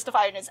totally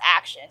justified in his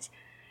actions.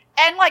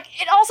 And, like,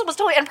 it also was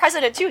totally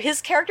unprecedented, too.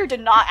 His character did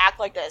not act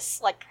like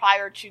this, like,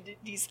 prior to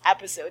these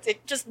episodes.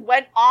 It just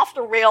went off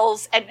the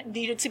rails and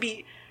needed to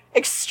be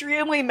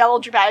extremely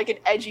melodramatic and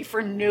edgy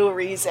for no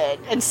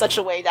reason, in such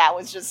a way that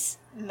was just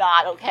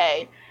not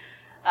okay.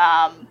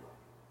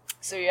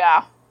 So,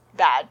 yeah,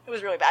 bad. It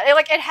was really bad.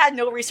 It had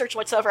no research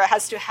whatsoever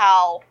as to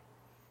how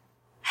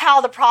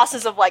the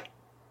process of, like,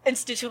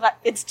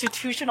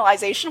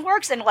 institutionalization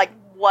works, and, like,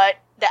 what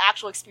the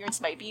actual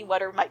experience might be,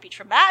 whether it might be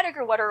traumatic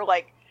or whether,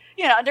 like,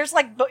 there's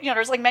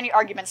many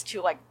arguments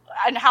to, like,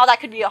 and how that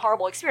could be a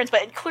horrible experience,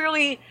 but it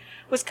clearly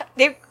was,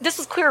 this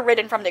was clear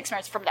written from the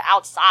experience from the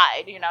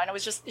outside, and it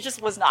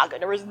just was not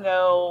good. There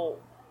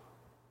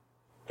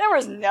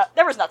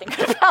there was nothing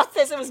good about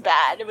this. It was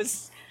bad. It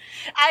was.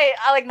 I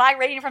like my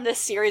rating from this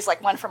series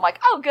like went from like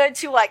oh good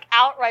to like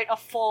outright a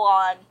full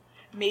on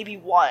maybe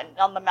 1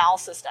 on the MAL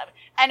system,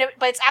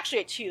 but it's actually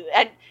a 2,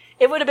 and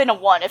it would have been a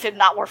 1 if it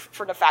not were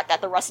for the fact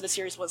that the rest of the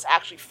series was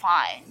actually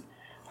fine.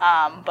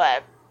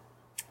 But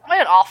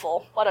what an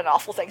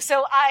awful thing.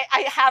 So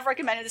I have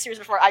recommended the series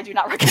before. I do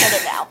not recommend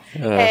it now,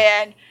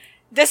 and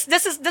this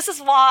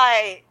is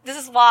why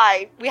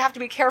we have to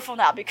be careful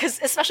now, because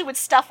especially with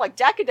stuff like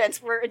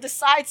Decadence, where it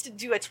decides to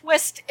do a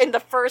twist in the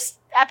first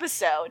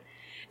episode.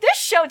 This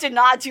show did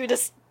not do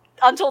this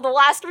until the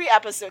last 3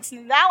 episodes.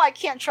 Now I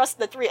can't trust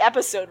the 3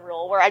 episode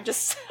rule where I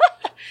just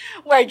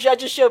where I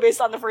judge a show based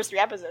on the first 3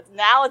 episodes.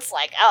 Now it's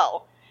like,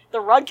 oh, the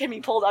rug can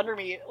be pulled under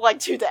me like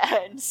to the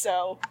end.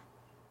 So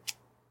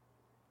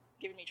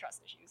giving me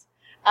trust issues.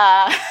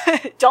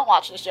 Don't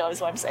watch this show is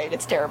what I'm saying.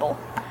 It's terrible.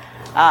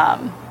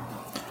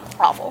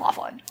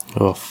 Awful end.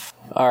 Oof.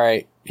 All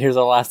right, here's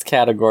our last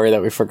category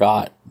that we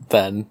forgot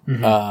then,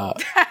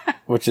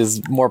 which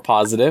is more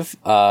positive.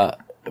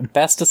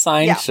 Best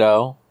assigned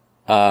show.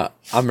 I'm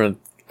not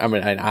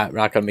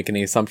gonna make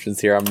any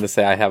assumptions here. I'm gonna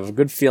say I have a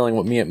good feeling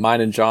what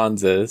mine and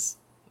John's is.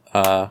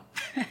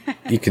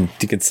 You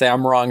can say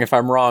I'm wrong if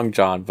I'm wrong,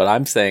 John, but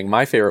I'm saying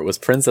my favorite was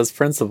Princess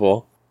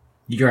Principal.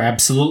 You're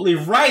absolutely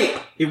right.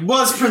 It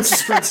was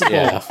Princess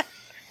Principal.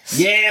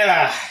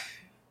 Yeah.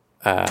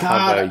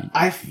 God,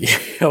 I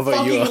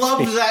fucking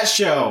loved that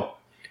show.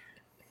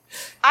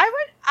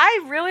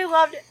 I really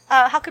loved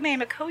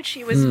Hakume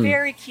Mikochi. Was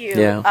very cute.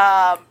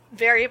 Yeah.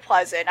 Very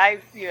pleasant. I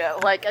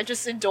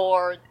just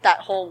adored that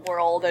whole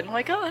world and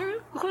like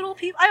little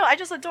people. I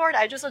just adored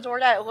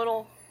that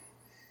little.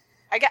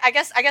 I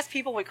guess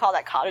people would call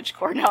that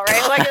cottagecore now,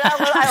 right? Like that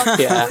little,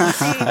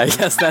 I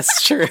guess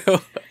that's true.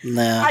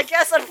 No. I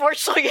guess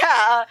unfortunately,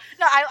 yeah.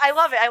 No, I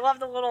love it. I love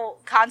the little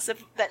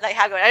concept that they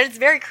had going. And it's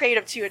very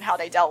creative too in how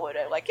they dealt with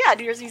it. Like, yeah,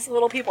 there's these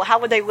little people. How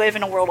would they live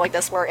in a world like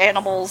this where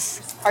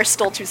animals are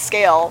still to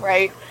scale,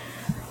 right?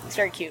 It's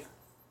very cute.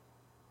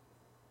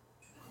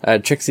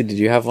 Trixie, did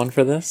you have one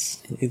for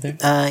this either?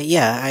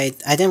 Yeah, I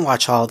didn't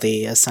watch all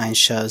the assigned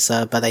shows,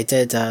 but I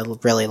did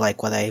really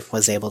like what I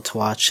was able to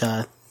watch.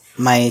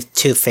 My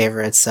 2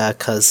 favorites,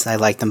 because I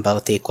like them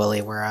both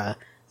equally, were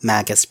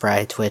Magus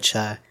Bride, which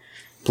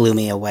blew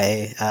me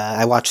away.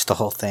 I watched the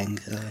whole thing.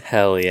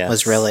 Hell yeah.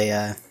 Was really...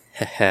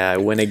 I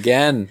win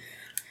again.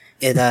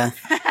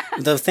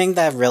 The thing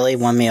that really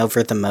won me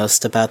over the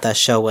most about that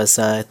show was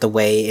the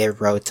way it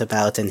wrote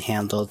about and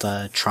handled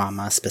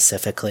trauma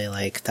specifically.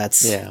 Like,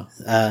 that's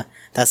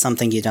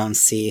something you don't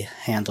see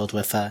handled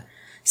with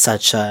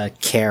such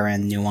care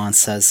and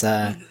nuance as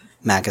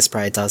Magus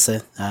Bride does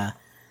it.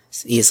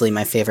 It's easily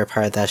my favorite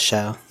part of that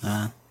show.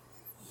 I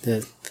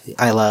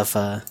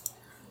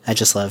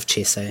just love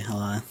Chisei a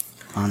lot,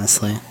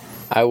 honestly.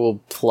 I will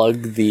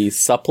plug the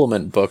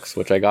supplement books,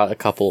 which I got a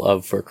couple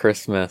of for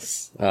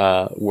Christmas,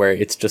 where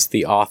it's just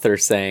the author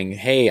saying,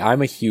 hey,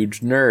 I'm a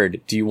huge nerd.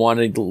 Do you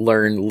want to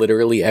learn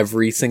literally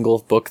every single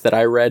book that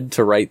I read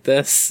to write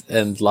this?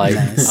 And like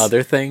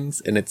other things.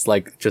 And it's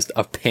like just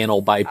a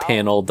panel by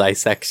panel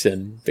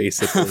dissection,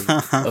 basically,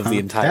 of the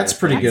entire That's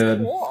pretty good.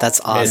 Cool. That's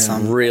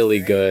awesome. It's really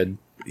good.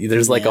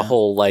 There's like a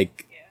whole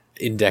like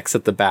index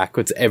at the back.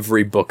 It's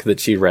every book that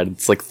she read.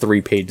 It's like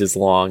 3 pages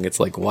long. It's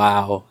like,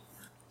 wow.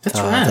 That's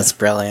right. That's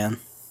brilliant.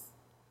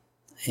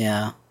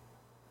 Yeah.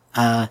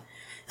 And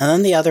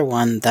then the other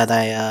one that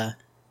I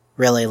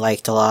really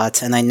liked a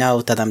lot, and I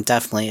know that I'm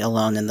definitely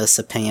alone in this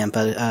opinion,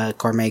 but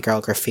Gourmet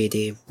Girl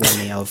Graffiti won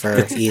me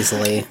over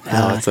easily.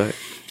 I'm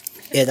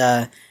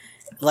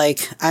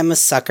a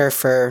sucker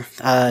for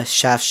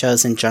Shaft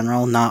shows in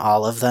general, not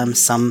all of them.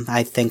 Some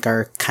I think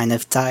are kind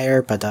of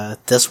dire, but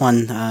this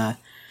one,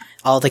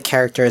 all the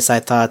characters I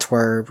thought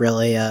were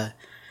really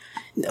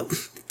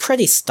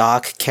pretty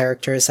stock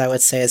characters, I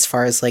would say, as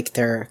far as like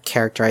their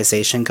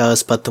characterization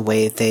goes, but the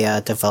way they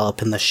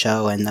develop in the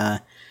show and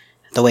the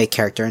way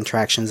character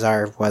interactions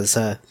was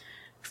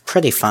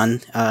pretty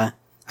fun.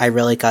 I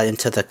really got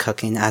into the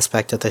cooking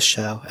aspect of the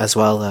show as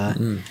well.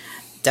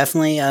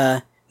 Definitely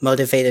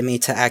motivated me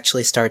to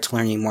actually start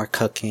learning more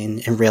cooking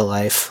in real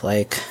life,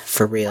 like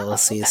for real.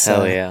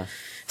 Hell yeah.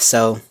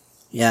 So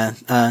yeah,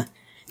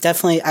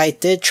 definitely I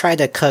did try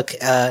to cook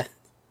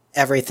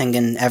everything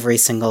in every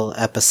single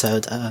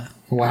episode.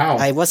 Wow.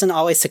 I wasn't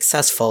always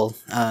successful,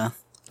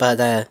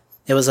 but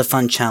it was a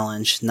fun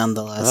challenge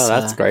nonetheless. Oh,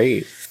 that's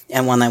great.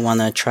 And one I want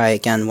to try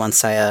again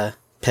once I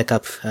pick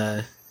up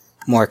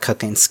more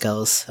cooking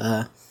skills.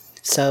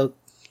 So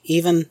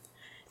even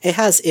it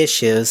has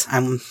issues. I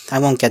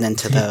won't get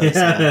into those.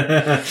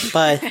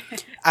 But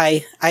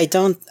I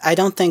don't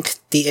think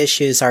the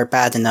issues are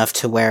bad enough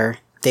to where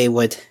they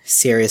would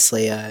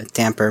seriously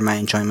damper my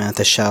enjoyment of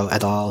the show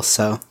at all.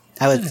 So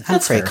I'm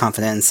pretty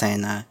confident in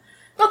saying that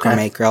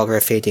Gourmet Girl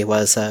Graffiti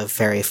was a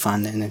very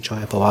fun and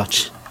enjoyable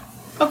watch.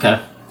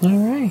 Okay. All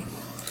right.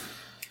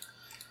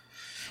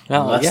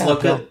 Well, let's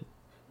look at.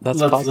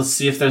 Let's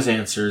see if there's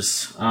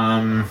answers.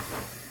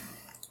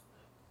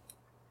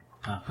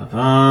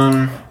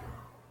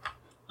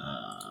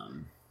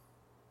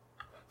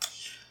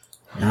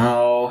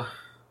 No.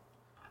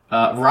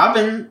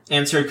 Robin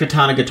answered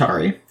Katana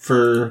Gatari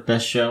for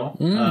best show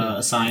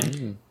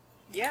assigned.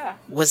 Yeah.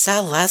 Was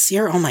that last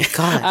year? Oh my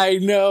god. I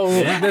know.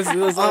 Yeah. This I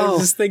was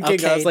just thinking. I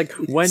okay. was like,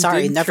 when?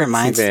 Sorry, did never Trixie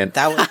mind. Van-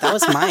 That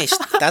was my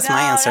that's my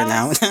No, answer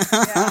now.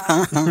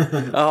 that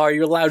Yeah. Oh, are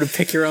you allowed to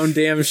pick your own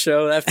damn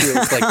show? That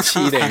feels like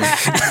cheating.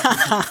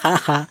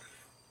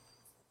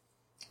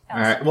 All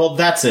right. Well,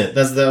 that's it.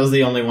 That was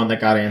the only one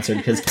that got answered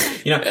because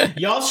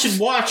y'all should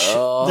watch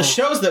the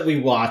shows that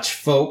we watch,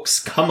 folks.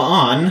 Come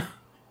on.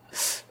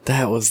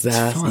 That was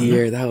last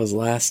year. That was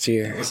last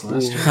year.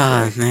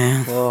 Oh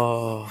man.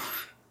 Oh.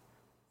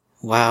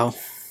 Wow.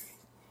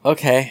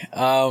 Okay.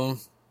 All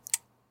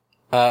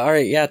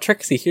right. Yeah,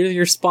 Trixie, here's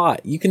your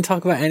spot. You can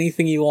talk about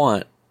anything you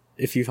want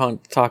if you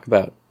want to talk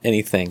about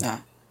anything.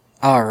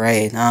 All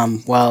right.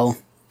 Well,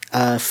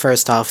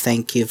 first off,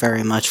 thank you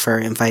very much for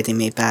inviting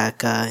me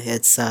back.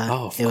 It was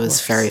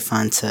course. very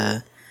fun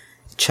to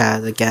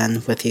chat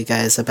again with you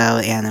guys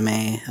about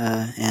anime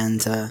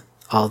and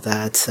all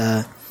that.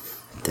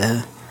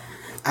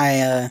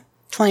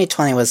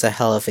 2020 was a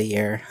hell of a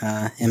year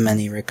in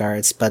many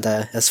regards, but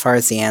as far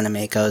as the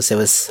anime goes, it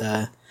was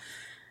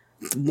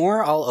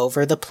more all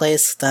over the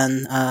place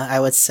than I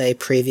would say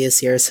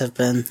previous years have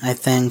been, I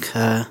think.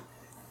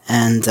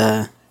 And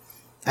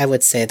I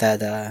would say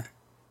that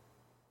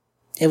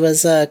it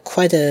was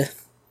quite a...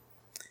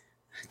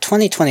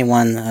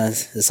 2021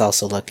 is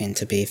also looking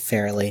to be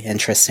fairly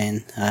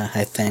interesting,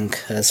 I think,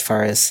 as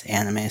far as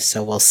anime,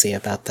 so we'll see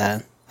about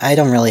that. I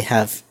don't really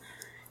have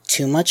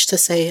too much to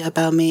say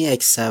about me,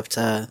 except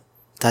that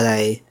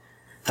I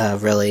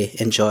really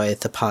enjoy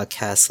the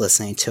podcast,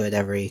 listening to it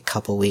every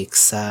couple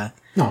weeks. Aw.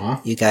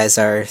 You guys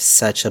are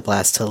such a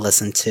blast to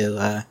listen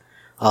to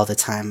all the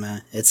time.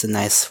 It's a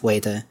nice way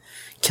to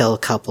kill a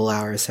couple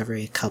hours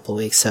every couple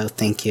weeks, so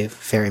thank you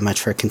very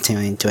much for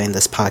continuing doing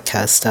this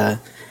podcast.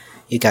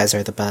 You guys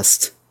are the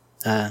best.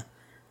 And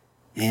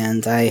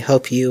I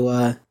hope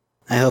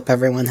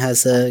everyone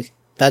has a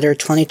better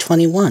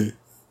 2021.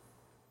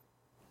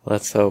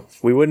 Let's hope.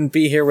 We wouldn't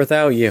be here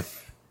without you.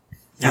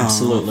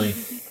 Absolutely.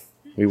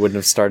 We wouldn't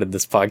have started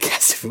this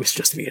podcast if it was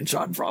just me and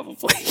John,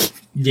 probably.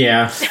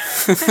 Yeah.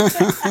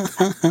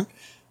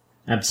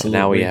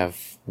 Absolutely. Now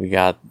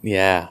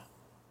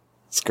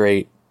it's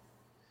great.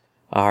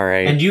 All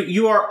right. And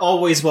you are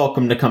always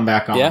welcome to come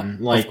back on. Yeah,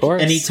 like, of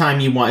course. anytime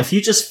you want. If you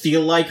just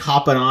feel like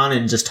hopping on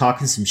and just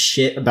talking some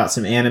shit about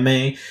some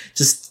anime,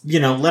 just,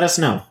 let us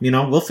know.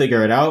 We'll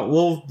figure it out.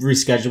 We'll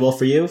reschedule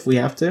for you if we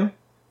have to.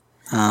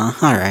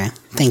 Alright.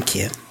 Thank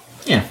you.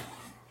 Yeah.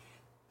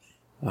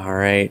 All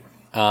right.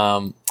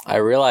 I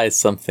realized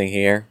something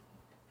here.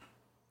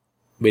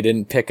 We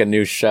didn't pick a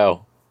new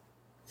show.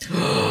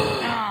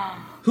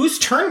 Whose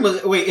turn was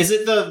it? Wait, is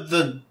it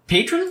the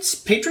patron's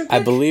patron pick? I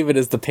believe it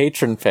is the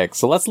patron pick.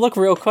 So let's look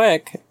real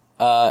quick.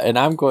 And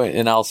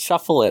I'll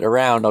shuffle it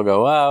around. I'll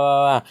go,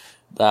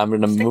 I'm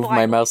going to move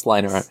my mouse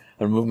line around.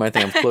 I'm going to move my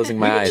thing. I'm closing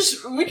my eyes.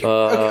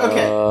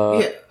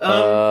 Okay.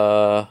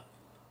 Yeah,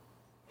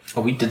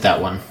 we did that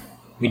one.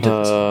 We did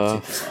this one.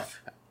 Take this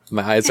off.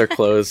 My eyes are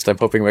closed. I'm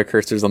hoping my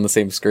cursor's on the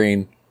same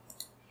screen.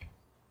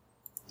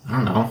 I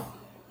don't know.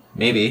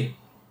 Maybe.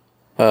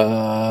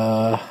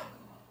 Okay,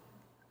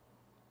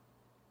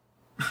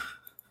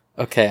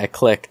 I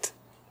clicked.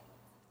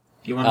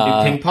 You want to do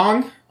ping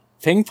pong?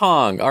 Ping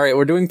pong. All right,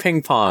 we're doing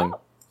ping pong.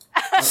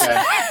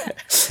 Okay.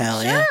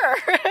 Hell yeah.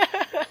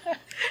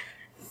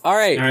 All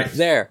right, All right.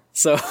 there.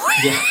 So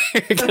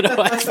we're gonna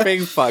watch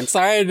ping pong.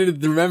 Sorry, I didn't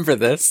remember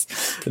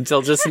this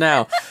until just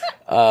now.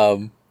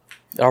 I'll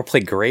play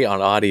great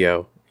on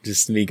audio.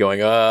 Just me going,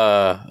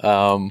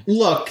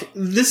 Look,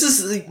 this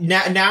is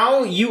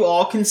now you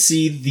all can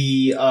see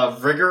the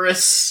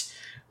rigorous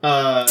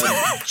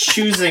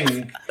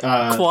choosing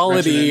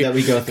quality regimen that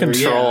we go through.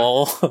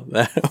 control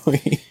that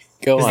we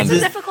go on. It's a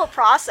difficult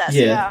process.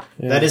 Yeah.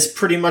 Yeah. That is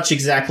pretty much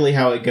exactly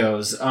how it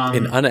goes.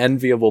 An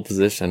unenviable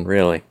position,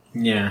 really.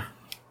 Yeah.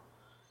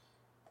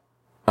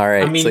 All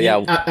right, I mean, so yeah.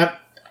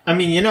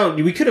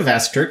 we could have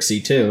asked Trixie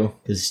too.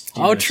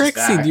 Oh,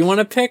 Trixie, do you want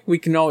to pick? We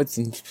can always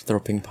throw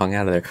ping pong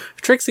out of there.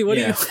 Trixie, what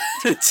Yeah. do you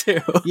want to do?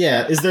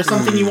 Yeah, is there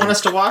something you want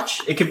us to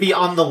watch? It could be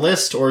on the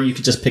list, or you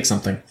could just pick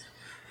something.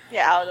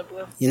 Yeah, out of the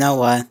blue. You know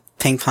what?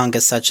 Ping pong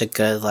is such a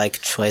good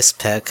choice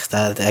pick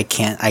that I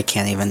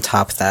can't even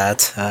top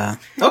that.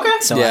 Okay.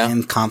 So Yeah. I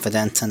am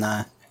confident in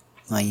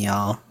when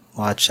y'all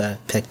watch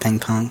pick ping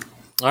pong,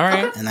 All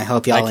right. and I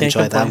hope y'all can't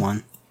enjoy that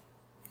complain.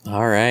 one.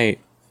 All right.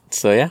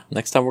 So yeah,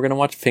 next time we're gonna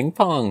watch ping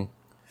pong.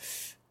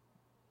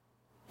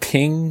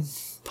 Ping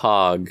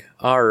pong.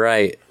 All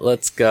right,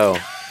 let's go.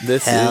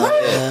 That's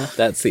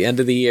the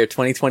end of the year.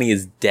 2020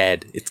 is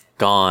dead. It's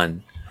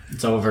gone.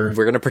 It's over.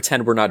 We're gonna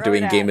pretend we're not Throw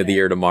doing it Game out of the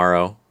there. Year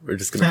tomorrow. We're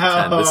just gonna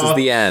pretend this is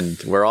the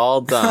end. We're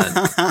all done.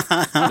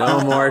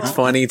 No more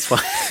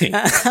 2020.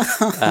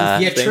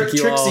 Thank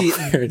you all Trixie,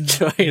 for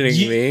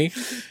joining me.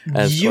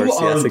 As you course,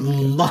 are yes,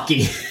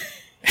 lucky.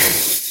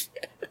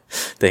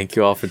 Thank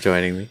you all for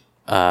joining me.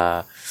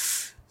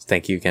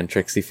 Thank you again,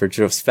 Trixie, for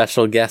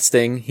special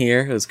guesting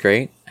here. It was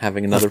great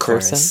having another Of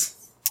course. person.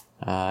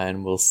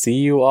 And we'll see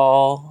you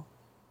all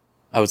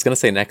I was going to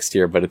say next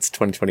year, but it's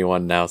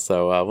 2021 now,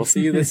 so we'll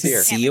see you this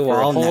year. See you For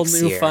all a whole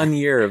next new year. fun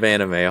year of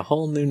anime. A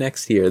whole new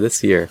next year,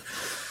 this year.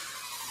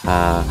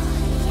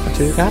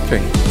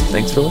 Katri,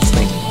 thanks for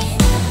listening.